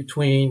there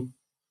between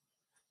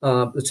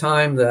the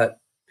time that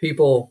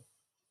people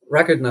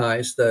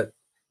recognized that,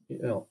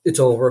 it's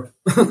over.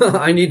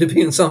 I need to be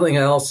in something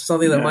else,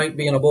 something that might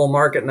be in a bull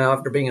market now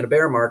after being in a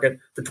bear market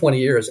for 20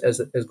 years as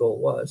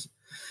gold was.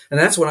 And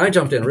that's when I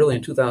jumped in really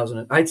in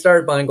 2000. I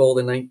started buying gold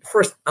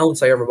first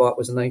ounce I ever bought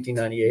was in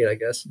 1998, I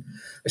guess.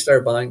 I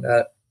started buying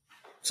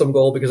some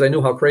gold because I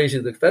knew how crazy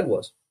the Fed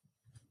was.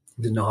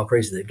 Didn't know how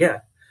crazy they'd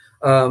get.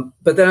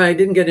 But then I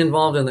didn't get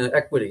involved in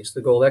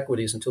the gold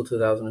equities until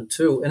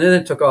 2002. And then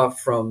it took off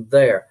from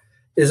there.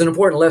 There's an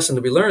important lesson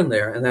to be learned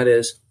there. And that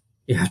is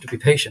you have to be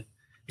patient.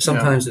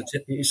 Sometimes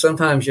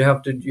you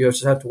have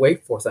to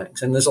wait for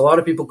things. And there's a lot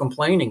of people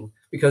complaining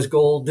because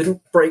gold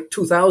didn't break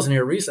 2000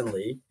 here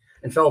recently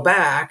and fell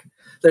back,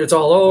 that it's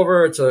all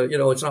over. It's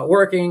it's not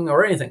working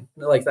or anything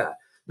like that.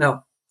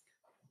 Now,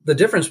 the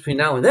difference between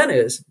now and then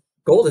is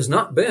gold has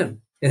not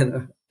been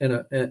in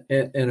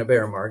a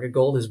bear market.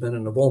 Gold has been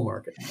in a bull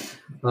market.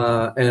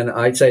 And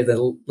I'd say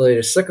the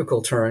latest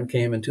cyclical turn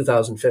came in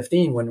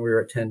 2015 when we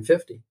were at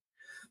 1050.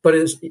 But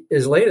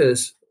as late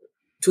as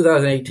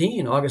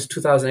 2018, August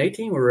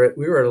 2018, we were at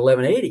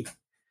 1180,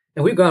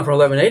 and we've gone from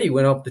 1180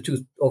 went up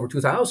to over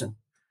 2000,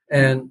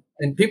 and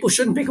people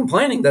shouldn't be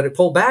complaining that it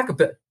pulled back a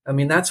bit. I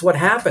mean, that's what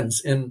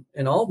happens in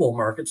all bull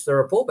markets. There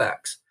are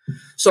pullbacks.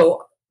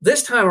 So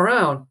this time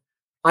around,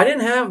 I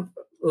didn't have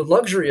the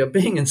luxury of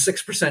being in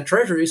 6%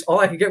 treasuries. All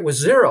I could get was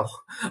zero,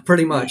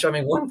 pretty much. I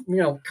mean,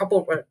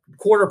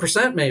 quarter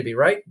percent maybe,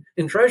 right,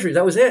 in treasuries.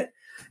 That was it.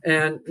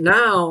 And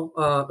now,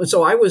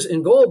 so I was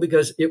in gold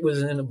because it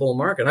was in a bull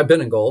market. I've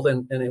been in gold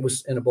and it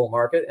was in a bull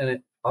market, and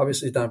it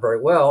obviously has done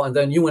very well. And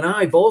then you and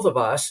I, both of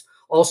us,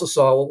 also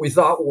saw what we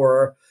thought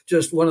were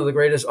just one of the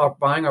greatest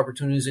buying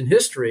opportunities in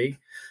history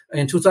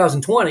in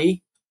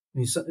 2020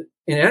 in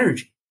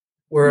energy,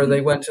 where they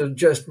went to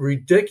just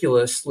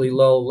ridiculously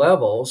low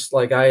levels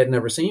like I had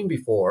never seen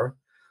before.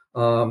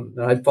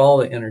 I'd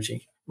follow the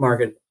energy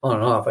market on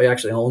and off. I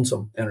actually owned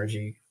some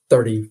energy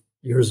 30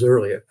 years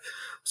earlier,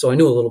 so I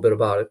knew a little bit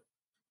about it.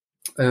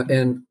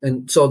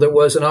 And so there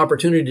was an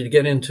opportunity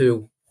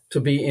to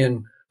be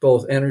in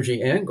both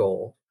energy and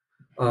gold,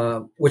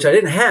 which I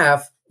didn't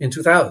have in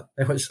 2000.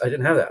 I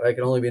didn't have that. I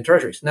could only be in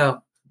treasuries.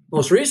 Now,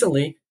 most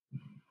recently,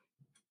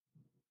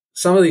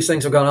 some of these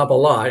things have gone up a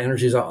lot.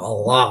 Energy's up a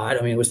lot.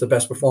 I mean, it was the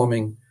best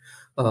performing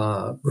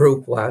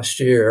group last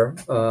year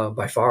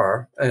by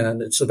far,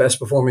 and it's the best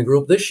performing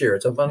group this year.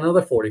 It's up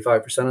another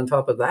 45% on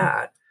top of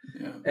that.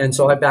 Yeah. And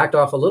so I backed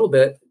off a little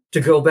bit to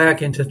go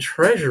back into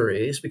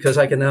treasuries because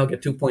I can now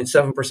get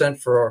 2.7%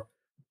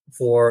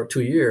 for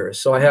 2 years.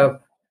 So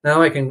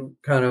I can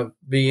kind of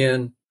be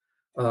in,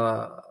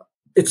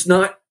 it's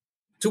not,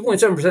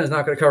 2.7% is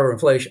not going to cover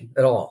inflation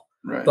at all,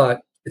 right.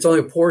 But it's only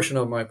a portion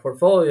of my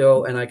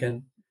portfolio, and I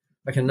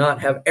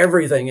cannot have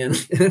everything in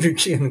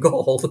energy and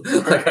gold.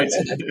 Like I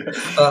said.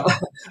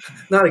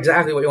 Not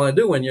exactly what you want to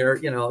do when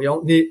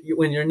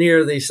when you're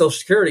near the Social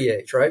Security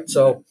age, right?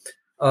 So,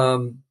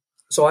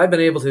 so I've been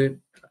able to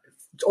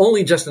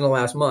only just in the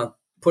last month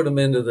put them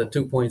into the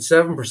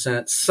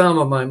 2.7%, some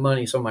of my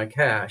money, some of my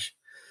cash.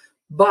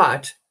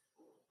 But,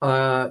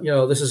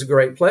 this is a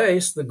great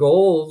place. The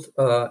gold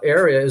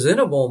area is in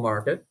a bull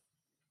market,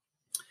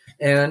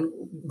 and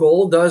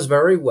gold does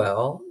very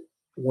well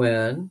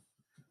when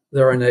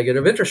there are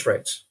negative interest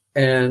rates.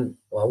 And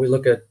while we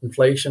look at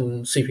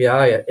inflation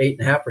CPI at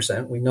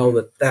 8.5%, we know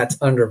that that's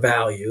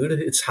undervalued.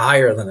 It's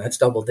higher than that. It's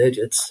double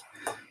digits.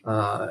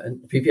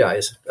 And PPI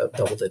is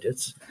double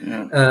digits.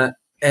 Yeah.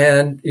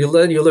 And you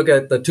look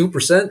at the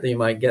 2% that you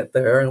might get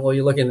there, and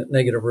you're looking at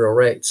negative real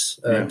rates,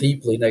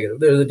 deeply negative.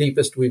 They're the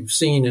deepest we've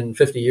seen in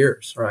 50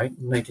 years, right?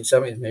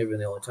 1970s maybe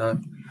the only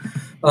time,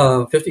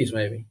 50s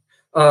maybe.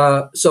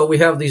 So we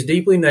have these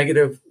deeply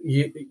negative,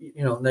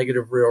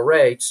 negative real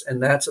rates,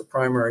 and that's a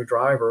primary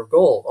driver of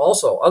gold.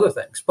 Also, other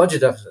things, budget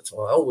deficits.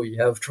 Well, we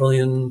have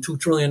 $2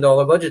 trillion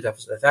budget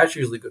deficit. That's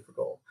usually good for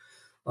gold.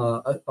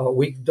 A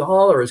weak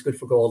dollar is good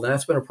for gold, and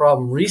that's been a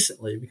problem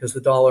recently because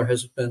the dollar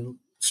has been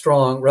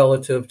strong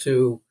relative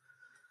to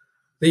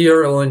the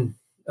euro and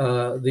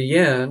the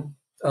yen,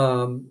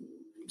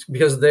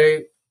 because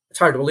it's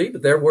hard to believe,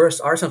 but they're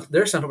worse.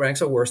 Their central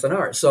banks are worse than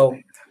ours. So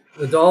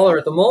the dollar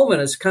at the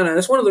moment is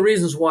that's one of the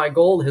reasons why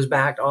gold has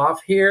backed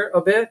off here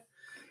a bit,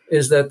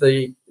 is that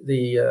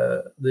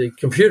the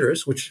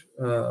computers, which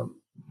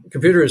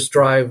computers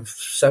drive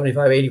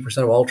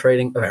 75-80% of all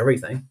trading of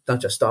everything, not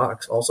just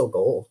stocks, also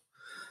gold.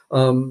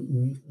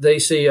 They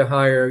see a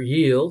higher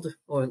yield,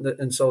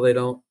 and so they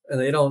don't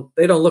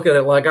look at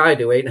it like I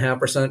do,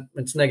 8.5%.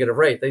 It's negative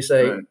rate. They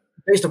say, right,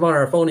 based upon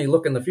our phony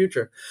look in the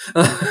future,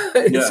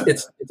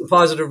 it's a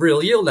positive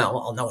real yield now.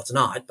 Well, no, it's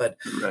not, but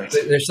right,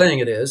 they're saying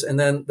it is. And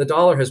then the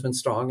dollar has been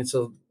strong, and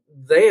so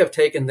they have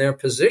taken their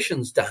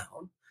positions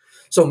down.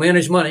 So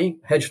managed money,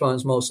 hedge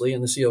funds mostly,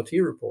 in the COT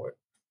report,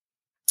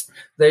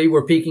 They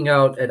were peaking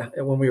out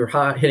at when we were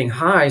hitting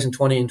highs in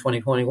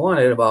 2021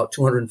 at about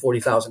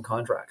 240,000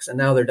 contracts. And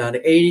now they're down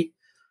to 80.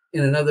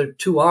 In another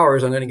 2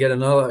 hours, I'm going to get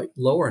another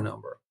lower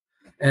number.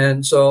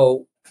 And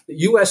so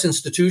U.S.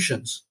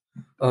 institutions,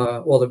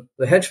 the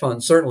hedge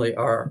funds certainly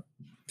are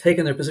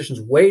taking their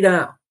positions way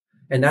down.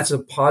 And that's a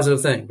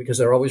positive thing because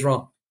they're always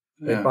wrong.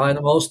 They buy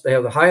the most. They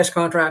have the highest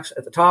contracts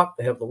at the top.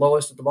 They have the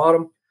lowest at the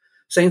bottom.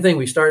 Same thing.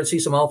 We started to see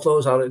some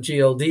outflows out of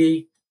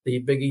GLD, the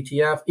big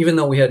ETF. Even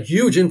though we had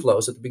huge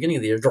inflows at the beginning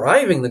of the year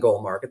driving the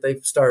gold market,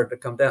 they've started to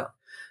come down.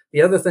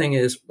 The other thing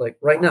is, like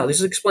right now,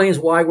 this explains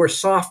why we're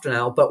soft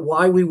now, but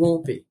why we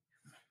won't be.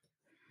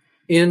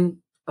 We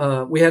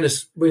had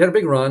a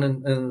big run,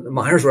 and the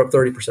miners were up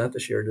 30%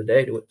 this year to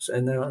date,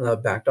 and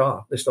then backed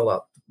off. They're still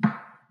up.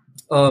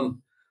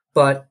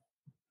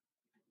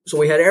 So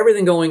we had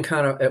everything going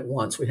kind of at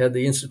once. We had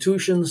the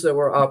institutions that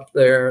were up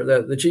there.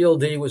 The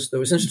GLD there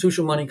was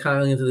institutional money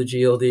coming into the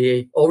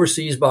GLD.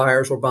 Overseas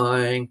buyers were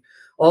buying.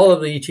 All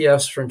of the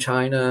ETFs from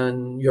China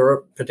and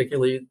Europe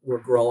particularly were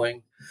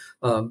growing.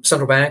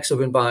 Central banks have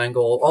been buying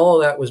gold. All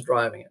of that was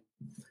driving it.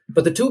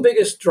 But the two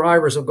biggest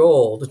drivers of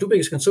gold, the two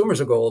biggest consumers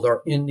of gold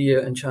are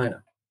India and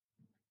China.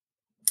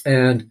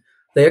 And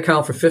they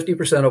account for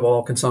 50% of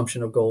all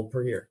consumption of gold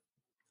per year.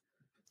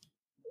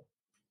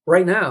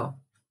 Right now,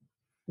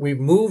 we've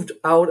moved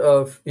out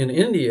of, in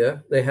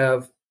India,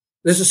 there's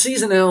a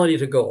seasonality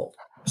to gold.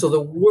 So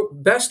the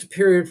best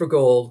period for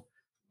gold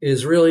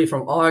is really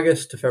from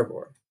August to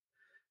February.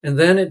 And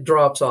then it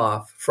drops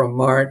off from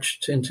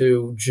March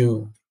into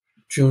June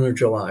or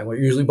July, where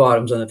it usually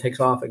bottoms and it takes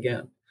off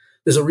again.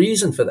 There's a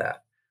reason for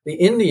that. The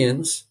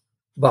Indians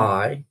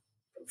buy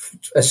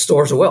as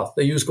stores of wealth.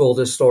 They use gold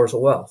as stores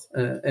of wealth,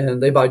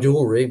 and they buy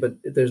jewelry, but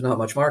there's not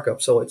much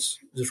markup. So it's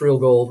just real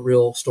gold,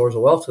 real stores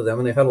of wealth to them.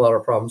 And they've had a lot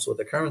of problems with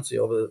the currency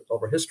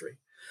over history.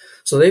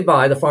 So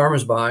the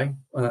farmers buy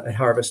at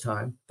harvest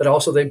time, but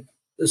also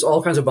there's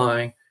all kinds of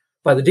buying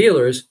by the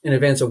dealers in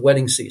advance of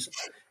wedding season,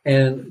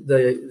 and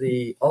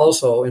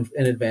also in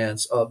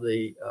advance of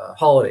the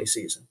holiday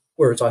season,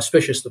 where it's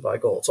auspicious to buy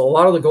gold. So a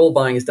lot of the gold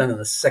buying is done in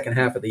the second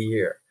half of the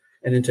year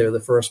and into the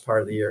first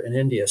part of the year in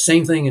India.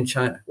 Same thing in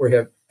China,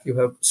 where you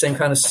have same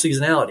kind of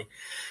seasonality.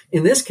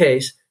 In this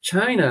case,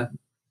 China,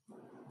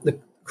 the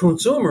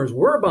consumers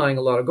were buying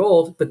a lot of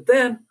gold, but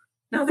then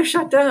now they're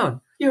shut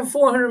down. You have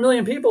 400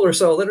 million people or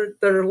so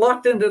that are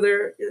locked into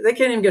they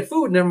can't even get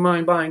food, never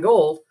mind buying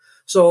gold.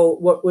 So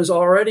what was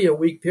already a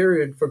weak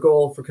period for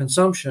gold for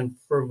consumption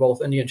for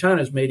both India and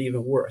China is made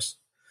even worse.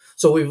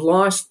 So we've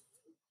lost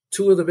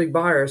two of the big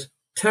buyers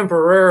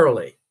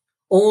temporarily,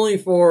 only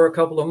for a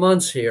couple of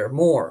months here,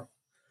 more.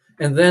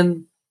 And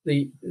then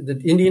the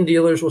Indian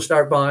dealers will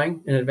start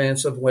buying in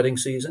advance of wedding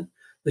season.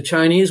 The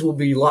Chinese will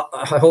be,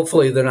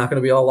 hopefully they're not going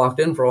to be all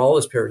locked in for all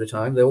this period of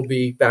time. They'll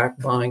be back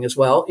buying as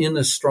well in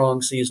this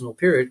strong seasonal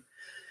period.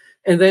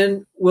 And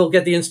then we'll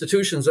get the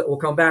institutions that will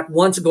come back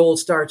once gold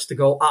starts to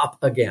go up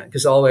again,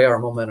 because all they are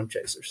momentum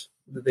chasers.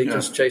 They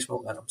just chase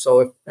momentum.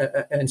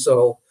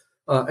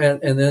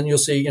 And then you'll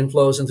see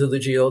inflows into the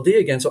GLD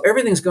again. So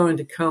everything's going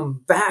to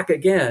come back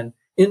again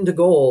into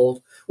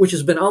gold, which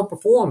has been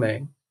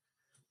outperforming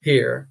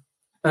here.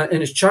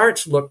 And his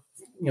charts look,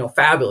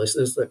 fabulous.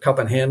 There's the cup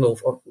and handle,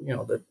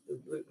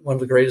 one of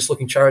the greatest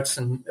looking charts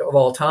of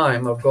all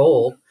time of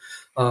gold,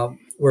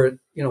 where,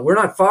 we're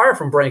not far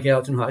from breaking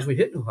out to new highs. We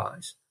hit new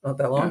highs not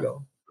that long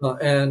ago.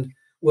 And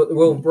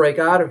we'll break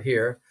out of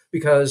here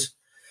because,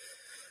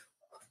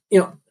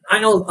 I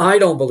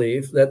don't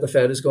believe that the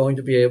Fed is going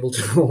to be able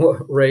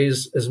to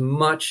raise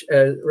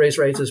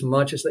rates as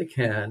much as they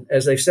can,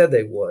 as they said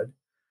they would.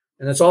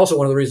 And that's also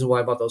one of the reasons why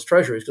I bought those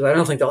treasuries, because I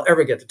don't think they'll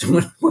ever get to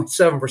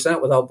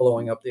 2.7% without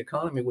blowing up the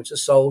economy, which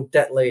is so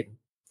debt laden.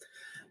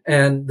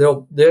 And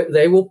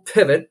they will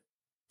pivot,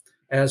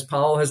 as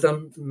Powell has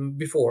done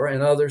before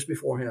and others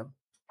before him.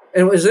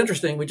 And it was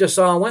interesting. We just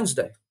saw on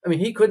Wednesday. I mean,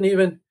 he couldn't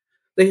even.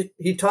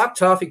 He talked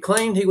tough. He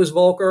claimed he was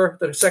Volcker,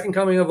 the second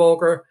coming of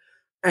Volcker.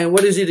 And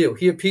what does he do?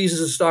 He appeases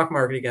the stock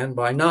market again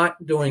by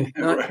not doing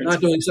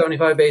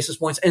 75 basis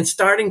points and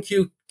starting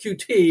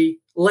QT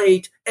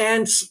late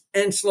and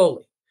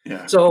slowly.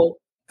 Yeah. So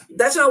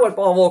that's not what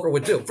Paul Volcker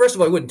would do. First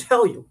of all, he wouldn't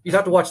tell you. You'd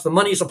have to watch the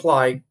money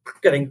supply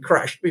getting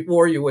crushed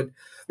before you would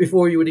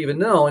even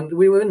know. And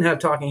we wouldn't have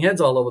talking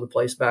heads all over the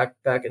place back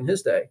in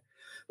his day.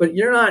 But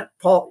you're not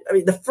Paul. I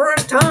mean, the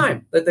first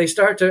time that they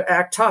start to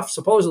act tough,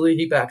 supposedly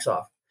he backs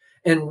off.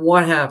 And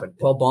what happened?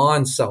 Well,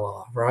 bonds sell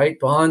off, right?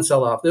 Bonds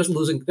sell off. They're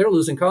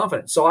losing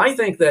confidence. So I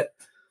think that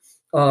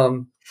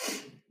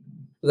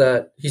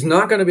that he's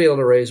not going to be able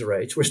to raise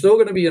rates. We're still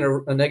going to be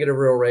in a negative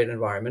real rate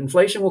environment.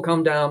 Inflation will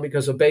come down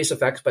because of base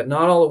effects, but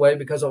not all the way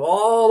because of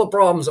all the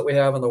problems that we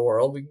have in the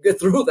world. We can get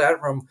through that,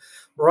 from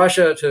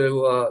Russia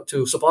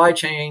to supply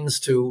chains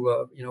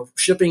to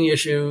shipping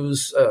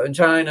issues in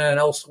China and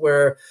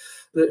elsewhere.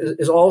 There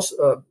is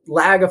also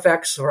lag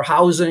effects for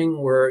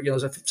housing, where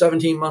there's a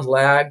 17-month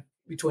lag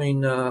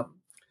between when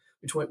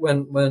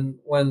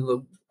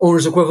the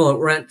owner's equivalent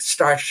rent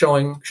starts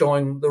showing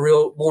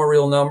the more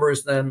real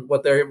numbers than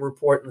what they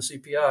report in the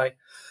CPI.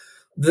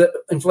 the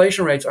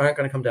inflation rates aren't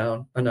going to come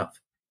down enough.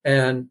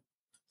 And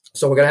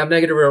so we're going to have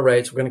negative real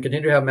rates. We're going to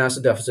continue to have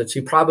massive deficits.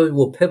 He probably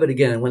will pivot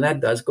again. When that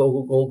does,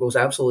 gold goes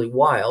absolutely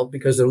wild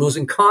because they're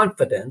losing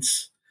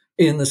confidence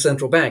in the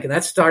central bank. And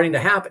that's starting to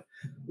happen.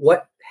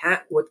 What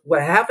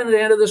happened at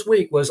the end of this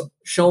week was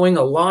showing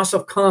a loss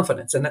of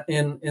confidence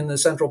in the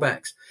central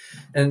banks.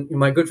 And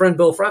my good friend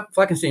Bill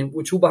Fleckenstein,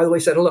 who by the way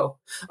said hello,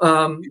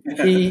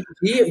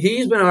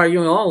 he's been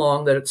arguing all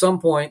along that at some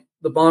point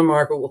the bond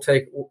market will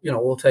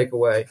take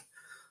away.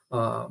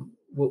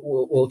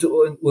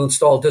 We'll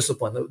install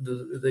discipline.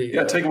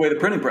 Take away the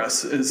printing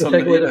press.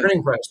 Take away the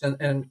printing press,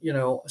 and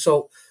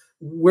so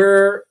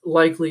we're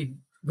likely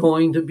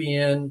going to be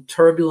in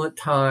turbulent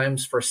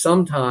times for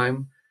some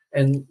time,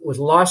 and with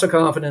loss of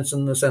confidence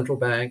in the central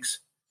banks.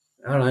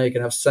 I don't know how you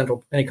can have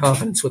any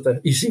confidence with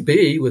the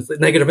ECB with the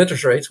negative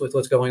interest rates with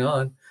what's going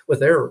on with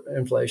their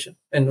inflation,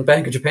 and the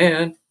Bank of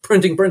Japan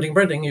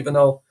printing, even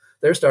though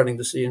they're starting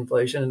to see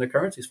inflation and the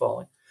currency's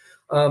falling.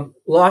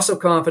 Loss of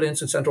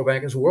confidence in central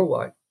bankers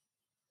worldwide.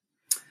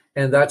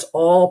 And that's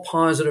all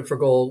positive for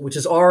gold, which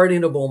is already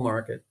in a bull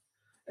market.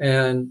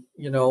 And,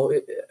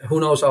 who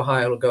knows how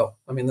high it'll go.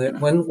 I mean,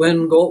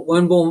 when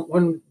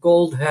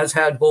gold has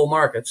had bull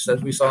markets,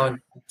 as we saw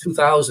in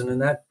 2000, in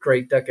that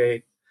great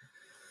decade,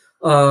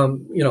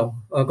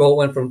 gold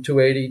went from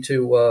 280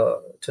 to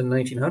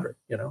 1900,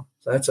 so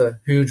that's a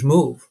huge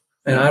move.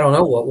 And I don't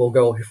know what will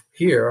go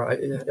here. I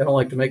don't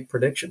like to make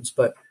predictions,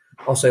 but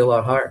I'll say a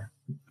lot higher.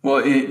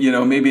 Well,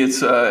 maybe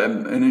it's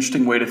an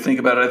interesting way to think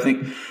about it. I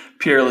think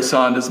Pierre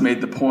Lassonde has made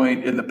the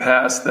point in the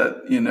past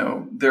that,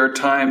 there are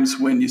times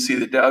when you see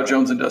the Dow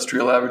Jones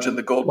Industrial Average and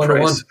the gold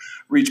price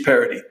reach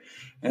parity.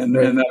 And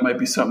that might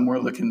be something we're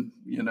looking,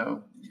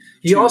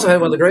 He also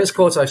had one of the greatest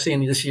quotes I've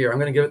seen this year. I'm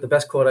going to give it the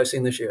best quote I've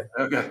seen this year.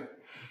 Okay.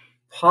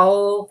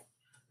 Powell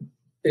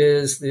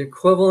is the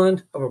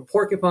equivalent of a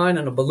porcupine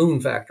in a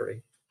balloon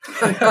factory.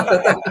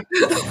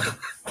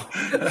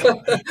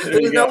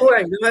 There's no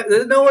way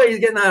he's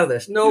getting out of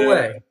this. No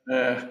way.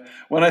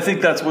 Well, I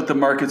think that's what the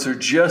markets are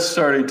just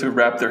starting to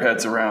wrap their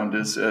heads around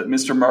is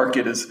Mr.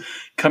 Market is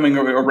coming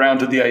around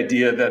to the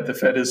idea that the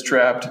Fed is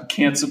trapped,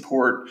 can't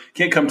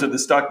come to the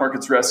stock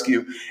market's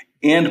rescue,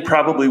 and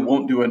probably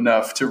won't do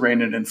enough to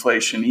rein in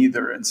inflation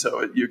either. And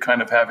so you're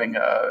kind of having,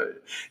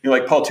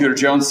 like Paul Tudor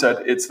Jones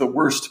said, it's the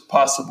worst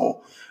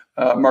possible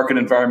market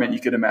environment you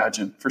could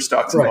imagine for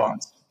stocks and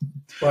bonds.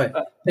 Right.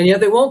 And yet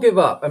they won't give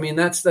up. I mean,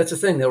 that's the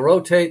thing. They'll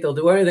rotate. They'll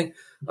do anything.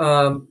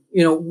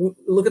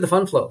 Look at the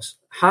fund flows.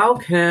 How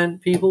can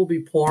people be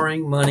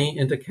pouring money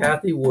into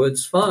Cathie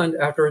Wood's fund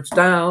after it's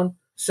down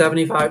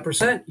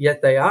 75%?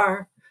 Yet they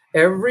are.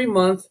 Every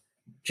month,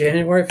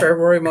 January,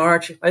 February,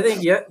 March. I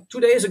think 2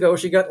 days ago,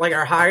 she got like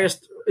our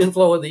highest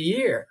inflow of the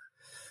year.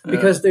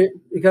 Because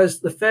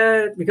the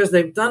Fed, because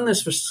they've done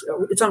this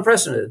it's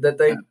unprecedented that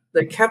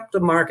they kept the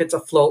markets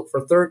afloat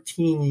for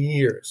 13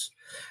 years.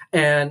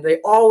 And they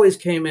always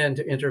came in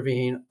to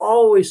intervene,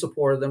 always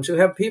supported them. So you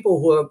have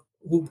people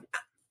who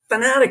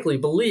fanatically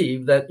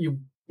believe that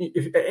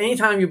if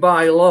anytime you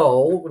buy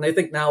low, when they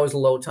think now is a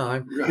low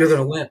time, you're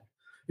going to win.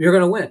 You're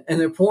going to win, and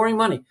they're pouring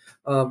money.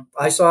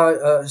 I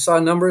saw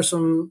numbers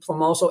from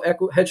also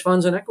hedge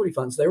funds and equity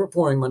funds. They were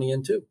pouring money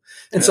in too,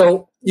 and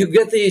so you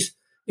get these.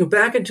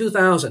 Back in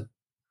 2000,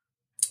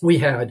 we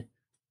had.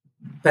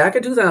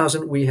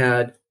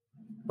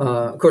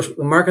 Of course,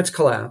 the markets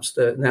collapsed.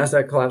 The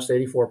NASDAQ collapsed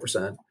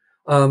 84%.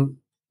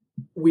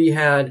 We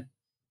had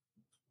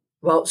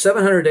about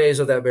 700 days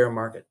of that bear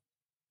market.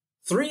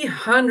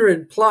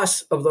 300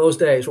 plus of those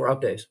days were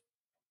up days.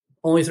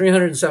 Only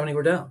 370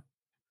 were down.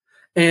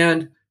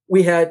 And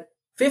we had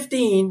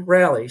 15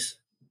 rallies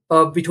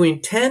of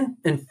between 10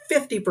 and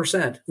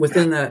 50%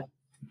 within that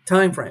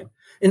time frame.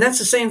 And that's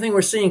the same thing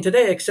we're seeing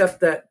today, except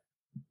that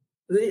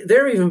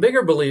they're even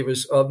bigger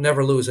believers of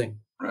never losing.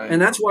 Right.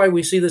 And that's why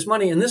we see this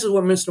money. And this is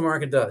what Mr.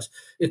 Market does.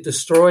 It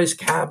destroys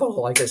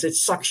capital like this. It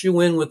sucks you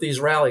in with these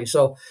rallies.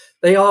 So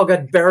they all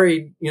got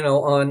buried,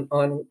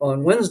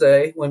 on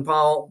Wednesday when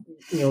Powell,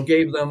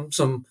 gave them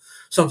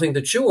something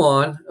to chew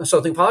on,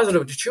 something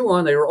positive to chew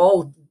on. They were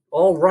all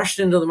rushed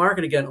into the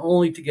market again,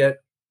 only to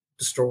get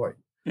destroyed.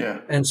 Yeah.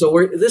 And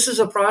so this is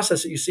a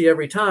process that you see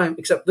every time,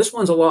 except this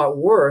one's a lot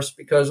worse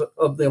because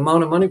of the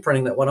amount of money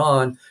printing that went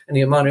on and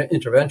the amount of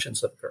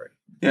interventions that occurred.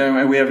 Yeah,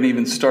 and we haven't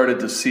even started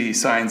to see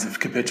signs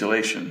of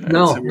capitulation.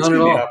 No, so not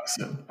at all.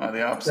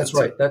 The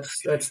opposite. That's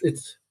right.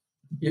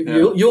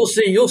 You'll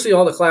see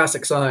all the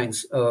classic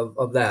signs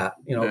of that.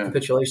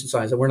 Capitulation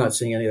signs, and we're not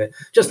seeing any of it.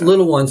 Just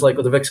little ones like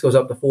when the VIX goes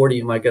up to 40,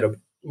 you might get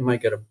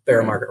a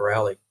bear market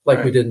rally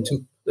like we did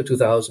in the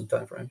 2000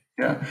 timeframe.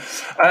 Yeah.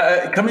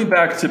 Coming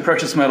back to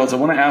precious metals, I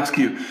want to ask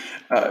you,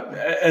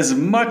 as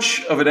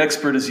much of an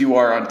expert as you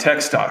are on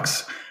tech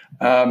stocks,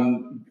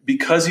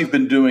 because you've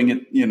been doing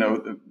it,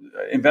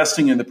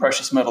 investing in the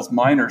precious metals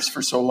miners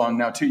for so long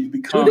now too, you've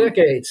become 2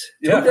 decades.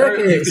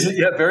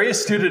 Very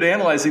astute at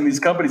analyzing these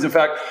companies. In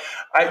fact,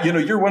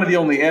 you're one of the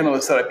only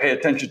analysts that I pay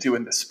attention to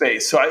in this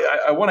space. So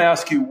I want to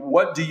ask you,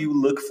 what do you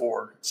look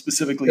for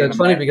specifically? Yeah, it's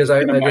funny because I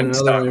did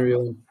another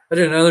interview I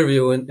did another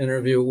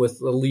interview with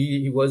the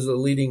lead.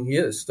 He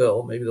is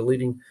still maybe the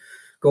leading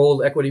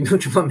gold equity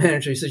mutual fund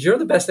manager. He says, "You're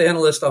the best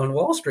analyst on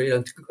Wall Street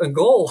on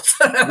gold."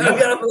 You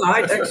got up in the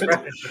high tech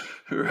strategy.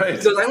 Right.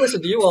 Because I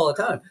listen to you all the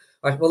time.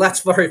 Well, that's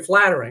very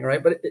flattering,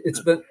 right? But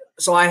it's been,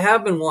 so I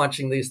have been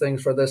watching these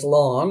things for this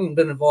long,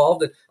 been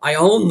involved. I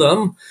own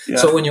them. Yeah.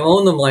 So when you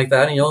own them like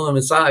that and you own them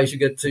in size, you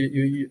get to,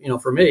 you know,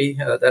 for me,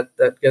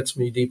 that gets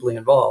me deeply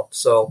involved.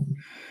 So,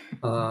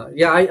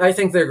 I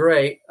think they're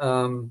great.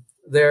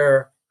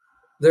 They're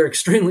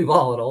extremely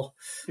volatile.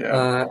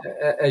 Yeah.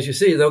 As you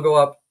see, they'll go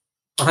up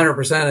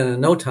 100%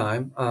 in no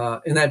time.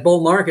 In that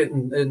bull market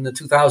in the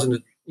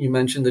 2000, you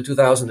mentioned the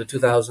 2000 to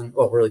 2000,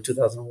 well, really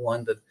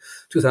 2001 to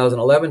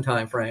 2011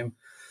 timeframe.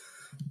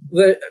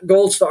 The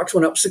gold stocks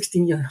went up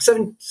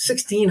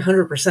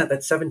 1,600%.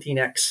 That's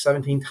 17x,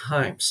 17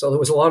 times. So there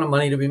was a lot of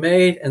money to be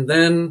made. And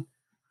then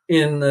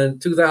in the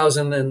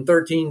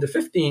 2013 to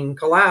 15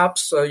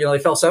 collapse, they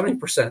fell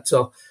 70%.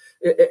 So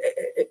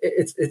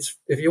it's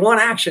if you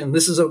want action,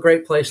 this is a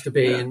great place to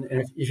be. Yeah. And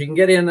if you can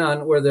get in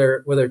on where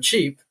they're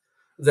cheap,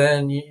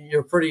 then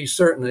you're pretty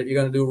certain that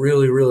you're going to do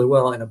really, really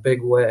well in a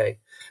big way.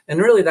 And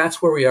really,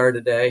 that's where we are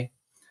today,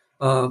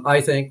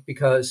 I think,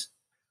 because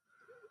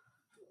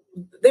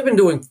they've been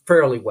doing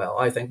fairly well,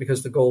 I think,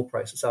 because the gold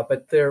price is up,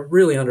 but they're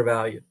really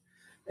undervalued.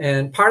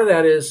 And part of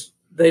that is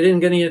they didn't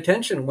get any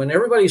attention. When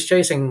everybody's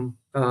chasing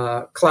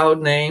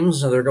cloud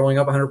names, they're going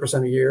up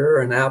 100% a year,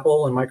 and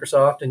Apple and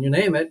Microsoft, and you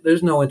name it,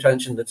 there's no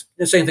intention.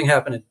 The same thing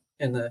happened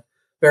in the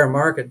bear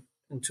market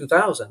in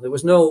 2000. There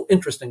was no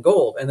interest in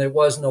gold, and there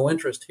was no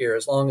interest here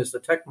as long as the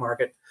tech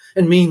market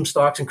and meme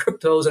stocks and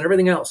cryptos and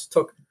everything else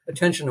took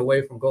attention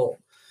away from gold.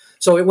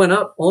 So it went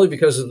up only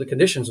because of the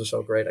conditions are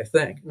so great, I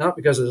think, not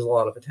because there's a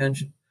lot of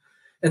attention.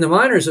 And the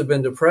miners have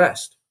been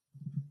depressed,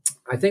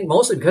 I think,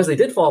 mostly because they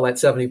did fall that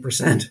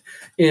 70%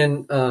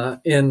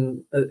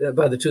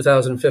 by the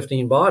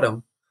 2015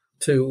 bottom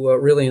to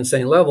really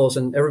insane levels,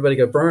 and everybody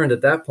got burned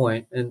at that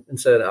point and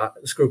said,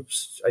 "This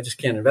group's, I just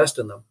can't invest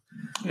in them."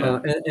 Yeah.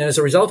 And as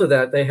a result of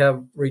that, they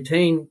have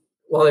retained,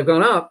 while they've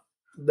gone up,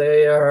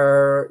 they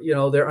are,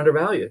 they're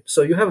undervalued.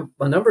 So you have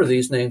a number of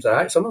these names.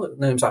 Some of the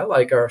names I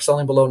like are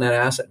selling below net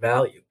asset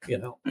value,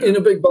 in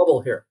a big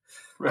bubble here.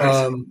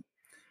 Right.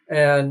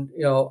 And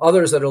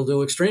others that'll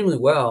do extremely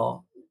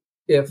well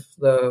if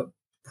the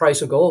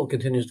price of gold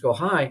continues to go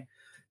high,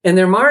 and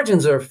their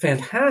margins are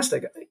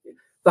fantastic.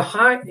 The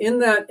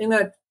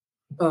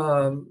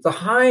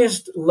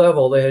highest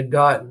level they had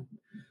gotten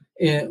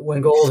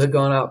when gold had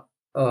gone up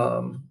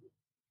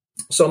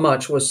so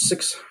much was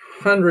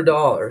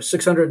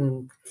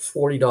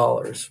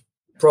 $640.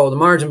 The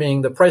margin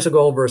being the price of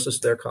gold versus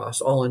their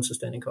cost, all in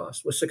sustaining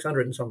cost, was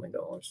 $600 and something.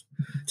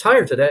 It's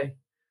higher today.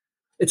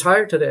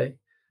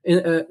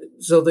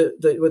 So what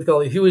they call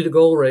the Huey to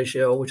gold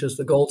ratio, which is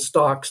the gold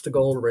stocks to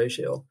gold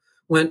ratio,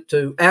 went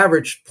to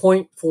average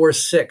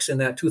 0.46 in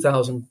that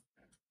 2000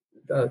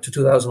 to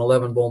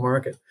 2011 bull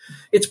market.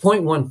 It's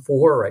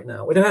 0.14 right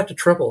now. We'd have to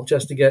triple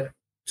just to get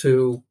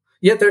to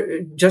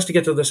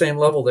the same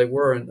level they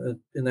were in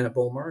that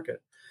bull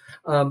market.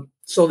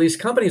 So these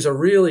companies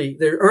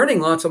they're earning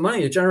lots of money.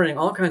 They're generating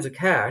all kinds of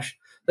cash.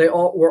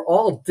 We're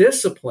all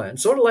disciplined,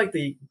 sort of like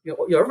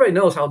everybody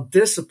knows how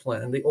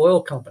disciplined the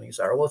oil companies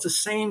are. Well, it's the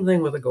same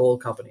thing with the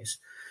gold companies.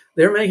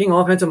 They're making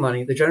all kinds of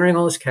money. They're generating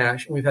all this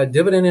cash. And we've had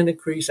dividend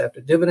increase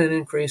after dividend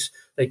increase.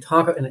 They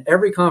talk in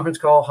every conference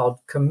call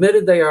how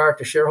committed they are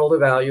to shareholder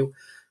value,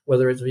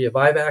 whether it's via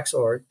buybacks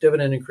or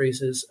dividend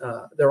increases.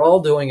 They're all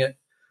doing it.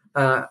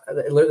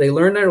 They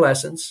learn their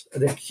lessons.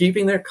 They're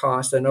keeping their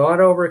costs. They're not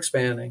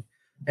overexpanding.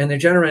 And they're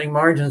generating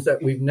margins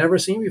that we've never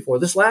seen before.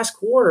 This last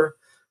quarter,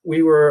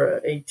 we were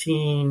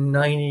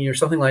 1890 or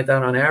something like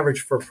that on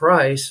average for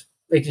price,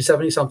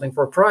 1870 something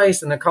for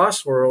price, and the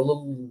costs were a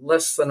little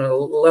less than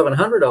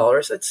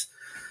 $1,100.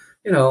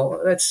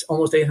 That's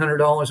almost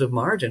 $800 of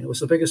margin. It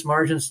was the biggest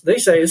margins. They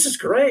say this is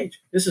great.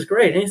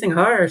 Anything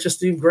higher, it's just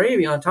the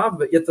gravy on top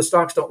of it. Yet the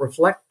stocks don't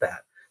reflect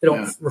that. They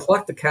don't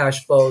reflect the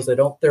cash flows.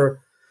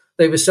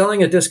 They were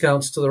selling at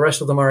discounts to the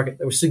rest of the market.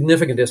 There were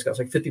significant discounts,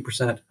 like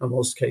 50% in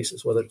most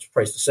cases, whether it's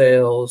price to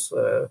sales,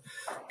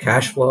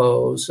 cash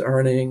flows,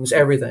 earnings,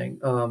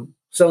 everything,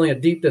 selling at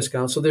deep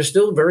discounts. So they're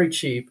still very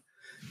cheap,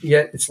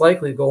 yet it's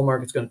likely the gold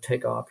market's going to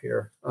take off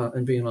here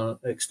and be in an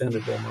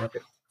extended bull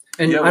market.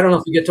 And I don't know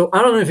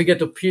if you get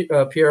to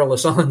Pierre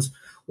Lassonde's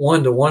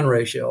 1-to-1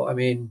 ratio. I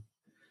mean,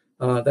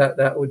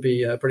 that would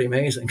be pretty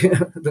amazing.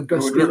 It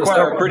would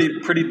require a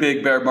pretty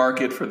big bear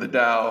market for the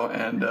Dow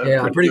and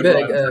pretty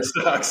big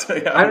stocks. I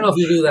don't know if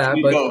you do that,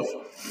 but both.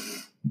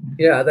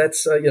 Yeah,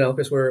 that's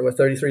because we're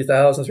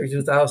 33,000,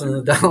 32,000 in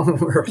the Dow.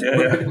 We're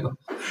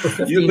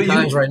 15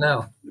 times right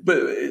now.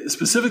 But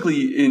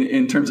specifically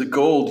in terms of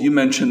gold, you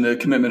mentioned the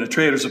commitment of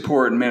trader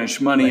support and managed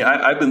money.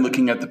 Right. I've been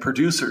looking at the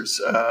producers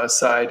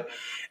side.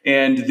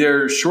 and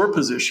their short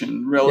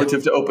position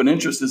relative to open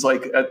interest is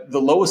like at the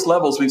lowest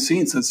levels we've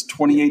seen since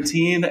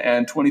 2018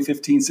 and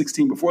 2015,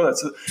 16 before that.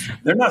 So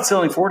they're not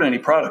selling forward any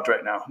product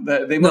right now.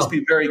 They must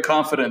be very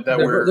confident that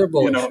they're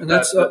bullish. And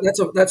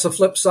that's a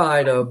flip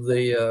side of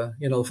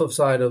the flip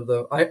side of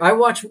the. I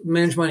watch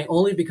Managed Money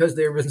only because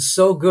they've been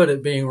so good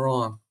at being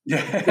wrong.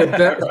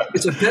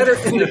 It's a better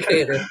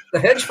indicator. The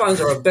hedge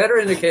funds are a better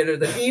indicator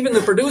than even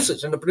the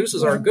producers, and the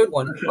producers are a good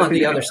one on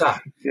the other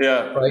side.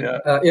 Yeah, right.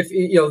 Yeah. If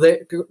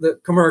the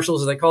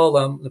commercials, as they call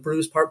them, the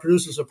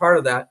producers are part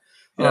of that.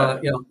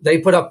 They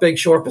put up big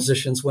short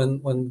positions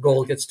when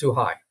gold gets too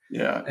high.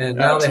 Yeah, and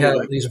now they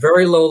have these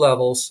very low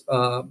levels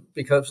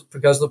because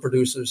the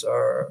producers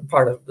are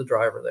part of the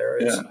driver there.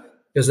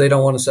 Because they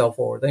don't want to sell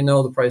forward. They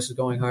know the price is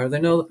going higher. They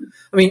know.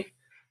 I mean,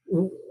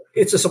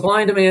 it's a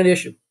supply and demand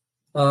issue.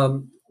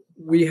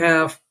 We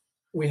have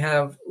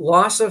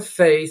loss of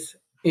faith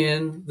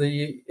in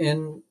the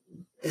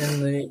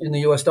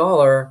U.S.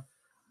 dollar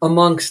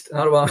amongst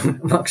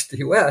the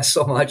U.S.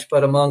 so much,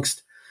 but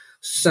amongst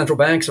central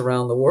banks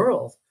around the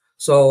world.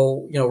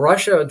 So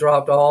Russia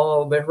dropped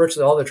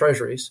virtually all their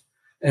treasuries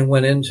and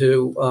went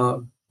into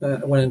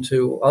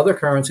other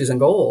currencies and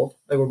gold.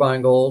 They were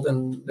buying gold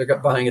and they're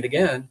buying it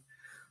again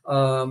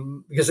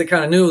because they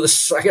kind of knew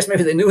this. I guess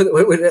maybe they knew that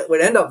it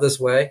would end up this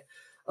way.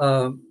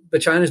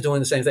 But China's doing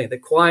the same thing. They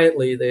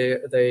quietly,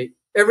 they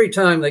every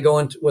time they go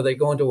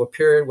into a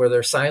period where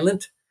they're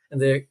silent and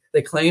they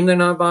claim they're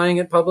not buying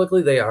it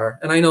publicly, they are,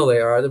 and I know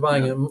they are. They're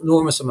buying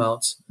enormous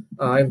amounts.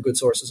 I have good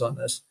sources on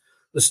this.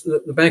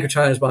 The Bank of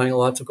China is buying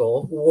lots of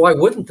gold. Why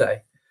wouldn't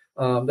they?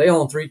 They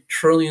own $3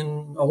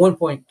 trillion, over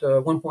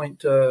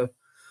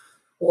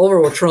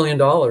 $1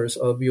 trillion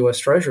of U.S.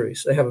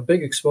 Treasuries. They have a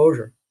big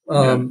exposure,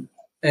 and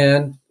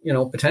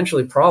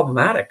potentially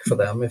problematic for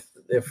them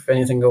if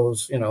anything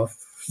goes.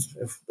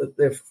 If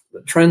the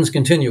trends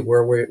continue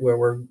where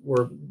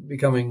we're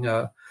becoming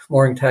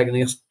more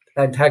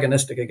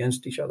antagonistic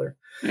against each other,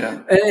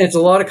 and it's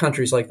a lot of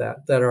countries like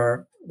that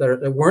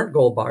weren't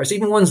gold buyers,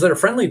 even ones that are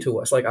friendly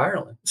to us, like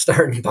Ireland,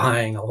 started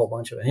buying a whole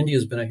bunch of it.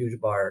 India's been a huge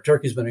buyer,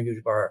 Turkey's been a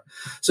huge buyer.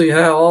 So you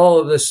have all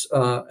of this,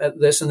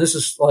 and this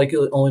is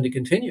likely only to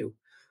continue.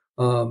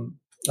 As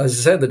I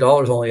said, the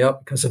dollar's only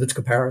up because of its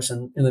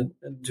comparison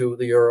to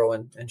the euro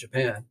and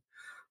Japan.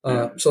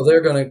 So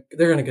they're going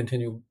to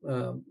continue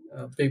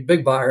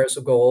big buyers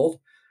of gold,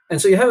 and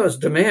so you have this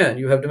demand.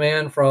 You have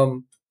demand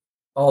from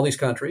all these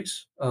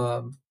countries,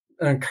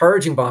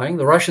 encouraging buying.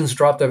 The Russians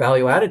dropped their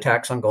value-added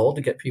tax on gold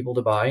to get people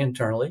to buy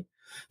internally.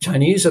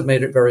 Chinese have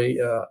made it very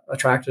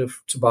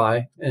attractive to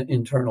buy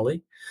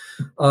internally,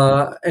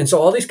 and so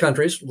all these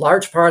countries,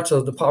 large parts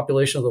of the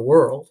population of the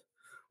world,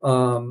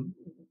 all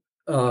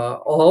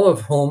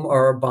of whom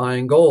are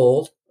buying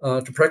gold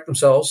to protect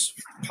themselves,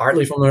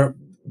 partly from their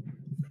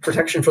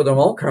protection for their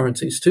own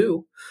currencies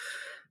too,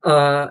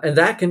 and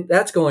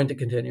that's going to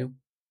continue.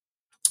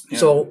 Yeah.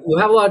 So we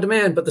have a lot of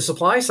demand, but the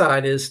supply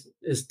side is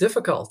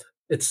difficult.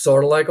 It's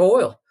sort of like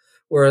oil,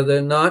 where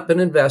they've not been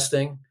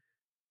investing.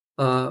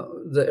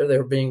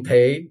 They're being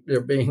paid.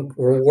 They're being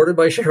rewarded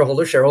by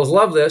shareholders. Shareholders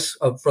love this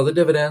for the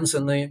dividends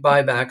and the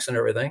buybacks and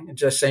everything. It's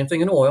just same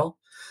thing in oil.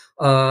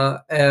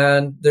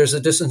 And there's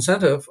a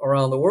disincentive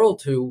around the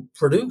world to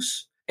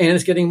produce, and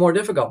it's getting more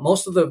difficult.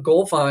 Most of the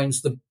gold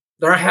finds,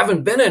 there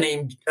haven't been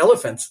any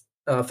elephant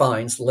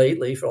finds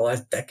lately for the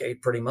last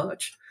decade, pretty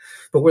much.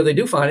 But where they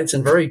do find it, it's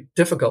in very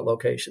difficult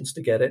locations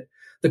to get it.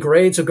 The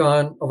grades have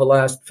gone over the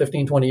last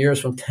 15, 20 years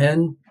from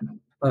 10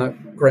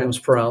 grams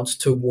per ounce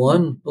to a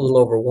little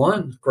over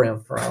 1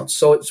 gram per ounce.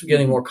 So it's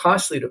getting more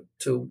costly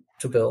to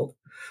build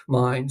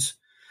mines.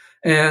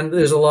 And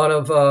there's a lot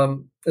of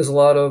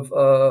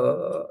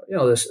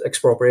this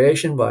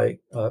expropriation by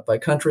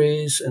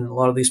countries in a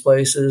lot of these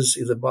places,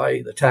 either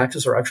by the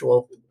taxes or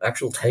actual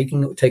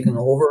taking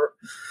over.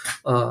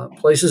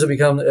 Places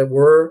that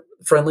were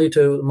friendly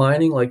to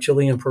mining, like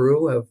Chile and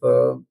Peru,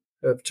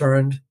 have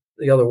turned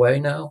the other way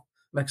now.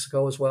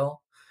 Mexico as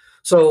well.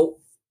 So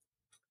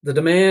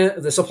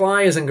the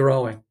supply isn't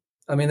growing.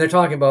 I mean, they're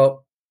talking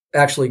about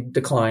actually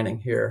declining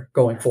here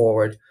going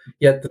forward,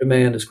 yet the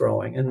demand is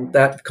growing, and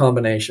that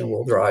combination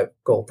will drive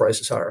gold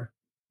prices higher.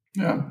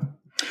 Yeah.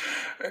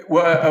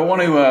 Well, I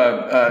want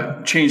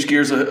to change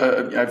gears.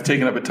 I've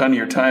taken up a ton of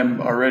your time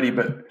already,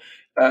 but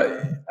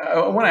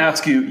I want to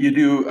ask you,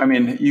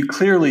 you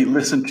clearly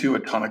listen to a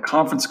ton of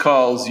conference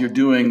calls. You're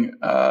doing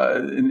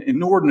an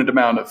inordinate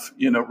amount of,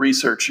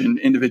 research in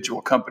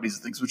individual companies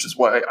and things, which is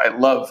why I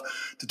love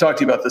to talk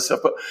to you about this stuff.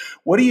 But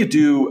what do you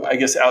do, I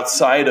guess,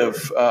 outside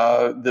of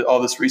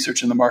all this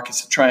research in the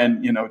markets to try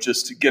and,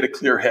 just to get a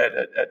clear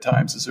head at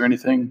times? Is there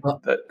anything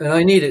that... And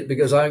I need it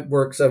because I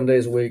work 7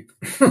 days a week.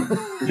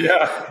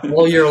 Yeah.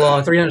 All year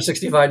long,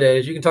 365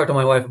 days. You can talk to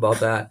my wife about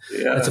that.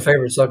 Yeah. That's a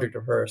favorite subject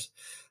of hers.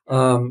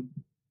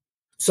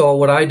 So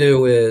what I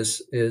do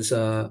is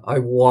I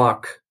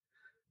walk,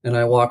 and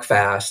I walk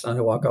fast, and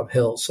I walk up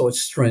hills, so it's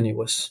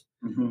strenuous.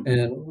 Mm-hmm.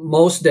 And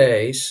most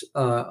days,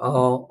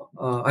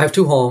 I have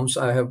two homes.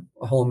 I have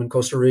a home in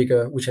Costa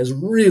Rica, which has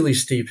really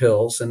steep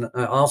hills, and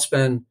I'll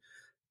spend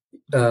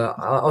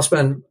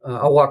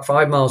I'll walk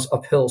 5 miles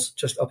up hills,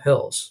 just up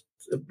hills,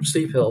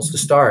 steep hills to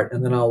start,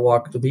 and then I'll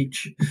walk the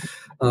beach,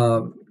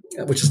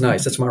 which is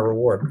nice. That's my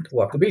reward, to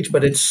walk the beach.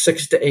 But it's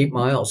 6 to 8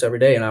 miles every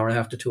day, an hour and a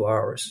half to 2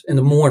 hours in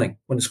the morning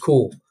when it's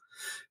cool.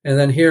 And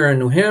then here in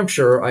New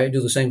Hampshire, I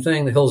do the same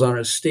thing. The hills aren't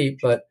as steep,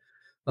 but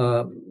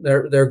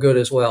they're good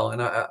as well.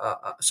 And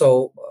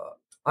so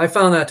I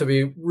found that to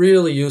be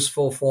really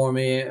useful for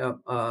me.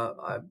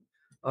 I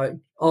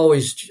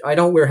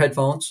don't wear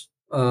headphones.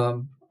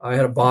 I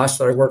had a boss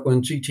that I worked with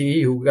in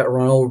GTE who got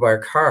run over by a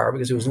car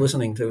because he was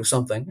listening to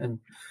something, and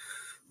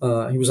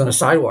he was on a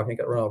sidewalk and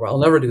got run over. I'll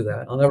never do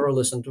that. I'll never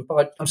listen to.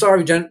 I'm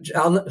sorry,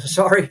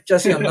 sorry,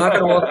 Jesse. I'm not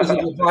going to listen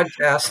to the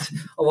podcast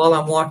while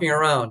I'm walking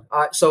around.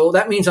 So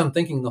that means I'm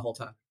thinking the whole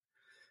time,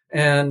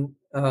 and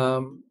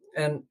I'm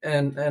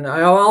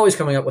always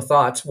coming up with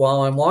thoughts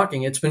while I'm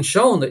walking. It's been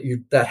shown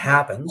that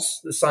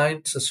happens. The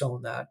science has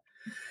shown that,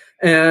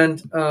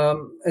 and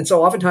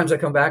so oftentimes I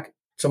come back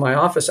to my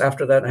office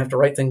after that and I have to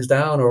write things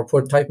down or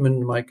type them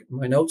in my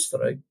notes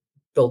that I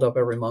build up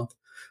every month.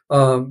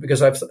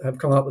 Because I've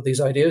come up with these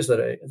ideas that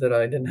I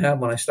didn't have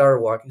when I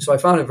started walking. So I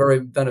found it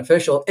very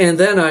beneficial. And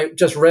then I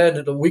just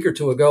read a week or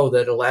two ago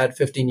that it'll add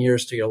 15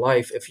 years to your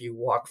life if you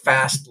walk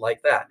fast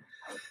like that.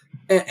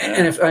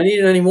 And if I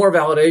needed any more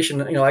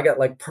validation, I got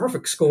like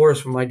perfect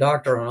scores from my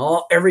doctor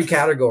on every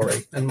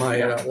category in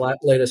my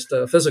latest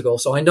physical.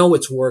 So I know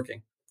it's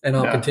working, and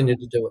I'll continue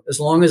to do it as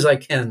long as I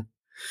can.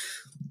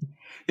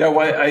 Yeah,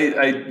 well,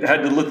 I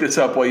had to look this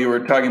up while you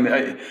were talking.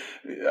 I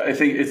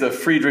think it's a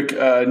Friedrich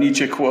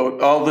Nietzsche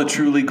quote: "All the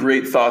truly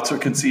great thoughts are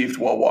conceived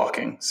while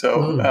walking."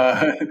 So,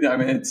 I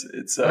mean,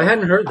 it's. I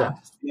hadn't heard that.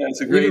 Yeah, it's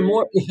a great. Even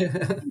more.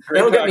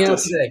 That'll get me out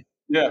today.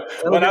 Yeah,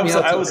 when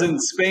I was in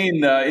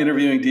Spain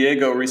interviewing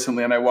Diego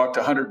recently, and I walked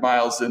 100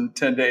 miles in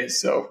 10 days.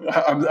 So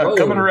I'm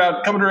coming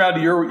around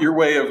to your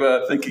way of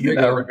thinking in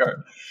that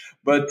regard.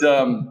 But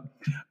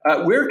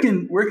where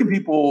can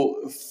people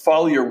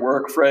follow your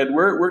work, Fred?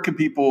 Where can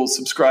people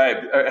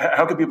subscribe?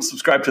 How can people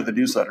subscribe to the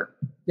newsletter?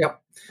 Yeah.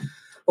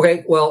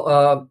 Okay.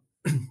 Well,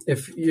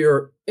 if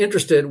you're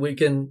interested, we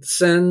can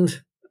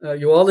send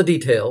you all the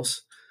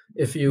details.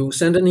 If you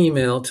send an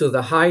email to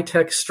the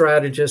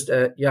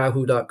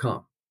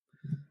hightechstrategist@yahoo.com,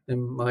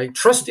 and my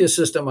trusty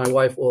assistant, my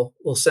wife, will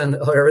send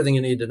everything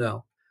you need to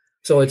know.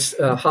 So it's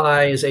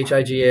high is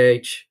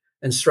HIGH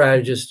and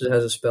strategist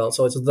has a spell.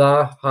 So it's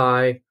the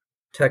high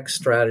tech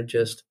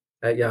strategist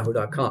at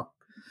yahoo.com.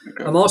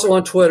 Okay. I'm also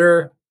on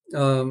Twitter.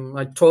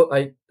 I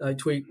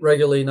tweet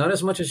regularly, not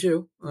as much as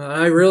you.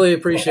 I really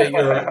appreciate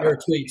your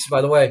tweets,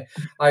 by the way.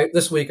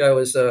 This week I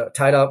was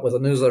tied up with a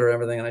newsletter and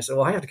everything, and I said,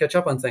 well, I have to catch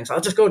up on things. I'll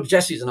just go to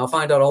Jesse's and I'll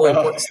find out all the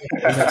important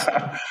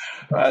stuff.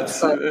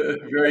 That's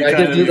very I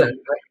kind did do that.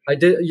 I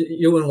did,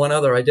 you and one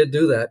other, I did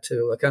do that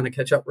to kind of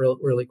catch up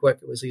really quick.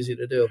 It was easy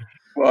to do.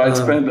 Well, I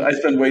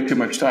spend way too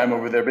much time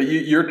over there, but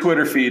your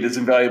Twitter feed is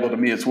invaluable to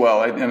me as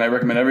well. And I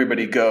recommend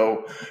everybody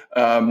go.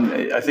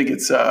 I think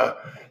it's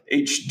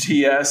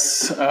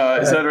HTS.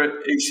 Is that right?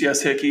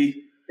 HTS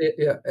Hickey?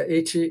 Yeah,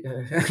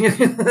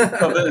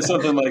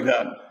 something like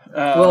that.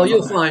 Well,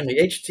 you'll find me.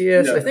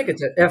 HTS, yeah. I think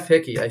it's F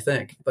Hickey,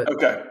 but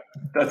okay.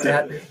 That's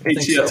it.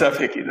 HTS F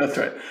Hickey. That's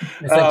right.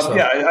 I think so.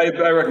 Yeah,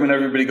 I recommend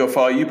everybody go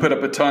follow. You put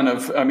up a ton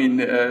of, I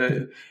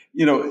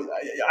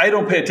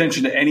don't pay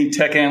attention to any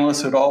tech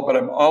analysts at all, but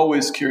I'm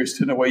always curious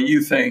to know what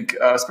you think,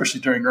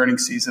 especially during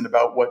earnings season,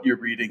 about what you're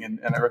reading. And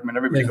I recommend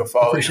everybody go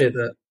follow. Appreciate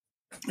that.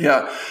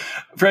 Yeah.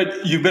 Fred,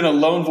 you've been a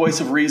lone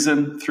voice of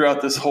reason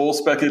throughout this whole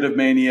speculative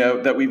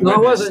mania that we've witnessed.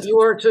 No, I wasn't. You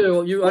were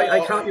too. I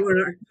count you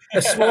in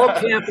a small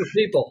camp of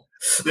people.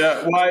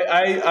 Yeah. Well,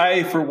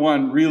 I, for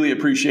one, really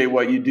appreciate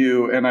what you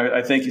do. And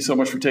I thank you so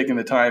much for taking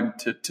the time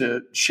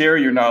to share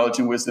your knowledge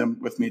and wisdom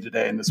with me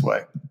today in this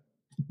way.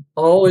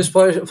 Always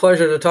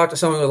pleasure to talk to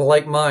someone with a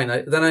like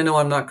mind. Then I know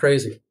I'm not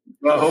crazy.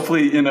 Well,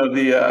 hopefully,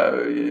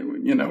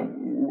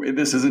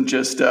 this isn't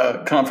just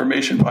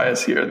confirmation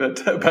bias here.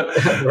 But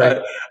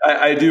right.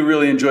 I do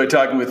really enjoy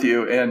talking with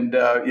you, and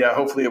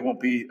hopefully it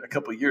won't be a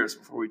couple of years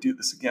before we do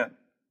this again.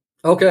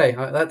 Okay,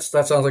 that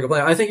sounds like a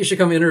plan. I think you should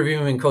come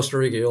interview me in Costa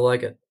Rica. You'll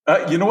like it.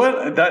 You know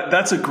what?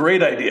 That's a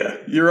great idea.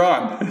 You're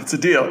on. It's a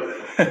deal.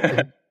 All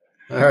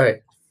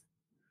right.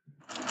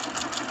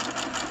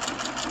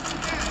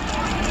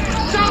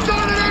 Sounds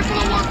on it in for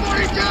the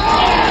 142.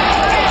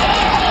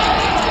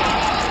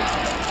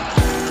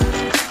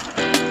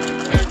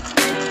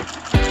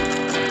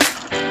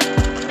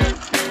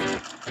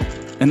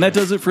 And that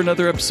does it for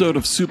another episode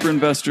of Super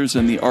Investors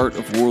and the Art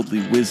of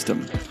Worldly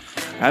Wisdom.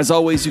 As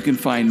always, you can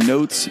find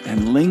notes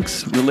and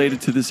links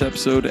related to this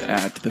episode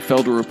at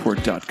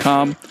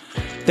thefelderreport.com.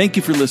 Thank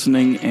you for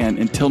listening, and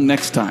until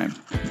next time,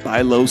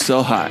 buy low,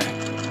 sell high.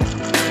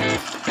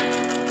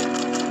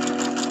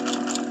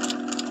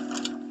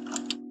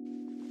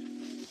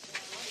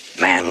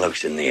 Man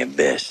looks in the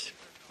abyss.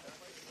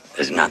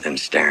 There's nothing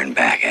staring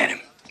back at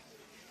him.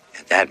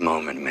 At that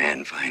moment,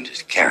 man finds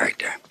his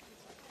character.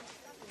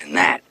 And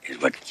that is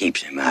what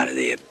keeps him out of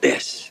the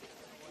abyss.